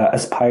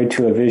aspired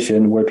to a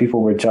vision where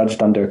people were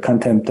judged under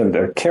contempt of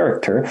their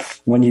character.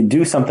 When you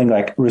do something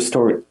like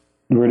restorative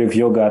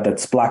yoga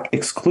that's Black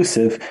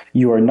exclusive,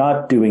 you are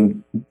not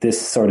doing this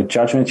sort of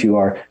judgment. You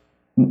are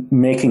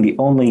making the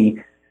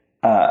only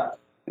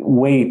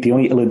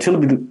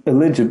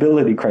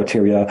eligibility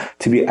criteria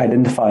to be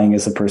identifying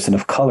as a person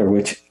of color,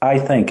 which I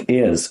think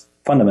is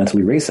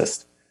fundamentally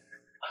racist.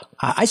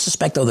 I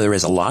suspect, though, there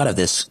is a lot of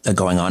this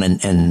going on,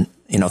 and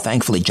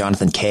thankfully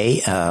Jonathan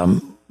Kay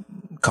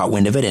caught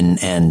wind of it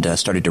and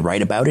started to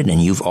write about it,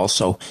 and you've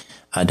also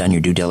done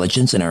your due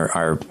diligence and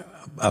are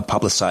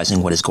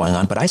publicizing what is going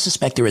on. But I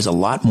suspect there is a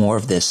lot more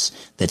of this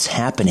that's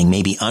happening,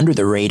 maybe under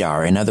the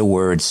radar. In other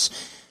words,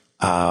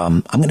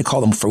 I'm going to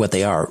call them for what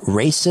they are: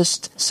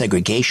 racist,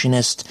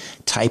 segregationist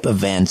type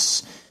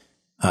events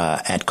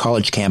at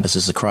college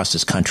campuses across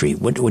this country.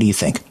 What do you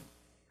think?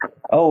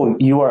 Oh,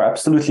 you are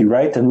absolutely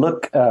right. And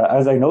look,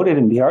 as I noted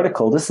in the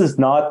article, this is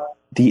not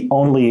the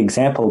only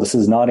example. This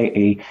is not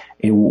a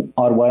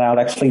odd one out.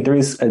 Actually, there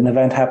is an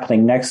event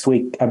happening next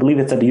week. I believe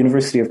it's at the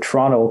University of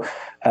Toronto,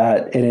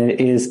 and it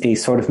is a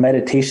sort of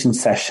meditation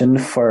session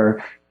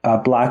for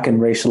Black and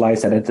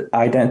racialized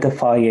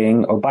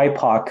identifying, or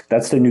BIPOC.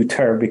 That's the new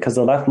term, because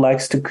the left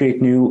likes to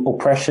create new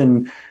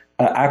oppression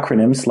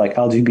acronyms like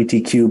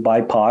LGBTQ,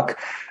 BIPOC,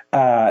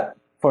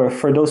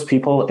 for those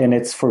people, and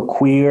it's for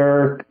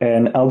queer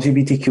and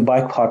LGBTQ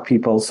BIPOC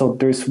people. So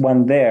there's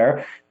one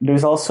there.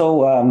 There's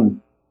also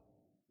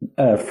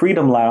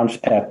Freedom Lounge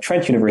at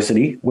Trent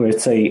University, where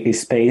it's a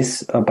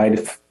space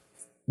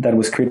that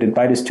was created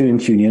by the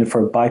student union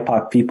for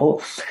BIPOC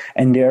people.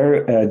 And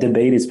their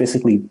debate is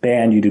basically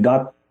banned. You do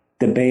not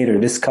debate or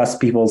discuss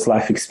people's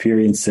life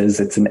experiences.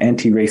 It's an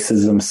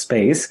anti-racism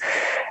space.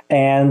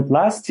 And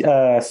last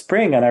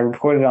spring, and I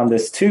reported on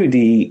this too,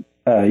 the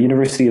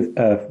University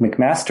of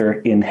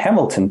McMaster in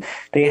Hamilton,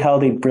 they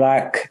held a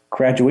Black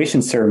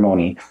graduation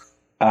ceremony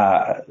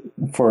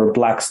for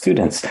Black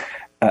students.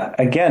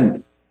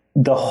 Again,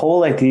 the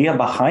whole idea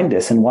behind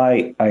this, and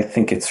why I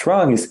think it's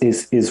wrong,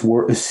 is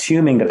we're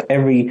assuming that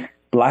every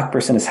Black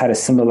person has had a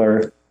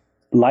similar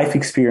life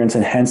experience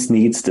and hence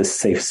needs this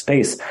safe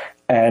space.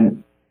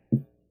 And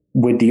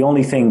with the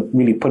only thing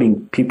really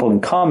putting people in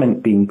common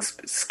being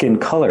skin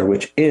color,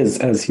 which is,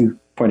 as you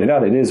pointed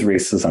out, it is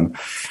racism.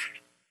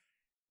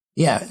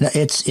 Yeah,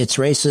 it's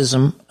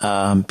racism,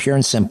 pure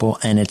and simple,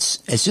 and it's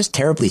just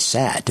terribly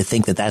sad to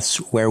think that that's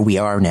where we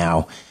are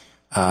now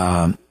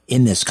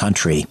in this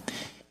country.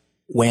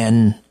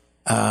 When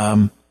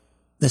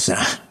listen,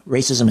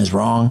 racism is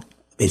wrong.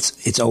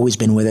 It's always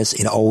been with us.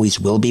 It always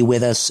will be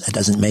with us. It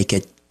doesn't make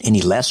it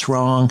any less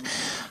wrong.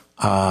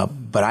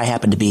 But I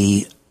happen to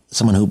be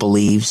someone who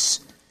believes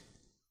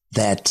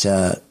that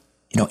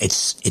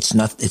it's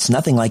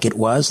nothing like it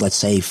was, let's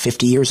say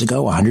 50 years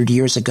ago, 100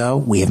 years ago.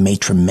 We have made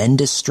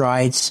tremendous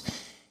strides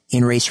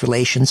in race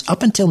relations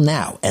up until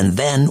now. And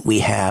then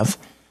we have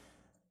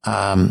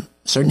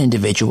certain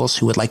individuals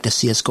who would like to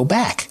see us go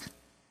back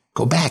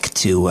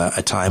to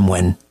a time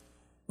when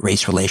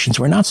race relations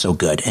were not so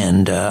good.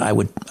 And I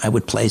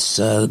would place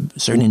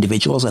certain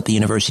individuals at the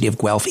University of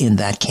Guelph in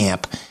that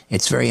camp.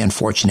 It's very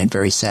unfortunate,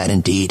 very sad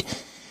indeed.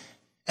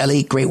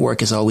 Ellie, great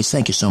work as always.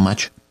 Thank you so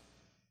much.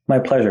 My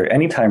pleasure.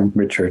 Anytime,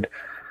 Richard.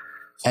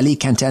 Ellie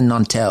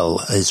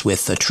Cantan-Nantel is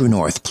with True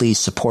North. Please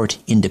support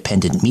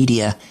independent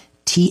media.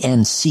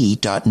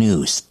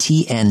 TNC.news.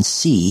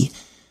 TNC.news.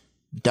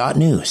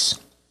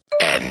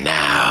 And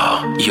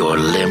now, your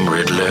Lim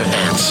Riddler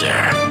answer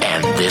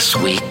and this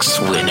week's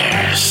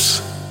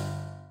winners.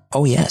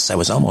 Oh, yes, I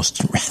was almost...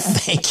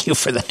 Thank you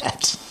for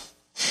that.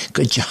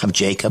 Good job,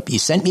 Jacob. You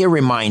sent me a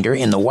reminder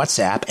in the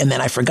WhatsApp, and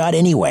then I forgot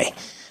anyway.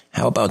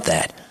 How about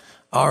that?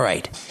 All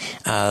right.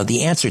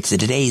 The answer to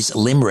today's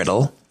Lim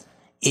Riddle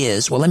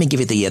is... Well, let me give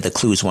you the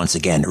clues once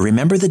again.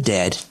 Remember the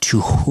dead to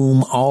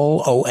whom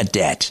all owe a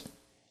debt.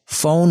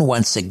 Phone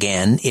once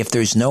again if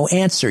there's no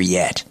answer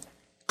yet.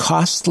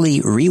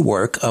 Costly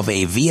rework of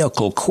a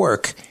vehicle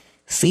quirk.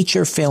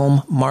 Feature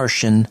film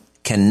Martian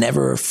can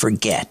never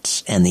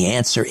forget. And the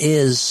answer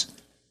is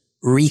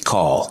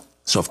recall.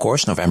 So, of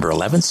course, November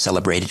 11th,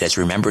 celebrated as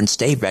Remembrance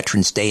Day,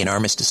 Veterans Day, and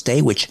Armistice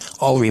Day, which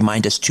all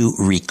remind us to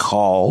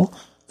recall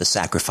the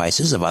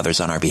sacrifices of others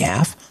on our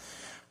behalf.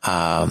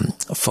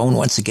 Phone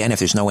once again if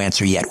there's no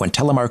answer yet. When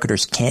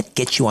telemarketers can't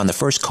get you on the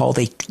first call,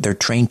 they're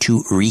trained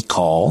to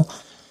recall.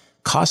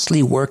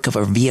 Costly work of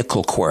a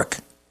vehicle quirk.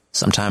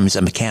 Sometimes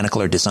a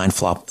mechanical or design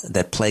flaw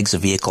that plagues a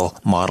vehicle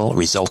model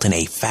result in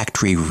a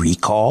factory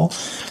recall.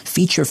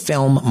 Feature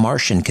film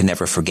Martian can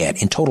never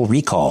forget. In Total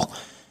Recall,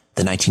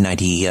 the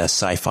 1990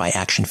 sci-fi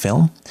action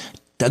film,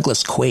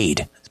 Douglas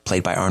Quaid,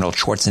 played by Arnold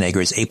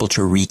Schwarzenegger, is able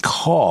to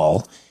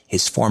recall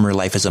his former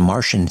life as a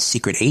Martian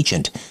secret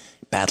agent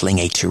battling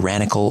a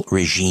tyrannical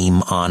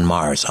regime on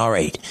Mars. All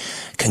right.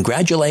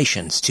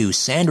 Congratulations to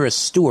Sandra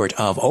Stewart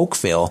of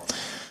Oakville,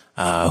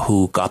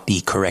 who got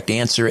the correct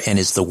answer and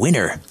is the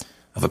winner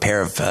of a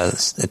pair of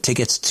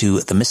tickets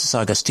to the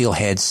Mississauga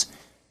Steelheads'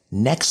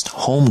 next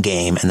home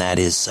game, and that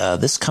is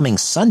this coming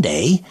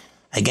Sunday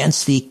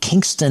against the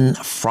Kingston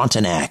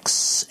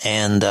Frontenacs.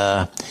 And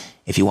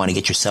if you want to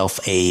get yourself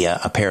a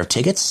pair of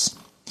tickets,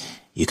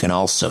 you can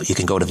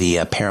go to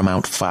the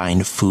Paramount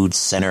Fine Food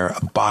Center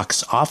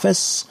box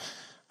office,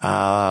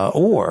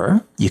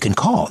 or you can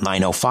call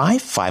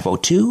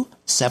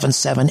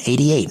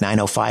 905-502-7788,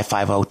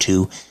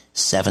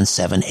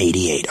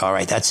 905-502-7788. All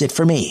right, that's it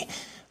for me.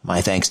 My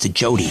thanks to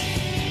Jody,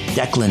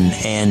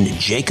 Declan, and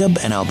Jacob,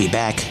 and I'll be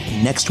back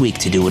next week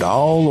to do it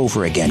all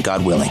over again,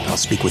 God willing. I'll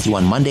speak with you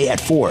on Monday at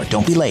 4.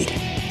 Don't be late.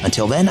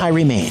 Until then, I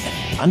remain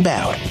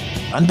unbowed,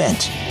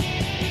 unbent,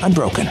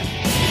 unbroken.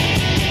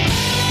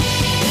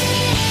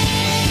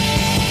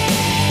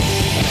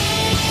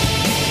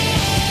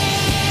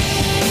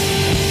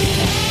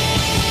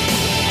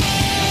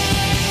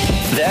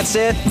 That's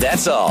it.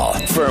 That's all.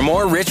 For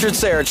more Richard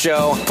Syrett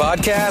Show,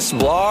 podcasts,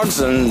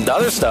 blogs, and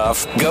other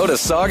stuff, go to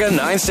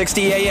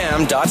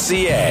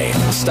saga960am.ca.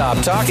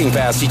 Stop talking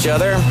past each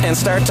other and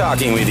start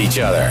talking with each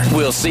other.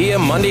 We'll see you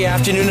Monday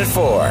afternoon at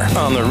 4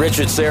 on The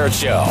Richard Syrett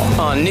Show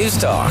on News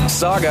Talk,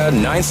 Saga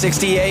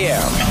 960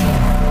 AM.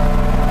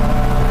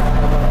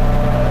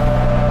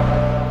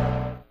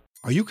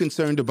 Are you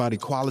concerned about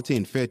equality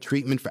and fair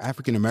treatment for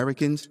African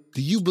Americans?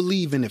 Do you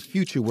believe in a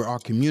future where our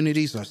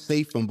communities are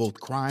safe from both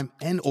crime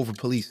and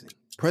over-policing?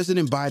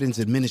 President Biden's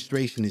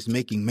administration is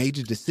making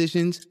major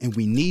decisions, and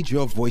we need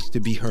your voice to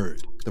be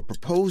heard. The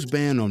proposed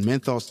ban on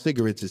menthol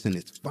cigarettes is in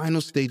its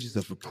final stages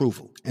of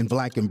approval, and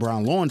Black and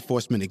brown law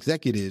enforcement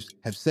executives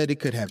have said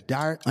it could have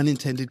dire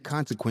unintended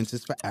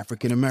consequences for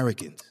African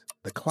Americans.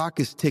 The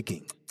clock is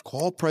ticking.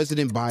 Call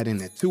President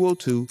Biden at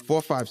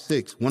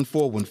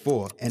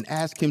 202-456-1414 and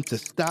ask him to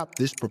stop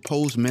this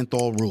proposed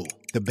menthol rule.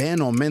 The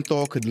ban on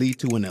menthol could lead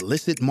to an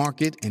illicit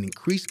market and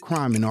increased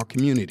crime in our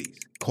communities.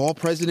 Call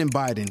President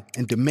Biden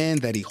and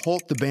demand that he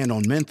halt the ban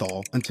on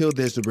menthol until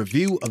there's a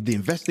review of the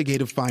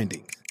investigative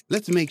findings.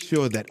 Let's make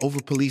sure that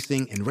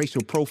overpolicing and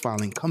racial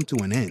profiling come to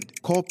an end.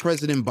 Call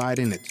President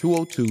Biden at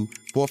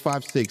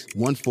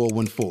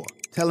 202-456-1414.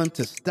 Tell him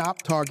to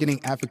stop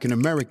targeting African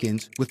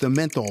Americans with a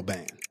menthol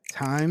ban.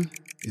 Time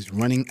is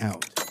running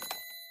out.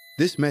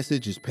 This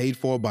message is paid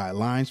for by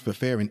Alliance for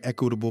Fair and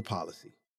Equitable Policy.